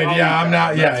you eat- did. I'll Yeah, eat I'm that.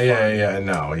 not. Yeah, That's yeah, fine.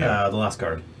 yeah. No, yeah. The last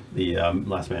card. The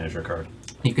last manager card.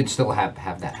 You could still have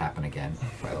that happen again,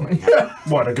 by the way.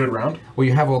 What, a good round? Well,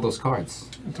 you have all those cards.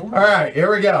 Don't All worry. right,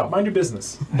 here we go. Mind your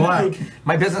business. Black.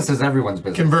 My business is everyone's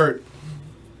business. Convert.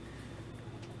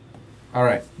 All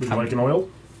right. Would you like an oil?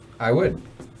 I would.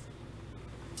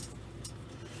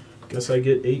 Guess I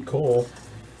get 8 coal.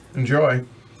 Enjoy.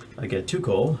 I get 2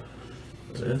 coal.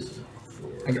 This.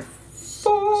 I get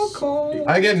 4 coal.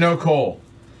 I get no coal,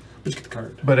 Just get the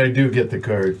card. but I do get the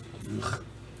card.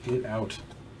 Get out.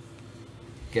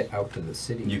 Get out to the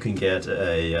city. You can get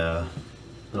an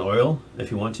oil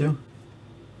if you want to.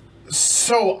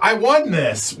 So I won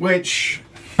this, which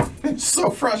is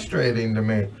so frustrating to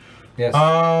me. Yes.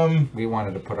 We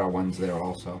wanted to put our ones there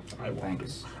also.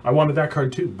 Thanks. I wanted that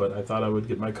card too, but I thought I would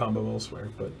get my combo elsewhere,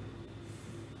 but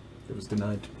it was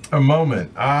denied to me. A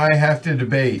moment. I have to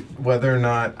debate whether or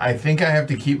not I think I have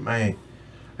to keep my.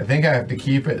 I think I have to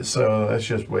keep it. So that's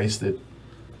just wasted.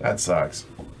 That sucks.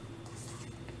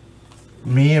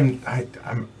 Me and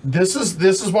I'm. This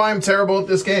is why I'm terrible at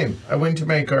this game. I win too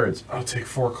many cards. I'll take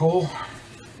 4 coal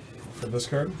for this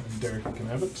card, and Derek, you can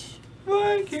have it.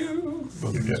 Thank you.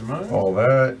 We'll These get are mine. all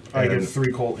that. I and, get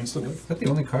 3 coal instantly. Is that the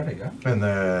only card I got? and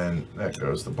then that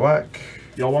goes the black.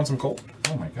 Y'all want some coal?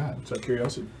 Oh my god. Is that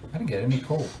curiosity? I didn't get any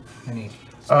coal. Any.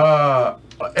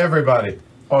 Everybody,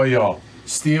 all y'all,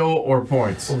 steel or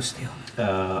points? Oh, steel.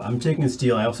 I'm taking a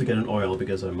steel. I also get an oil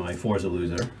because my 4 is a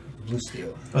loser. Blue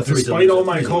steel. Oh, 3 is a Despite loser. all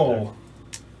my 3 is a coal,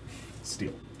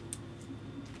 steel.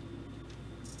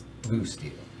 Blue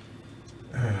steel.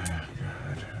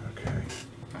 God. Okay.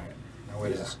 Alright. Now where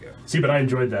does this go? See, but I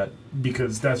enjoyed that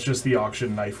because that's just the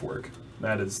auction knife work.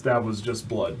 That was just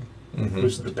blood, which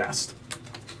is the best.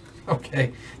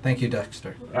 Okay. Thank you,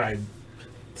 Dexter.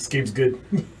 This game's good.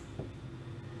 If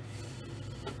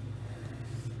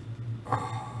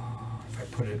I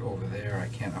put it over there, I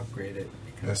can't upgrade it.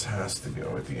 This has to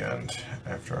go at the end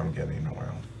after I'm getting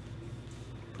oil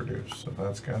produced. So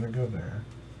that's got to go there.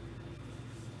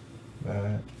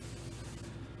 That.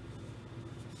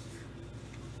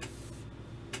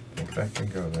 I think that can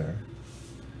go there.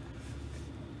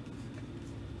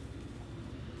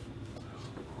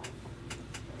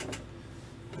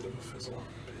 Bit of a fizzle.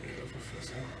 Bit of a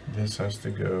fizzle. This has to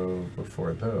go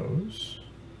before those.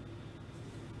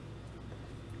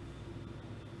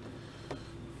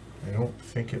 I don't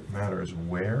think it matters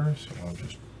where, so I'll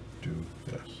just do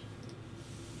this.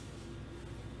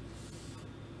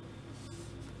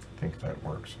 I think that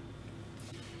works.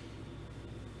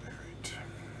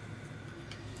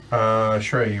 All right.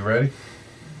 Shrey, you ready?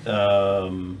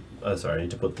 Sorry, I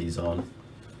need to put these on.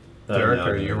 Derek, No,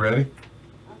 are you ready?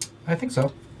 I think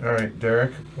so. All right,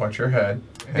 Derek, watch your head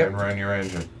and Yep. run your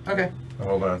engine. Okay.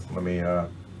 Hold on, let me, there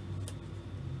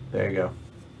you go.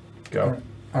 Go.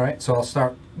 Alright, so I'll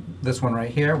start this one right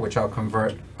here, which I'll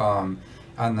convert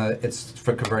it's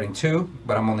for converting 2,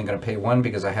 but I'm only going to pay 1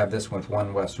 because I have this with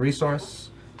 1 West resource.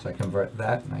 So I convert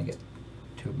that and I get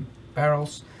 2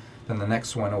 barrels. Then the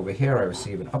next one over here, I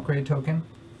receive an upgrade token.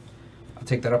 I'll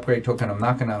take that upgrade token. I'm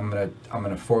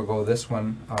gonna forego this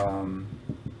one.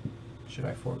 Should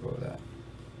I forego that?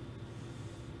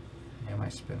 Am I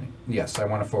spending? Yes, I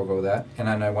want to forego that, and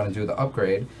then I want to do the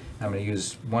upgrade. I'm going to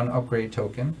use 1 upgrade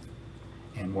token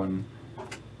and 1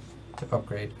 to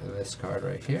upgrade this card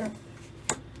right here.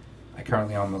 I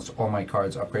currently almost all my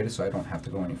cards upgraded, so I don't have to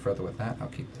go any further with that. I'll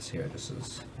keep this here just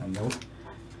as a note.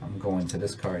 I'm going to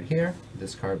this card here.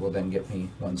 This card will then get me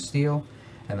 1 steel,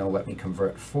 and they'll let me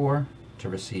convert 4 to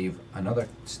receive another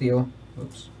steel.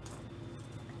 Oops.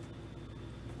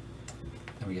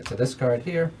 Then we get to this card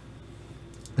here.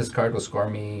 This card will score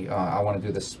me, I want to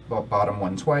do this bottom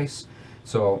one twice,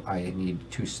 so I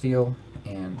need 2 steel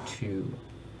and 2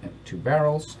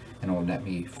 barrels, and it will net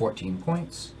me 14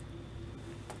 points.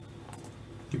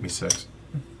 Give me 6.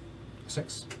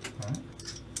 6. Alright.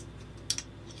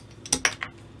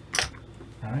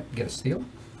 Alright, get a steel.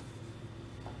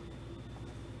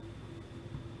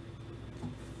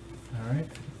 Alright.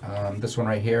 This one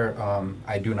right here,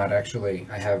 I do not actually,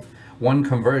 I have 1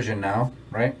 conversion now,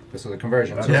 right? This is a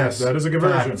conversion. Yes. That is a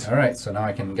conversion. Alright, so now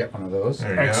I can get one of those. There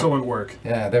you go. Excellent work.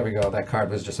 Yeah, there we go. That card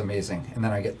was just amazing. And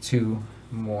then I get 2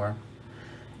 more.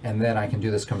 And then I can do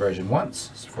this conversion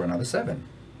once for another 7.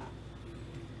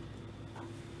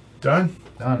 Done?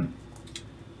 Done.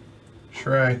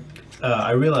 Shrey.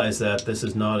 I realize that this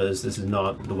is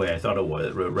not the way I thought it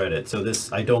was. Read it. So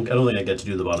this I don't think I get to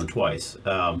do the bottom twice.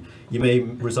 You may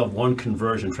resolve 1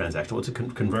 conversion transaction. What's a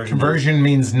conversion? Conversion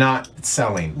means not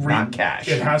selling, not cash.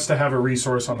 It has to have a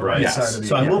resource on the right Yes. side of the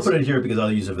So I will put it here because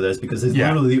I'll use it for this because it's Yeah.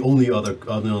 literally the only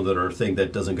other thing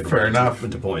that doesn't Fair convert enough.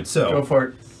 into points. So Go for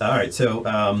it. all right. So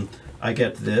I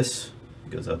get this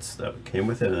because that came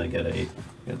with it, and I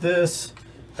get this.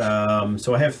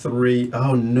 So I have 3.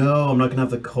 Oh no, I'm not gonna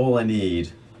have the coal I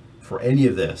need for any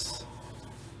of this.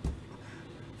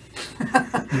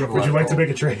 Would you like to make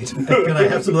a trade? Can I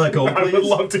have some of that coal, I would please?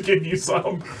 love to give you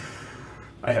some.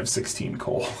 I have 16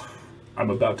 coal. I'm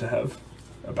about to have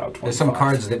about 25. There's some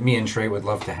cards that me and Trey would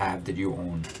love to have that you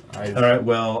own. All right.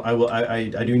 Well, I will. I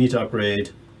do need to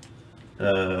upgrade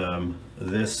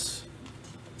this.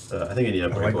 I think I need to I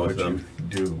upgrade like both what of them.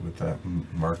 you do with that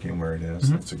marking where it is.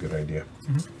 That's a good idea.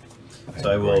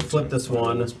 So I will flip this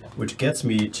one, which gets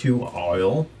me 2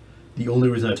 oil. The only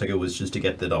reason I took it was just to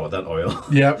get that oil.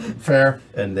 Yep, fair.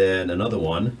 And then another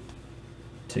one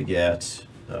to get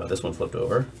this one flipped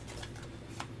over.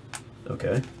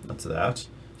 Okay, that's that.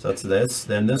 So that's this.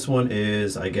 Then this one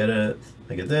is I get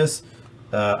this.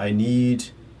 I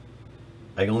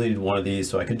only need one of these,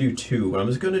 so I can do two. I'm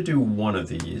just going to do one of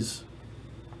these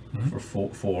for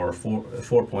 4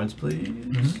 points,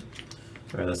 please.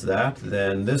 All right, that's that.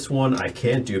 Then this one I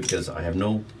can't do because I have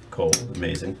no coal.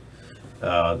 Amazing.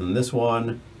 Then this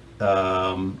one,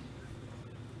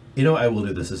 you know, I will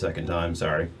do this a second time.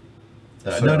 Sorry.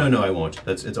 No, I won't.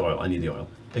 It's oil. I need the oil.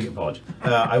 I apologize.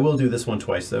 I will do this one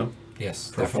twice though.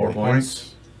 Yes, For definitely. 4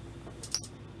 points.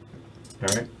 All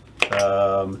right.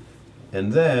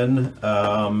 And then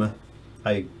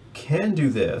I can do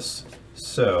this.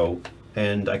 So,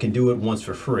 and I can do it once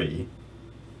for free.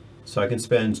 So I can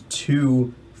spend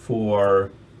 2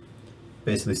 for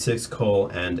basically 6 coal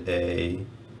and 3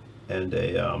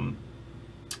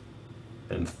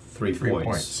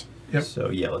 points. Yep. So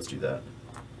yeah, let's do that.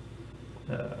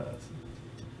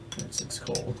 6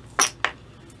 coal.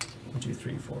 1, 2,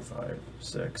 3, 4, 5,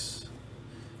 6.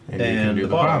 And you can And do the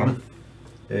the bottom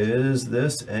is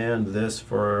this and this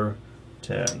for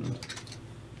 10.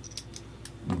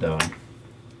 I'm done.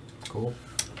 Cool.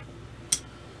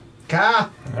 Ka!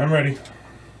 I'm ready.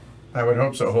 I would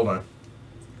hope so. Hold on.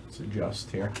 Let's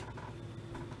adjust here.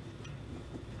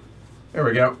 There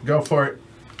we go. Go for it.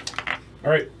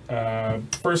 All right.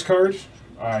 First card.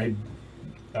 I'm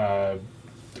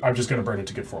just gonna burn it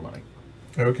to get 4 money.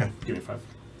 Okay. Give me 5.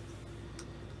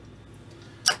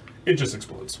 It just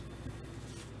explodes.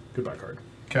 Goodbye card.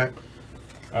 Okay.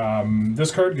 This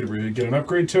card, get an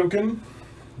upgrade token.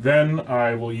 Then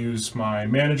I will use my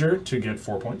manager to get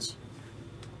 4 points.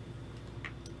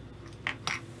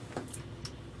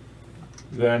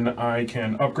 Then I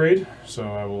can upgrade,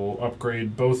 so I will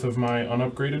upgrade both of my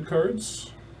unupgraded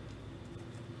cards.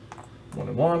 1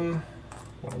 and 1,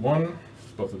 1 and 1.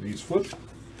 Both of these flip.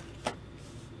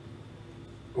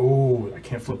 Oh, I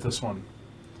can't flip this one.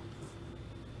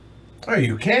 Oh,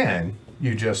 you can.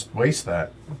 You just waste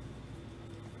that.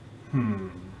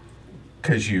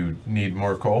 Because you need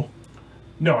more coal?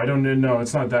 No, I don't. No,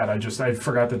 it's not that. I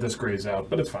forgot that this grays out,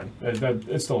 but it's fine.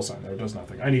 It's still a sign there. It does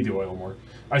nothing. I need the oil more.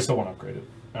 I still want to upgrade it.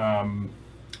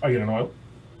 I get an oil.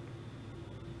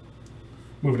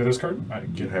 Moving to this card.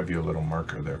 You have your little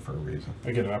marker there for a reason.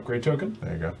 I get an upgrade token.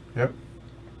 There you go. Yep.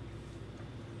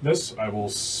 This, I will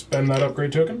spend that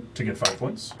upgrade token to get 5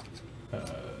 points.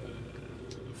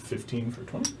 15 for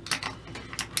 20.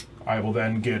 I will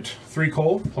then get 3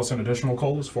 coal, plus an additional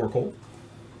coal is 4 coal.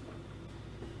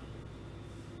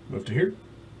 Move to here.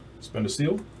 Spend a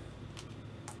steel.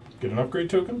 Get an upgrade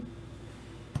token.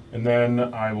 And then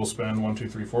I will spend 1, 2,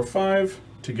 3, 4, 5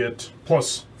 to get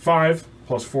plus 5,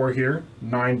 plus 4 here,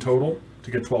 9 total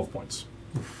to get 12 points.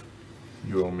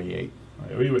 You owe me 8.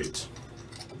 I owe you 8.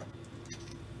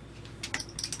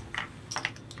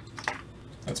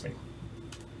 That's me.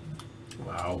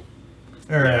 Wow.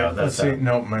 All right. Yeah, Let's see.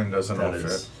 Nope, mine doesn't all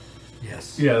fit.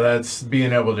 Yes. Yeah, that's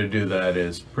being able to do that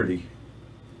is pretty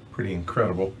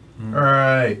incredible. All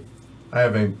right. I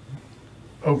have a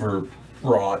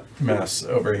overwrought mess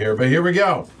over here, but here we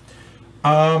go.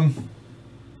 I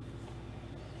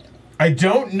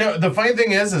don't know. The funny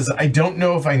thing is I don't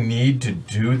know if I need to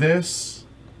do this.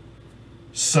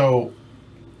 So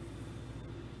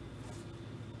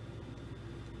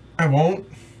I won't.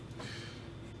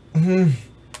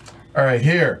 All right,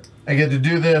 here. I get to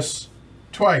do this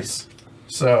twice.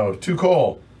 So 2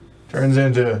 coal turns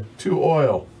into 2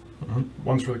 oil.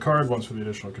 One's for the card, one's for the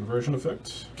additional conversion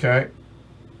effect. Okay.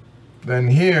 Then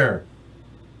here.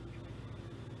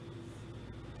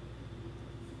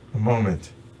 A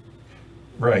moment.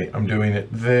 Right, I'm doing it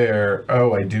there.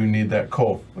 Oh, I do need that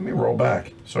coal. Let me roll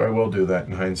back. So I will do that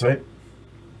in hindsight.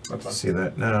 That's fine. See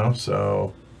that now,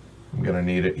 so I'm gonna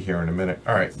need it here in a minute.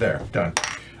 All right, there, done.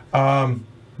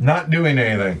 Not doing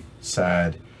anything.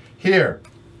 Sad. Here,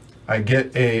 I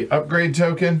get a upgrade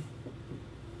token,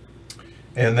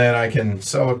 and then I can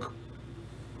sell a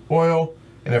oil,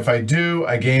 and if I do,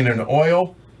 I gain an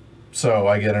oil. So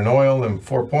I get an oil and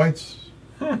 4 points.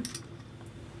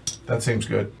 That seems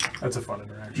good. That's a fun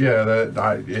interaction. Yeah,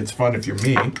 it's fun if you're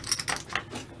me.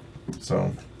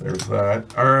 So there's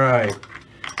that. All right.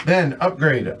 Then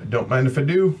upgrade. Don't mind if I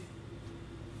do.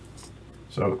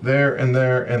 So there, and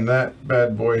that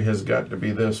bad boy has got to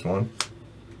be this one.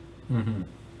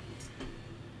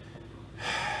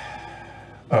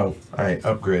 Oh, I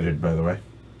upgraded, by the way.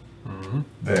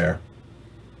 There.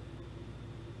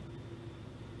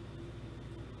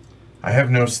 I have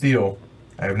no steel.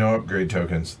 I have no upgrade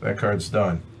tokens. That card's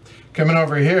done. Coming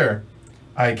over here,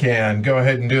 I can go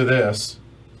ahead and do this,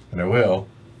 and I will.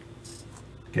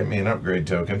 Get me an upgrade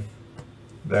token.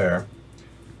 There.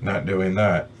 Not doing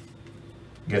that.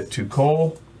 Get 2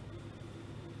 coal.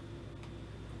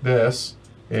 This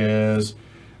is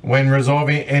when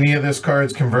resolving any of this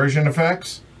card's conversion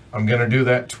effects. I'm going to do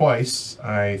that twice.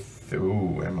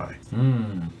 Ooh, am I?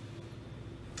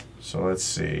 So let's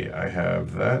see. I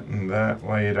have that and that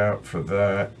laid out for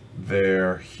that.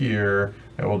 There, here.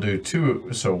 I will do 2.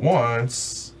 So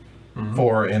once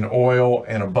for an oil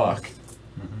and a buck.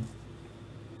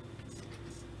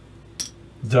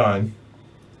 Done.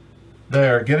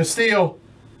 There, get a steal.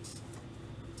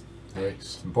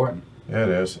 It's important. Yeah, it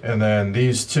is. And then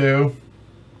these 2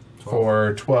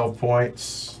 for 12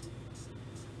 points.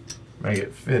 Make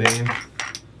it fitting.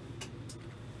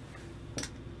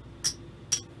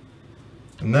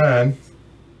 And then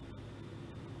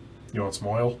You want some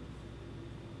oil?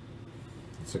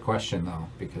 It's a question though,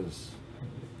 because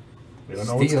We don't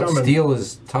know what's coming. steel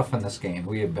is tough in this game.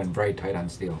 We have been very tight on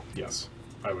steel. Yes,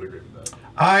 I would agree with that.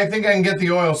 I think I can get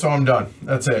the oil, so I'm done.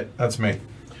 That's it. That's me.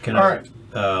 Can All I, right.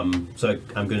 So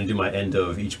I'm going to do my end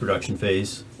of each production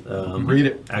phase. Read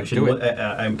it. Actually, Do it.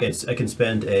 I can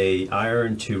spend a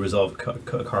iron to resolve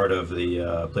a card of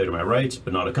the player to my right,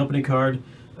 but not a company card.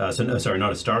 Sorry,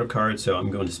 not a startup card. So I'm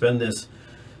going to spend this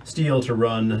steel to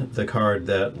run the card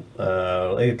that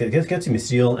it gets me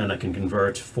steel, and I can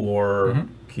convert 4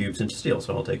 cubes into steel.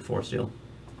 So I'll take 4 steel.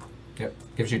 Yep,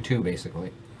 gives you 2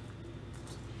 basically.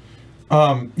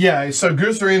 Yeah, so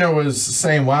Gooserino was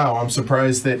saying, wow, I'm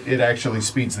surprised that it actually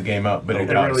speeds the game up, but it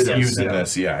does. really does, Using yeah.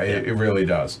 this, it really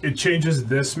does. It changes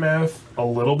this math a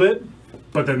little bit,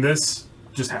 but then this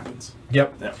just happens.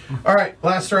 Yep. Yeah. All right,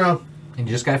 last round. And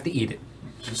you just have to eat it.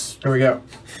 Just Here we go.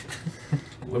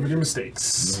 live with your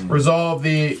mistakes. Resolve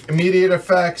the immediate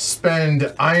effects,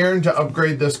 spend iron to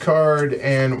upgrade this card,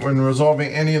 and when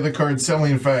resolving any of the card's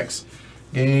selling effects,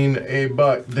 gain a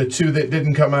buck. The 2 that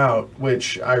didn't come out,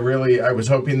 which I was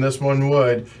hoping this one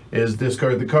would, is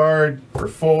discard the card for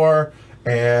 4,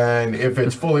 and if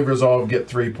it's fully resolved, get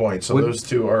 3 points. So those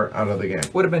 2 are out of the game.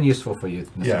 Would have been useful for you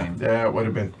in this game. Yeah, it would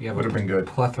have been. You have Would have been good.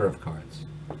 plethora of cards.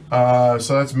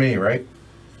 So that's me, right?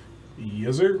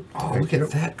 Yes, sir. Oh, look at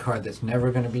that card that's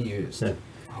never going to be used. Yeah.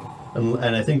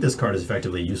 And I think this card is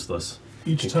effectively useless.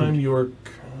 Each time you're...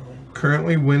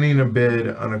 Currently winning a bid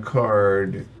on a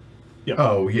card. Yep.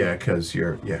 Oh yeah, because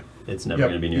you're It's never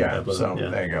going to be near yeah. that. So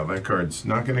there you go. That card's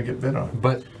not going to get bid on.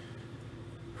 But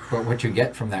what you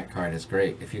get from that card is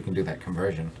great if you can do that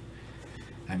conversion.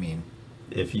 I mean...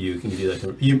 If you can do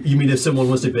that, you mean if someone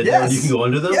wants to bid there, you can go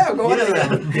under them? Yeah, go under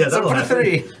them. Yeah, So that'll put a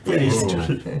happen.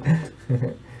 3.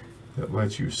 Yeah, That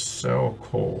lets you sell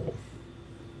coal.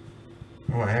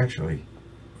 Oh, I actually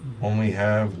only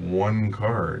have 1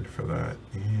 card for that.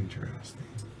 Interesting.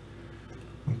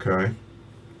 Okay.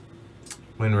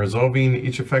 When resolving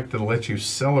each effect that lets you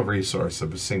sell a resource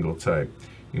of a single type,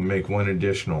 you can make 1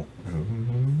 additional.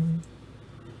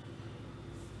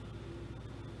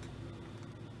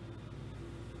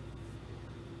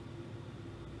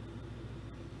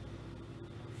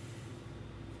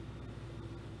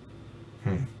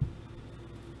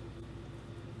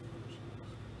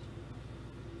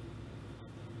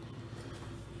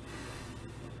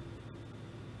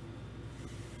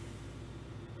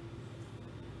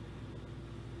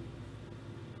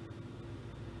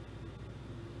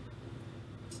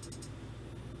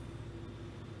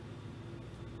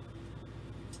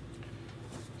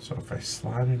 So if I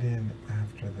slot it in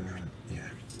after that,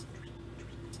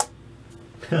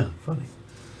 yeah. Funny.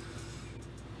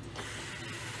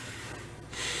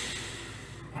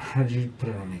 How did you put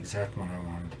it on the exact one I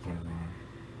wanted to put it on?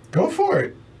 Go for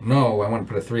it. No, I want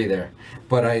to put a 3 there.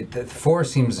 But the 4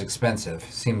 seems expensive.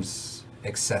 Seems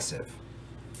excessive.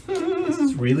 Is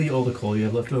this really all the coal you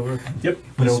have left over? Yep.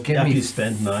 But it'll give After me you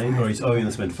spend 9, or you're going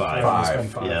to spend 5.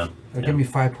 Five. Yeah. It'll give me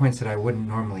 5 points that I wouldn't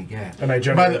normally get. And I By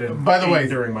generated the way,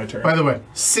 during my turn. By the way,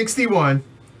 61,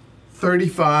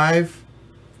 35,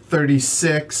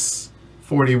 36,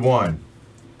 41.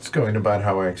 It's going about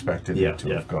how I expected it to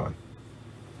have gone.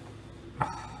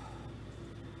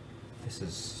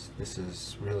 This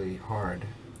is really hard.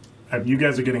 You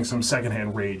guys are getting some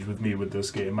secondhand rage with me with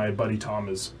this game. My buddy Tom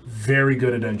is very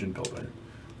good at engine building.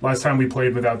 Last time we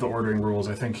played without the ordering rules,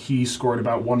 I think he scored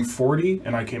about 140,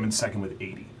 and I came in second with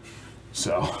 80.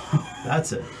 So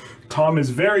That's it. Tom is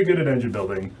very good at engine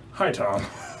building. Hi, Tom.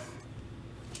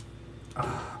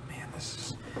 Oh man, this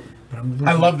is.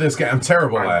 I love this game. I'm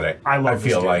terrible at it. I love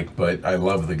feel this game. like, but I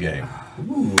love the game.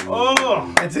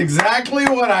 Oh, It's exactly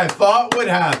what I thought would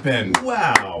happen.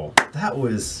 Wow. That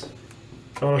was...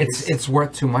 oh, It's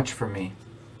worth too much for me.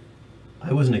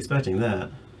 I wasn't expecting that.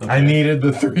 Okay. I needed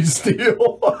the 3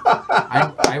 steel.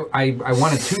 I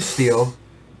wanted 2 steel,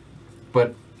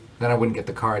 but then I wouldn't get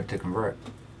the card to convert.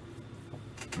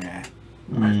 Yeah.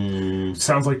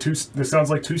 Sounds like 2. This sounds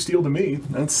like 2 steel to me.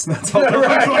 That's all.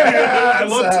 Right. I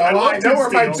love know where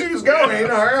my 2 steel. 2's going.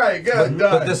 All right, good.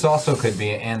 But this also could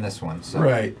be, and this one. So.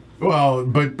 Right. Well,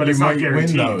 but But it's you not might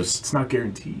guaranteed. win those. It's not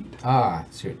guaranteed. Ah,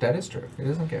 that is true. It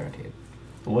isn't guaranteed.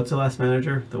 What's the last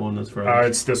manager? The one that's for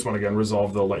It's this one again.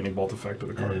 Resolve the lightning bolt effect of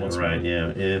the card. once right,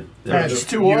 more. yeah. That's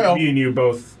 2 oil. Me and you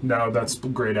both. No, that's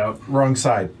grayed out. Wrong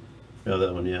side. Oh,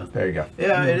 that one, yeah. There you go.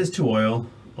 Yeah, it is 2 oil,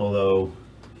 although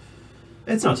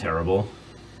it's not terrible.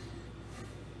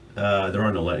 There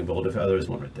are no lightning bolt. If there is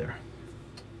one right there.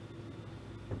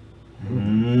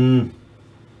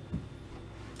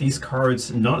 These cards,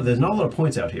 there's not a lot of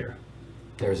points out here.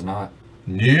 There's not.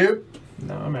 Nope.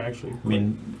 No, I'm actually. I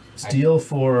mean, steal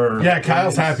for Yeah,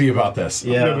 Kyle's happy about this.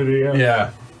 Yeah,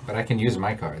 Yeah. But I can use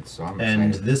my cards, so I'm and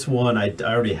excited. this one I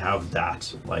already have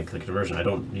that, like the conversion. I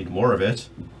don't need more of it.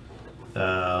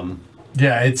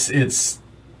 Yeah, it's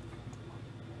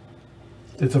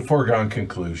a foregone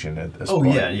conclusion at this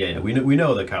point. Yeah. We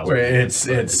know that Kyle's. Where it's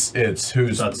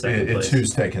who's Not second place.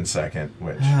 who's taking second,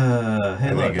 which Hey,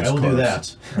 I look, think is I will close. do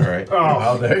that. All right. Oh,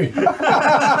 well, there you go.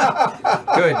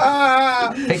 Good.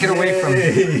 Take it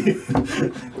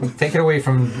away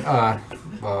from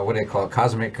what do they call it?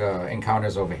 Cosmic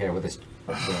encounters over here with this.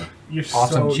 You're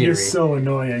Awesome You're cheatery. so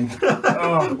annoying.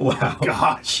 Oh Wow.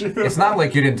 gosh. It's not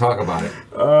like you didn't talk about it.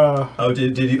 Oh,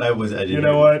 did you? I didn't. You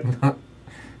know what? All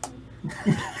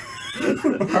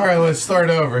right, let's start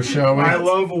over, shall we? I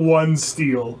love 1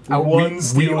 steel. We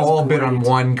is all bid on great.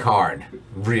 1 card.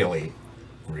 Really.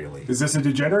 Is this a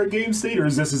degenerate game state, or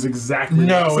is this exactly?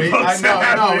 No, what's supposed to no,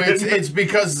 happen? it's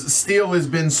because steel has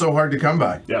been so hard to come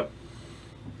by. Yep.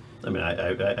 I mean,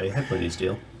 I had plenty of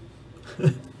steel.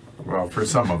 Well, for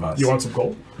some of us. You want some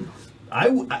gold?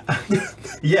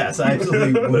 Yes, I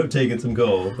absolutely would have taken some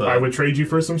gold. But I would trade you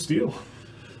for some steel.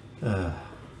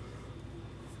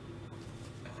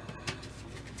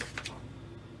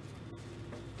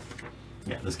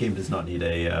 Yeah, this game does not need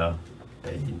a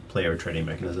player trading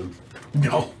mechanism.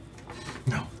 No.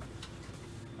 No.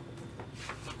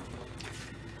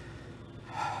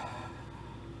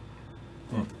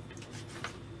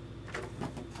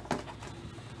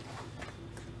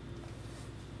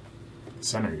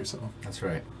 Center yourself. That's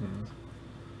right.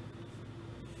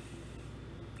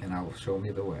 And I will show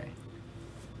me the way.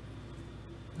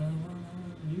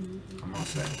 I'm all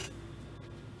set.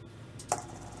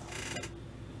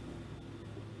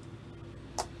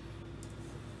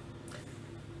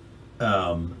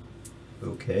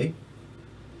 Okay.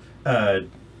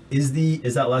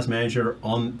 Is that last manager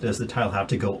on? Does the tile have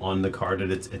to go on the card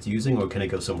that it's using, or can it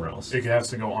go somewhere else? It has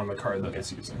to go on the card that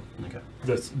it's using. Okay,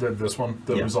 This one,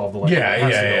 the Yeah. resolve the lightning. Yeah, it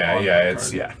has to go on that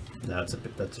It's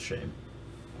card. that's a shame.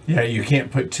 Yeah, you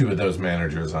can't put 2 of those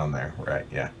managers on there, right?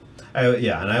 Yeah.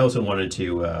 Yeah, and I also wanted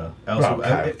to. Well,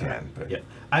 Kyle can, but Yeah,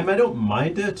 I don't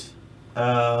mind it.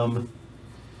 I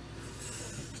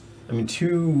mean,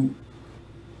 2.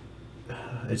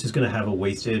 It's just gonna have a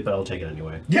wasted, but I'll take it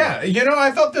anyway. yeah.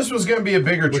 I thought this was going to be a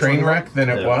bigger Which train one? wreck than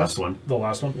it The was. last one. The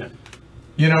last one? Yeah.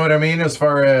 You know what I mean? As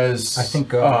far as I think,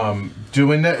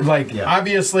 doing that, like Yeah.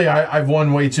 obviously I've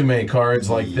won way too many cards.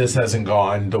 Like this hasn't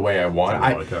gone the way I want. A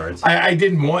lot of cards. I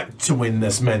didn't want to win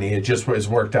this many. It just was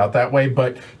worked out that way.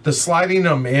 But the sliding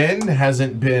them in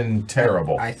hasn't been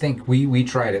terrible. I think we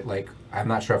tried it, like, I'm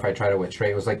not sure if I tried it with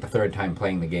Trey. It was like the 3rd time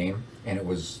playing the game. And it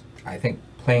was, I think,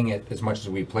 playing it as much as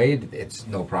we played, it's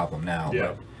no problem now.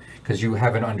 Yeah. Because you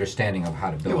have an understanding of how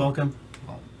to build. You're welcome.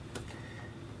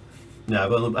 No,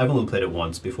 I've only played it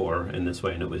once before in this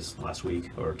way, and it was last week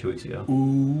or 2 weeks ago.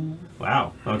 Ooh.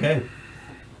 Wow. Okay.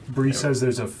 Bree says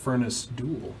there's a furnace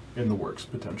duel in the works,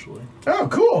 potentially. Oh,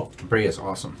 cool! Bree is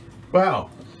awesome.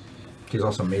 Wow. She's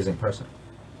also an amazing person.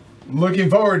 Looking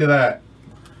forward to that.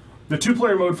 The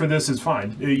 2-player mode for this is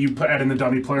fine. You add in the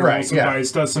dummy player, Right, roll some yeah.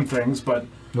 dice, does some things, but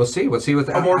We'll see what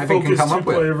a more Ivan can focused come up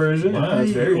 2-player with. version. Why Yeah,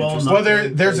 that's very you all interesting. not- Well,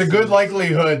 there's a good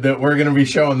likelihood that we're going to be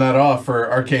showing that off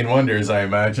for Arcane Wonders, I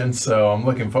imagine. So I'm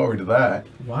looking forward to that.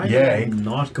 Why Yay. are you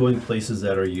not going places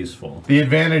that are useful? The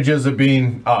advantages of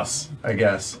being us, I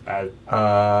guess.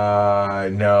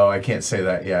 No, I can't say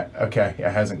that yet. Okay,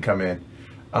 it hasn't come in.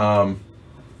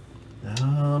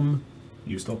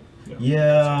 You still?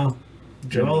 Yeah.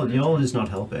 Y'all are just not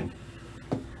helping.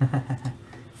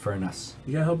 Furnace.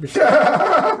 You gotta help yourself.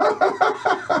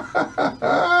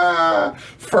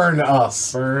 Fern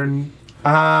us. Burn.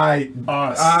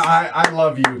 I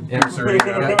love you, Yeah.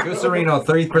 Gusarino. Gusarino,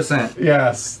 30%.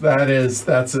 Yes, that's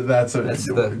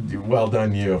the- well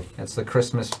done, you. That's the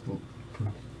Christmas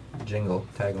jingle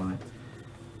tagline.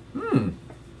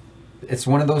 It's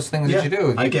one of those things that you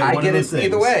do. I get one of those it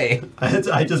either things. way.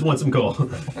 I just want some coal.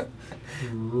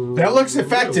 That looks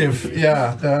effective.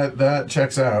 Yeah, that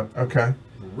checks out. Okay.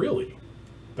 Really?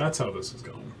 That's how this is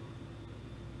going.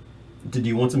 Did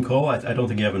you want some coal? I don't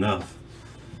think you have enough.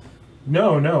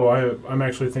 No, I'm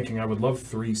actually thinking I would love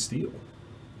 3 steel.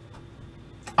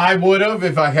 I would have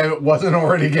if I wasn't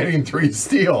already getting 3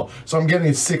 steel. So I'm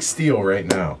getting 6 steel right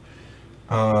now,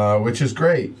 which is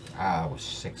great.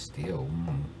 6 steel.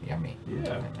 Yummy.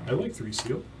 Yeah, I like 3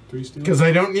 steel. 3 steel. Because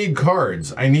I don't need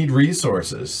cards. I need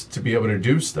resources to be able to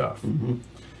do stuff.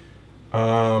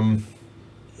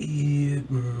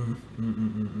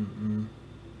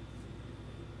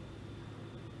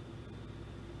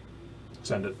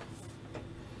 Send it.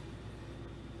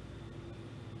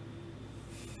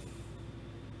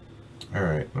 All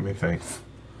right, let me think.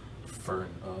 Fern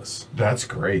us. That's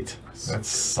great. That's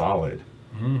solid.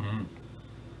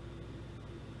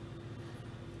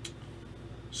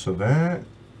 So that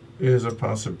is a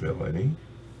possibility.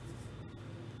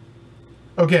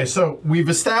 Okay, so we've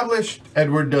established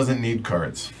Edward doesn't need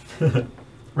cards,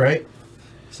 right?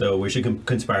 So we should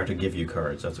conspire to give you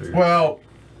cards. That's what you're Well,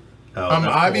 Oh, I'm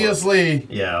that's obviously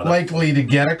Yeah, that- likely to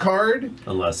get a card.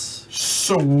 unless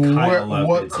So Love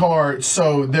what is- card?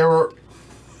 So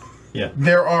yeah.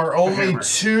 there are only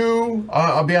 2.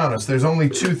 I'll be honest. There's only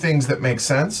 2 things that make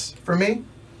sense for me.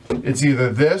 It's either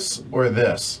this or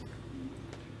this.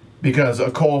 Because a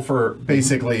coal for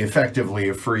basically effectively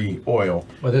a free oil.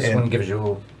 Well, this And- one gives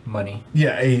you money.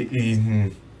 Yeah,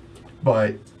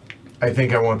 but I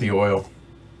think I want the oil.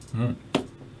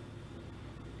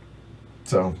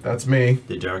 So that's me.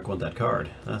 Did Derek want that card?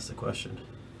 That's the question.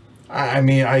 I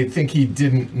mean, I think he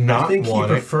didn't not I think he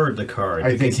want it. preferred the card I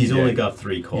think because he he's only did. got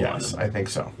 3 coal Yes, on him. I think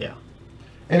so. Yeah.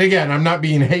 And again, I'm not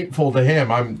being hateful to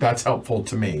him. That's helpful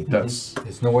to me. That's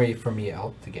There's no way for me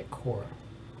out to get core.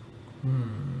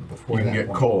 Before you can that get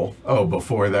one. coal. Oh,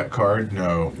 before that card?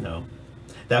 No. No.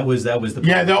 That was the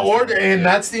Yeah, the problem. order, and Yeah.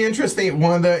 that's the interesting.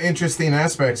 One of the interesting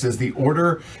aspects is the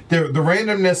order, the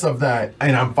randomness of that.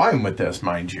 And I'm fine with this,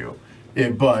 mind you,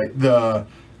 but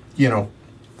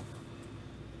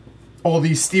all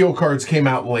these steel cards came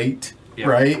out late,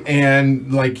 right?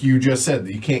 And like you just said,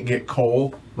 you can't get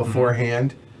coal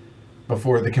beforehand,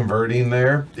 before the converting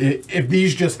there. If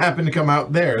these just happen to come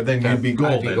out there, then you'd be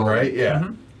golden, right? Yeah,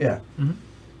 yeah.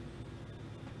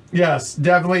 Yes,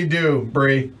 definitely do,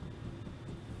 Bree.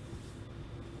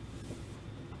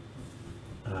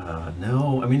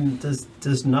 No, I mean,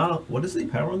 does not. What is the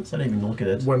power on this? I didn't even look at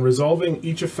it. When resolving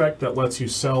each effect that lets you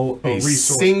sell a A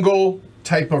resource. single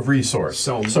type of resource.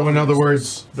 Sell So in other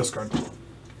words, this card.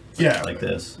 yeah, Like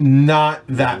this. not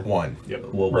that one. Yep.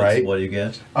 Well, Right. what do you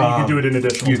get? And you can do it in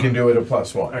additional. You can do it a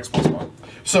 +1. X +1.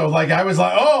 So like I was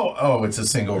like, oh, it's a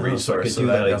single I resource, could so do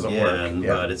that that doesn't again, work.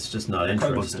 Yeah. but it's just not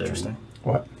Card looks interesting. interesting.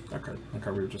 What? That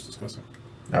card we were just discussing.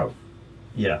 No,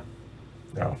 Yeah.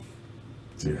 no.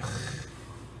 Yeah.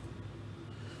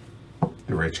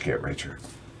 The rich get richer.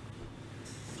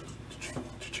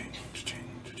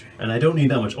 And I don't need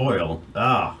that much oil.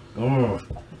 Oh. Oh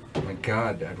my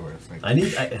God, Edward. It's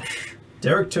like,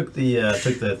 Derek took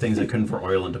the things that couldn't for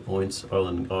oil into points, oil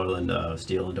and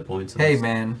steel into points. hey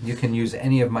man, you can use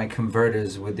any of my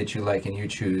converters that you like, and you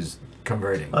choose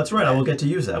converting. That's right. I will get to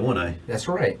use that, won't I? That's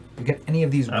right. You get any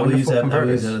of these I will use wonderful that. I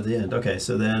will use converters. that at the end. Okay.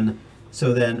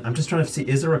 So then I'm just trying to see,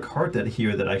 is there a card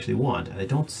here that I actually want? And I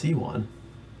don't see one.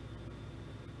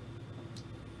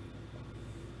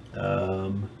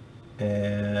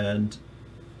 And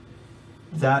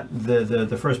that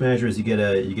the first measure is you get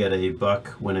a buck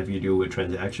whenever you do a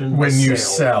transaction. When you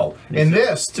sell. And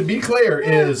this, to be clear,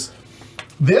 is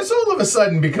this all of a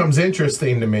sudden becomes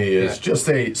interesting to me. Is just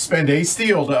spend a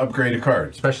steel to upgrade a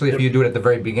card. Especially if you do it at the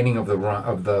very beginning of the run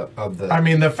of the. I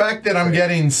mean, the fact that I'm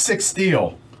getting 6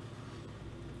 steel.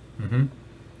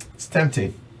 It's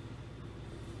tempting.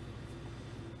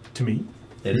 To me.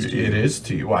 It is. It is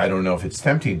to you. Well, I don't know if it's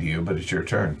tempting to you, but it's your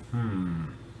turn.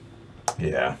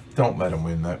 Yeah, don't let him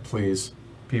win that, please,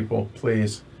 people,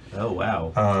 please. Oh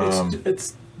wow.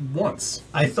 It's once.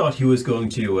 I thought he was going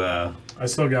to. I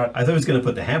still got. I thought he was going to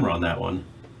put the hammer on that one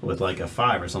with like a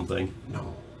 5 or something.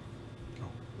 No.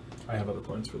 I have other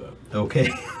plans for that. Okay.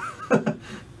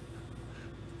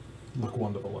 Look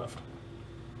one to the left.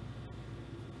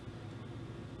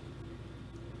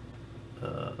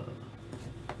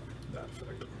 That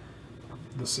effect.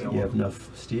 The sale. You have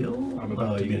enough steel? I'm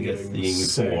about to you're be gonna get getting the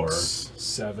 6, 4.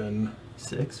 7,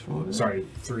 6 from over there? Sorry,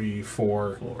 3,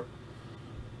 4. 4.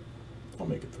 I'll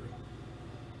make it 3.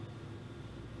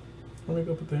 Or maybe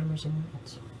I'll put the hammer somewhere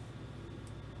else.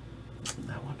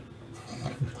 That one.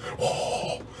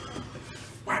 Oh,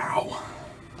 wow.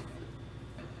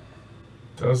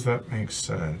 Does that make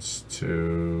sense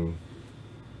to...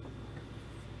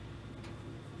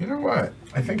 You know what?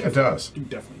 I think it does. You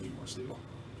definitely need more steel.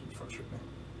 It's frustrating.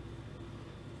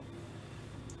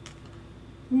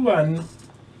 1.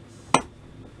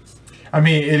 I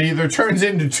mean, it either turns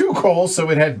into 2 coal, so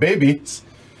it had babies,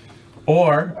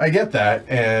 or I get that,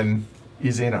 and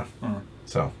easy enough.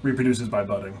 So, Reproduces by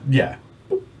budding. yeah.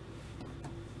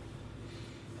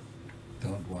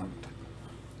 Don't want.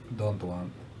 Don't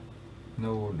want.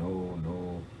 No, no,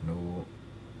 no, no.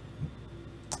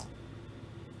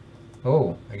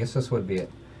 Oh, I guess this would be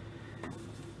it.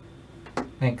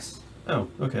 Thanks. Oh,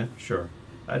 okay, sure.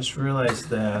 I just realized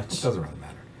that It doesn't really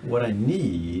matter. what I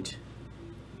need...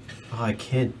 Oh, I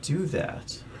can't do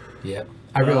that. Yep.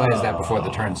 I realized that before the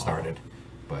turn started,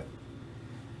 but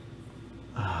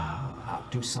I'll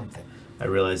do something. I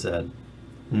realized that...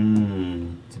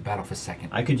 It's a battle for second.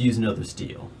 I could use another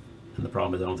steel. And the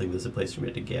problem is I don't think there's a place for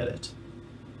me to get it.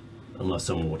 Unless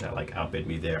someone would like outbid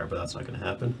me there, but that's not going to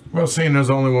happen. Well, seeing as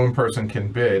only one person can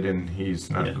bid, and he's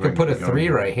not Yeah. going You could put a to 3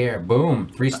 right here. Boom.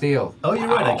 3 steel. Oh, you're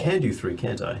right. I Wow. can do 3,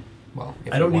 can't I? Well,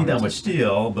 if I you don't need wanted that to. much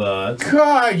steel, but...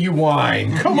 God, you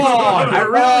whine! Come on! I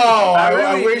really- I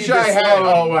really wish need I this had.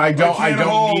 load. Oh, I don't can't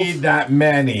hold. need that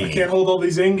many. I can't hold all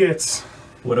these ingots.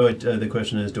 What do I? The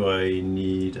question is, do I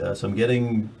need? So I'm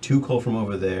getting 2 coal from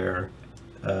over there.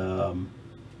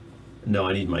 No,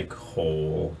 I need my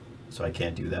coal, so I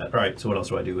can't do that. All right. So what else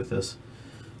do I do with this?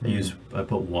 I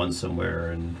put 1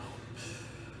 somewhere, and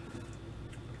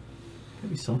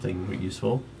maybe something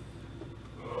useful.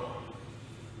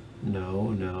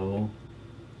 No.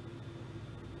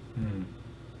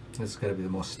 This is going to be the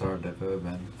most starved I've ever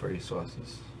been for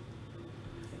resources.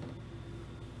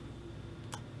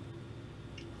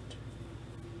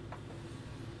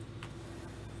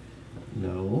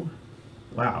 No.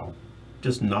 Wow.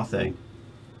 Just nothing.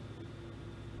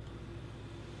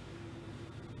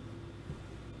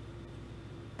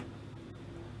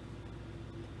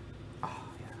 Oh,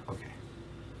 yeah. Okay.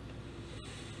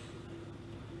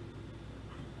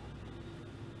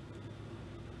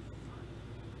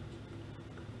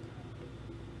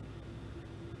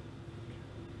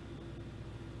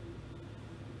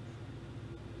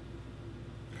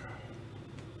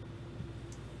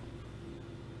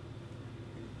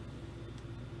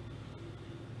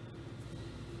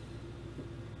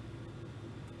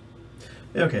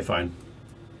 Yeah, okay, fine.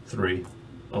 3.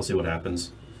 I'll see what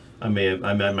happens. My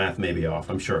math may be off.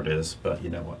 I'm sure it is, but you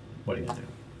know what? What are you gonna do?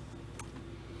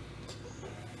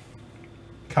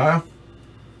 Kyle?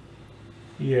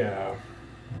 Yeah.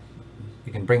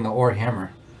 You can bring the ore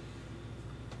hammer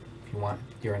if you want.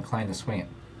 You're inclined to swing it.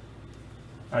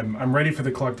 I'm ready for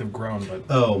the collective groan, but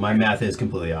Oh, my math is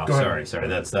completely off. Go ahead. Sorry.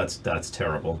 That's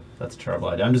terrible. That's a terrible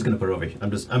idea. I'm just gonna put it over here.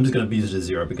 I'm just gonna use it to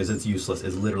 0 because it's useless.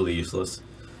 It's literally useless.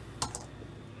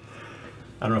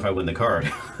 I don't know if I win the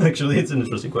card. Actually, it's an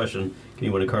interesting question. Can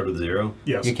you win a card with 0?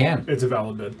 yes. You can. It's a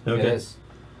valid bid. Okay. It is.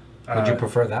 Would you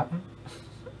prefer that one?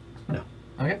 No.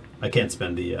 Okay. I can't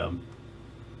spend the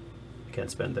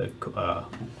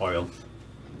oil,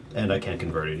 and I can't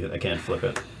convert it. I can't flip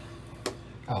it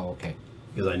Oh, okay.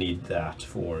 because I need that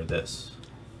for this.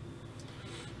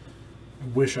 I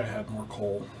wish I had more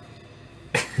coal.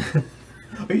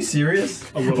 Are you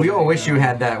serious? A little We bit, all wish yeah. you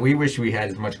had that. We wish we had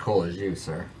as much coal as you,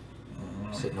 sir.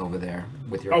 Sitting over there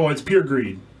with your... Oh, it's pure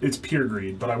greed. It's pure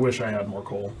greed, but I wish I had more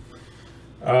coal.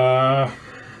 So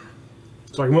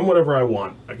I can win whatever I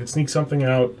want. I could sneak something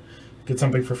out, get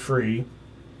something for free.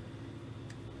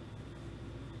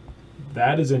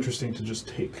 That is interesting to just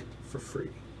take for free.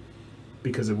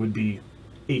 Because it would be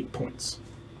 8 points.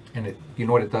 And it, you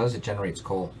know what it does? It generates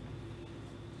coal.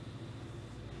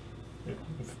 Yeah.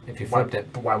 If you Why- flipped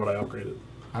it. But why would I upgrade it?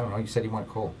 I don't know. You said you want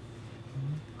coal.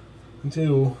 I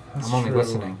do. That's I'm only true.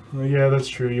 listening. Yeah, that's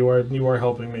true. You are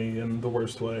helping me in the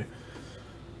worst way.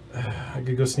 I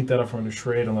could go sneak that up from under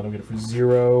trade and let him get it for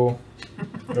 0.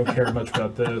 I don't care much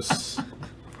about this.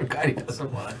 God, he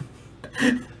doesn't want.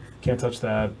 Can't touch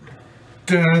that.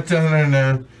 Can't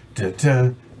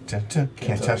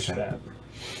touch that.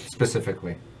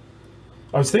 Specifically.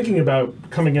 I was thinking about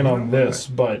coming in on this,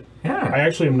 but Yeah. I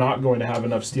actually am not going to have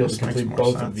enough steel This to makes complete more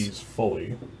both of sense. these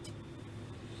fully.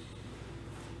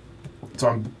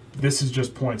 So this is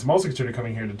just points. I'm also considering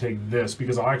coming here to take this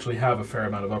because I'll actually have a fair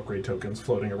amount of upgrade tokens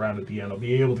floating around at the end. I'll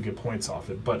be able to get points off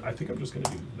it, but I think I'm just going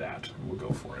to do that. We'll go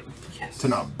for it. Yes. To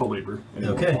not belabor any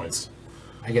more Okay. points.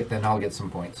 Then I'll get some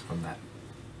points from that.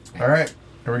 All right,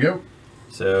 here we go.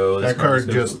 So this That card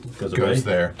goes goes away.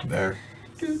 there. There.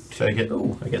 Take it.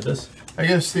 Oh, I get this. I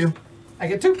get a steal. I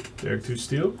get 2. Derek 2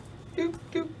 steal. Do,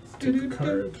 do, Take do, a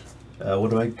card. What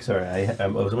do I? Sorry, am I? I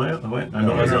know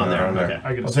No, it's no, on no, there. no. Okay.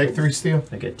 I get a I'll take steal. 3 steal.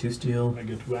 I get 2 steel. I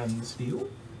get 1 steal.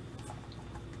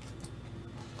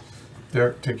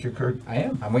 Derek, take your card. I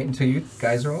am. I'm waiting until you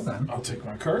guys are all done. I'll take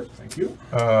my card. Thank you.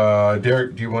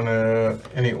 Derek, do you want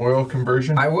any oil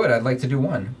conversion? I would. I'd like to do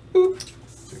 1. Boop.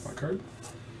 Take my card.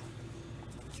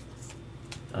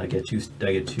 I get 2.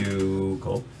 I get 2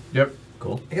 coal. Yep.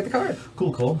 Cool. I get the card.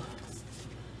 Cool coal.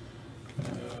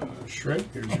 Shred.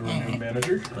 Here's your new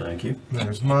manager. Thank you.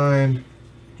 There's mine.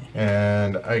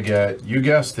 And I get, you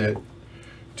guessed it,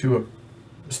 2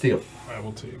 steel. I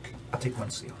will take I'll take 1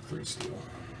 steel. 3 steel.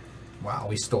 Wow,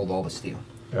 we stole all the steel.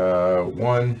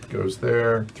 1 goes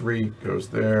there, 3 goes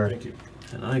there. Thank you.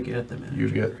 And I get the manager. You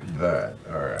get that.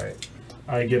 All right.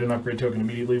 I get an upgrade token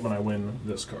immediately when I win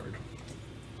this card.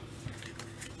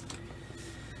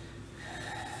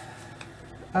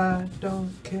 I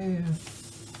don't care.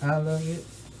 I love it.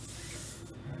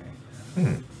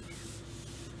 Hmm.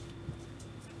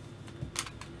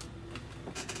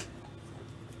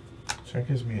 So that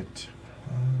gives me a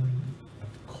ton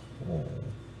of coal.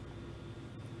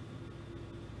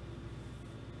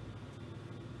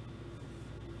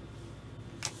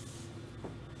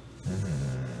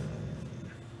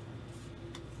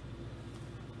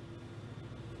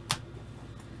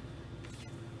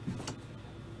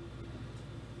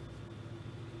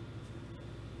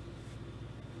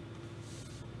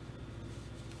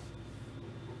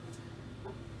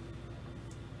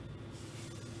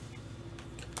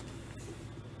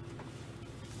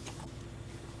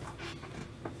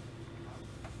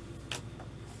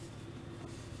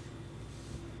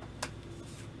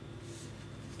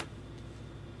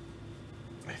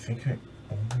 I think I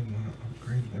only want to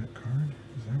upgrade that card.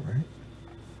 Is that right?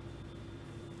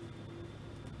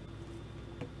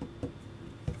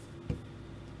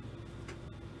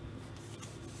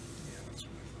 Yeah, that's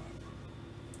what I thought.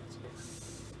 That's over.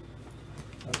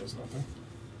 That does nothing.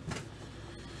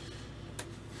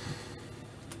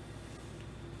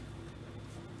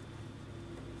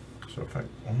 So if I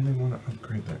only want to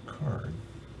upgrade that card,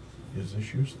 is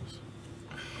this useless?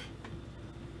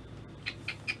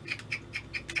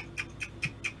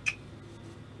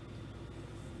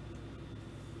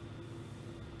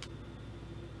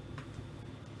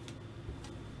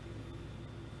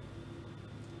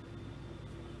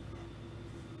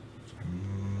 I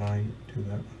might do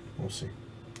that. We'll see.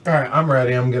 All right, I'm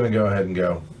ready. I'm going to go ahead and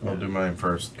go. I'll do mine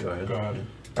first. Go ahead. Go ahead.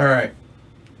 All right.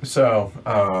 So,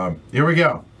 here we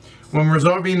go. When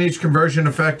resolving each conversion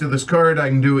effect of this card, I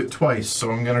can do it twice.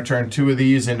 So I'm going to turn 2 of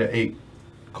these into 8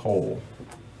 coal.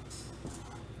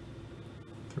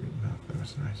 3, no, that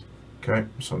was nice. Okay,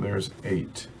 so there's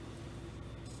 8.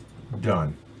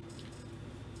 Done.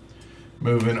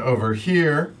 Moving over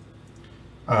here,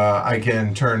 I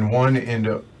can turn 1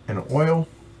 into an oil.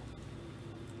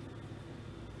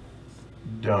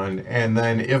 Done. And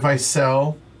then if I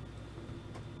sell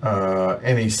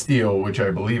any steel, which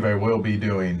I believe I will be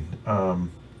doing,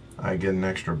 I get an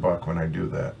extra $1 when I do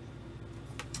that.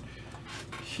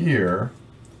 Here,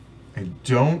 I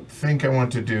don't think I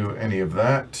want to do any of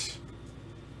that.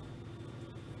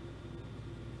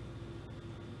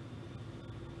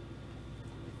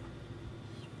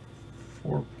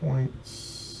 $4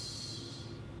 points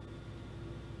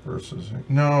versus,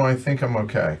 no, I think I'm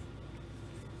okay.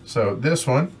 So this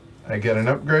one, I get an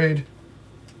upgrade.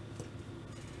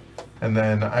 And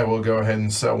then I will go ahead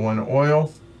and sell 1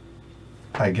 oil.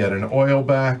 I get an oil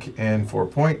back and 4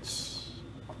 points.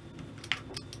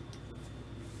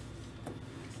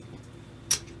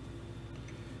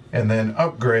 And then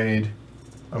upgrade,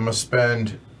 I'm gonna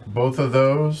spend both of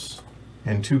those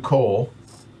and 2 coal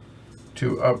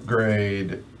to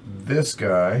upgrade this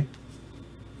guy.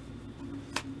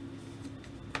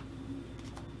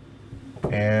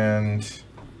 And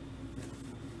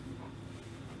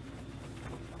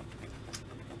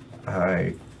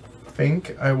I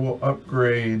think I will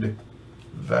upgrade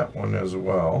that one as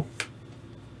well.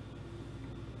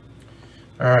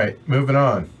 All right, moving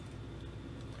on.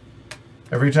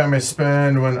 Every time I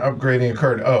spend when upgrading a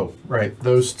card, oh, right,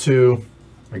 those 2,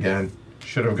 again,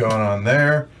 should have gone on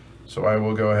there. So I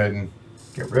will go ahead and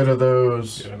get rid of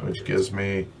those, which gives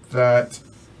me that.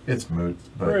 It's moot,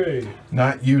 but Hooray.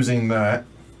 not using that.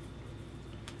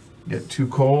 Get 2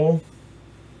 coal.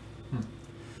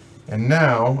 And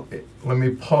now, let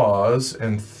me pause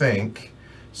and think.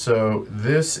 So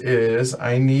this is,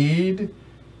 I need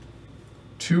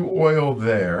 2 oil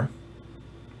there.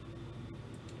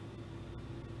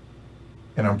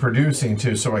 And I'm producing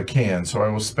 2, so I can. So I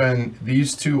will spend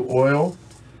these 2 oil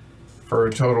for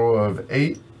a total of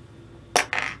 8.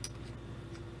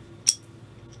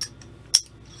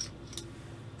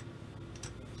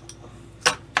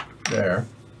 There.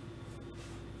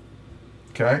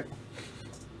 Okay.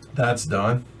 That's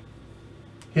done.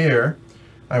 Here,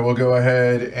 I will go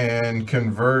ahead and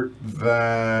convert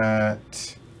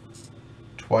that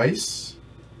twice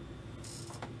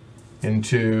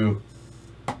into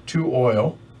 2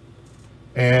 oil.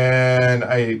 And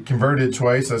I converted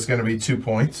twice. That's going to be 2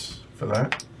 points for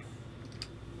that.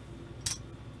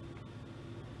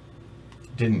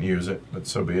 Didn't use it, but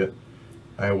so be it.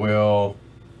 I will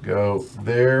go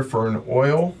there for an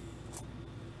oil.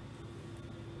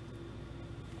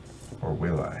 Or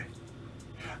will I?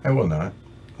 I will not.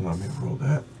 Let me roll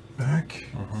that back.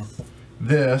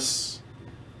 This.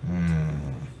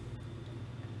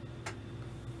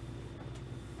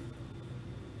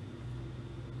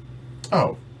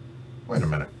 Oh, wait a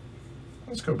minute.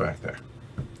 Let's go back there.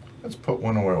 Let's put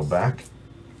 1 oil back.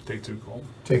 Take 2 coal.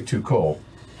 Take 2 coal.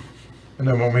 And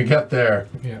then when we get there,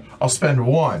 I'll spend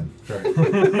 1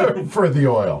 for the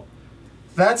oil.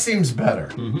 That seems better.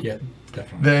 Yeah,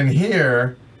 definitely. Then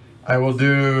here, I will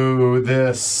do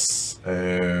this.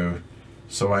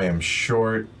 So I am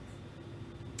short.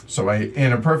 So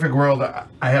in a perfect world,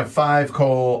 I have 5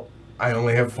 coal. I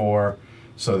only have 4.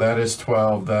 So that is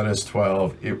 12. That is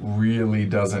 12. It really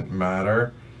doesn't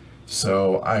matter.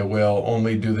 So I will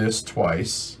only do this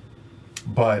twice.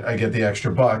 But I get the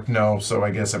extra buck. No, so I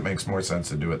guess it makes more sense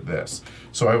to do it this.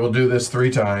 So I will do this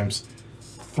 3 times.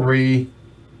 3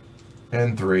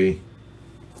 and 3.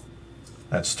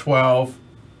 That's 12.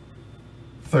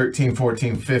 13,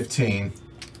 14, 15.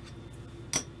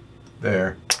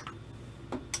 There.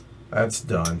 That's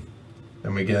done.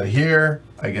 Then we get here.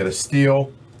 I get a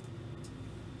steel.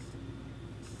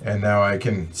 And now I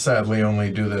can sadly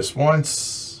only do this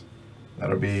once.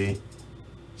 That'll be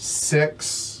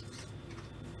 6.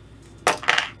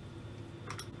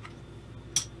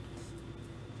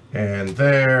 And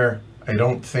there. I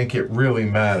don't think it really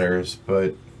matters,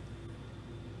 but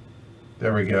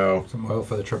there we go. Some oil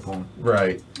for the trip home.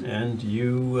 Right. And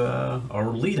you are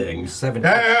leading. 7.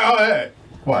 Hey,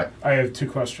 what? I have 2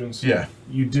 questions. Yeah.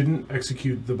 You didn't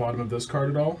execute the bottom of this card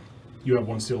at all? You have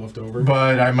 1 steel left over?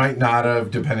 But I might not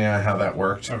have, depending on how that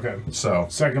worked. Okay. So.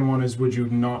 Second one is, would you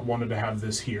not wanted to have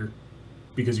this here?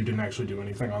 Because you didn't actually do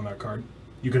anything on that card.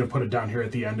 You could have put it down here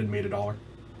at the end and made $1.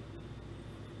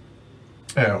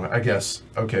 Oh, I guess.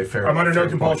 Okay, fair. I'm under no fair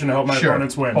compulsion point. to help my Sure.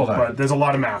 opponents win, Hold on. but there's a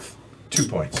lot of math. 2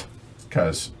 points.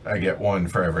 Because I get 1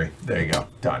 for every. There you go.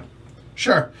 Done.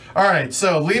 Sure. All right,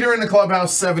 so leader in the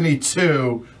clubhouse,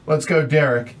 72. Let's go,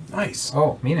 Derek. Nice.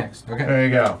 Oh, me next. Okay. There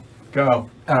you go. Go.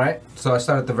 All right. So I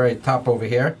start at the very top over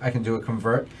here. I can do a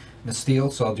convert. The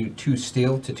steel, so I'll do 2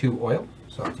 steel to 2 oil.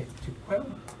 So I'll take 2 oil,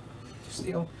 2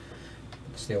 steel.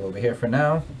 Steel over here for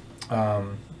now.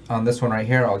 On this one right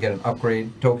here, I'll get an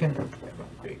upgrade token.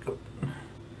 Very good.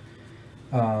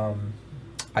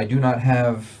 I do not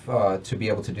have to be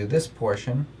able to do this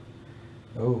portion.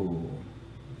 Oh,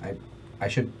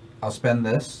 I'll spend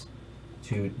this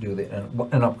to do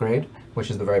an upgrade, which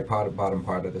is the very bottom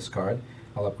part of this card.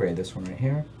 I'll upgrade this one right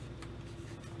here.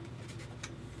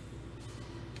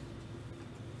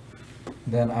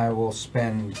 Then I'll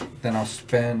spend,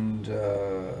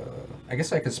 I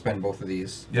guess I could spend both of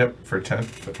these. Yep, for 10.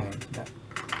 For 10, yeah.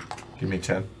 Give me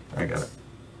 10. I got it.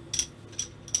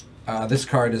 This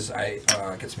card is,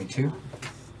 gets me 2.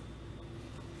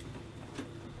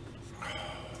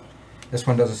 This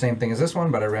one does the same thing as this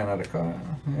one, but I ran out of card.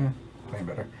 Yeah, playing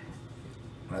better.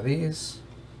 One of these.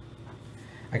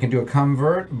 I can do a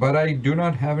convert, but I do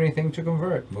not have anything to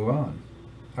convert. Move on.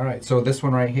 Alright, so this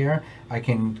one right here, I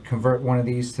can convert one of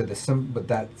these to the symbol, but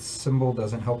that symbol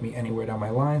doesn't help me anywhere down my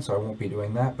line, so I won't be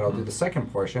doing that. But I'll do the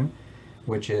second portion,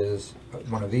 which is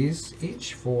one of these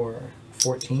each for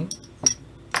 14.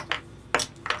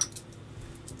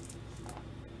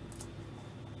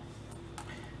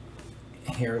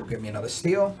 Here will give me another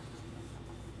steel.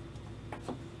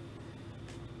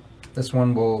 This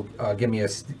one will give me a,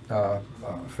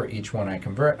 for each one I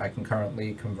convert. I can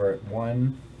currently convert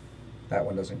 1. That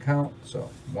one doesn't count, so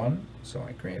 1. So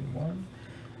I create 1.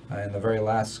 And the very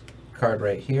last card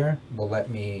right here will let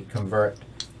me convert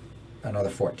another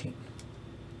 14.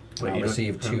 Wait, I'll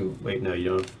receive 2. Wait, no,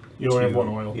 you don't. You only have 1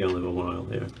 oil. You only have 1 oil,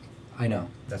 yeah. I know.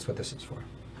 That's what this is for.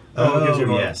 Oh, it gives you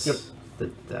an oil. yes.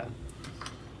 Yep. That.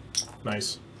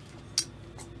 Nice.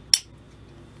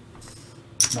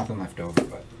 Nothing left over,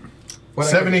 but... What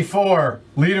 74.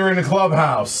 Leader in the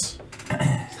clubhouse.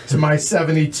 To my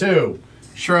 72.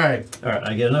 Shrey. All right,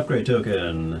 I get an upgrade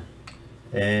token.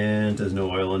 And there's no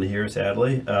oil in here,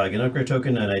 sadly. I get an upgrade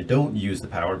token, and I don't use the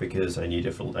power because I need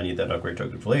it for, I need that upgrade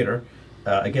token for later.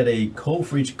 I get a coal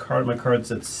for each card of my cards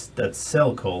that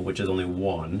sell coal, which is only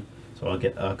 1. So I'll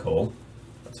get a coal.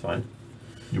 That's fine.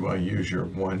 You want to use your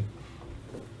 1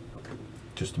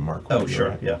 just to mark. Oh,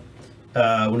 sure, yeah.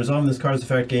 When resolving this card's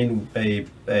effect, gain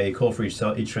a coal for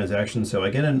each transaction. So I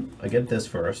get this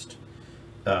first.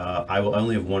 I will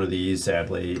only have 1 of these,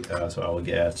 sadly. So I will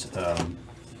get.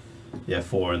 Yeah,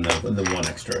 4 and the 1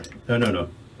 extra. No.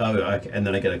 Oh, and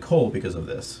then I get a coal because of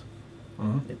this.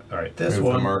 Mm-hmm. All right, this Here's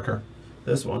one. the marker.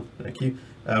 This one, thank you.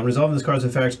 Resolving this card's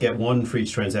effect, get 1 for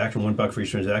each transaction, $1 for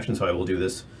each transaction. So I will do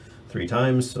this 3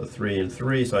 times. So 3 and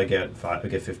 3. So I get 5. I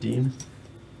get 15.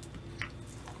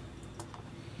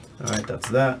 All right, that's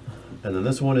that. And then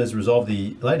this one is resolve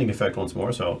the lightning effect once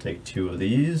more. So I'll take 2 of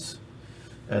these,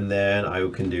 and then I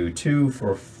can do 2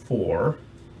 for 4.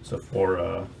 So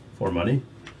 4 money.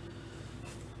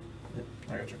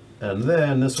 I got you. And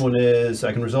then this one is,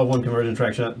 I can resolve 1 conversion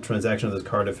transaction of this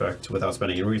card effect without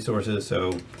spending any resources.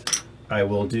 So I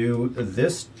will do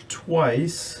this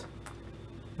twice,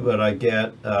 but I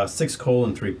get 6 coal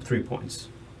and 3 points.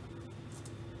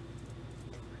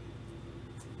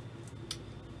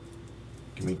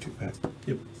 Give me 2 back.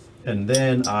 Yep. And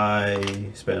then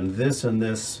I spend this and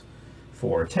this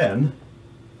for 10.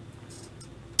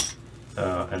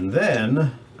 And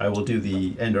then I will do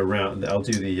the end around, I'll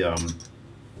do the,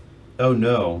 oh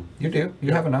no. You do.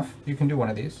 You have enough. You can do one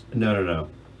of these. No.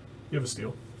 You have a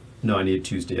steal. No, I need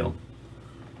 2 steel.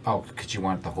 Oh, because you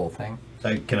want the whole thing?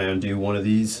 Can I undo one of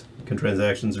these? Can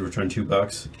transactions return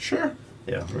 $2? Sure.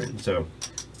 Yeah, right. So,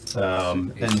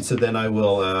 and so then I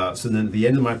will, so then at the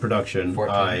end of my production,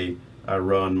 14. I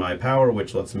run my power,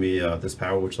 which lets me, this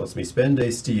power, which lets me spend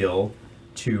a steel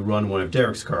to run one of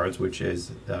Derek's cards, which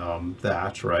is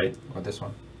that, right? Or this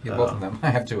one. You have both of them. I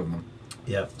have 2 of them.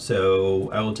 Yeah,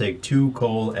 so I will take 2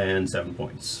 coal and 7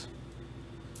 points.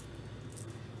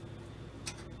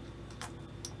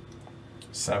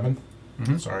 7?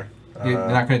 Mm-hmm. Sorry. You're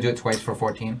not going to do it twice for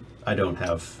 14? I don't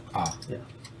have. Ah. Yeah.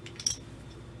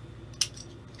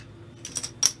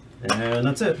 And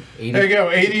that's it. 80. There you go,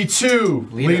 82.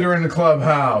 Leader in the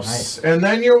clubhouse. Nice. And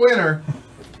then your winner,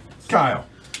 Kyle.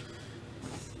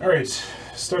 All right,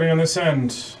 starting on this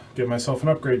end, get myself an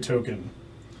upgrade token.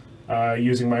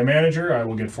 Using my manager, I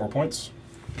will get 4 points.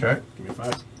 Okay. Give me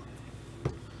 5.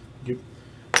 Thank you.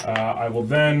 I will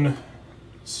then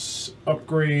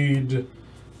upgrade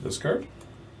this card.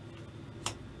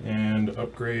 And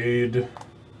upgrade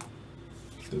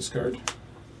this card.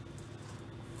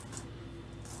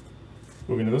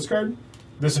 Moving to this card.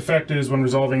 This effect is when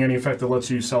resolving any effect that lets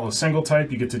you sell a single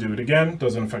type, you get to do it again.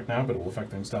 Doesn't affect now, but it will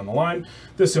affect things down the line.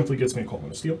 This simply gets me a coal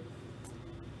and a steel.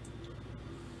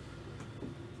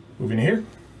 Moving to here,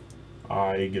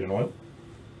 I get an oil.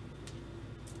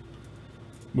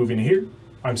 Moving to here,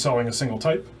 I'm selling a single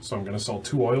type, so I'm going to sell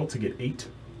 2 oil to get 8.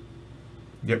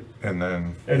 Yep, and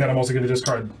then I'm also going to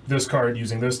discard this card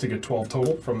using this to get 12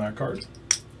 total from that card.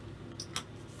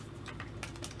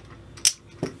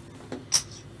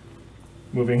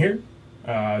 Moving here,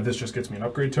 this just gets me an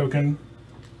upgrade token.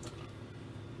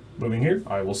 Moving here,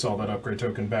 I will sell that upgrade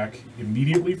token back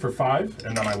immediately for 5,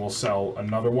 and then I will sell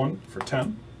another one for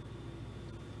 10.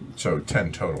 so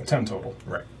 10 total. 10 total.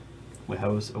 Right. Wait,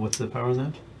 what's the power on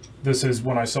that? This is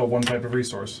when I sell 1 type of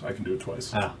resource, I can do it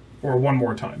twice. Ah, Or 1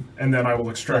 more time. And then I will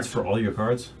extract... that's for all your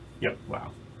cards? Yep.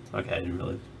 Wow. Okay, I didn't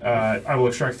really. I will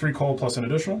extract 3 coal plus an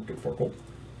additional. Get 4 coal.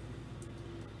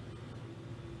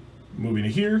 Moving to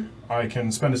here, I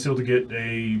can spend a steel to get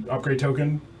a upgrade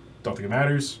token. Don't think it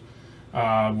matters.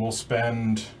 We'll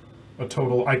spend a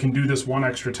total... I can do this 1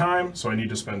 extra time, so I need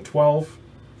to spend 12.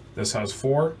 This has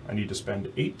 4. I need to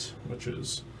spend 8, which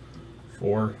is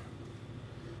 4,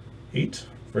 8,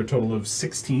 for a total of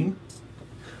 16.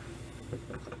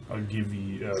 I'll give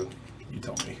you... you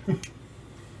tell me.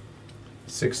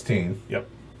 16. Yep.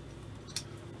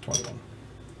 21.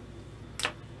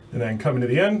 And then coming to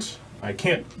the end, I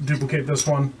can't duplicate this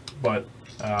one, but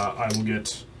I will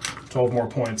get 12 more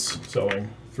points selling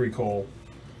 3 coal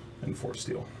and 4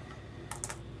 steel.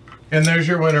 And there's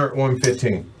your winner at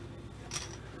 115.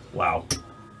 Wow.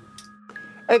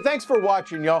 Hey, thanks for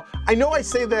watching, y'all. I know I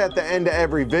say that at the end of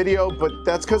every video, but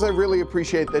that's because I really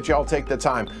appreciate that y'all take the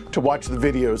time to watch the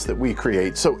videos that we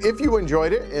create. So if you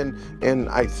enjoyed it, and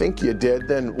I think you did,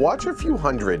 then watch a few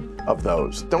hundred of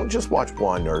those. Don't just watch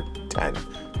 1 or 10.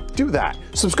 Do that.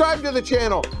 Subscribe to the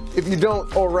channel if you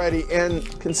don't already, and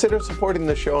consider supporting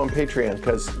the show on Patreon,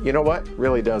 because you know what? It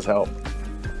really does help.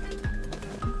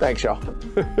 Thanks, y'all.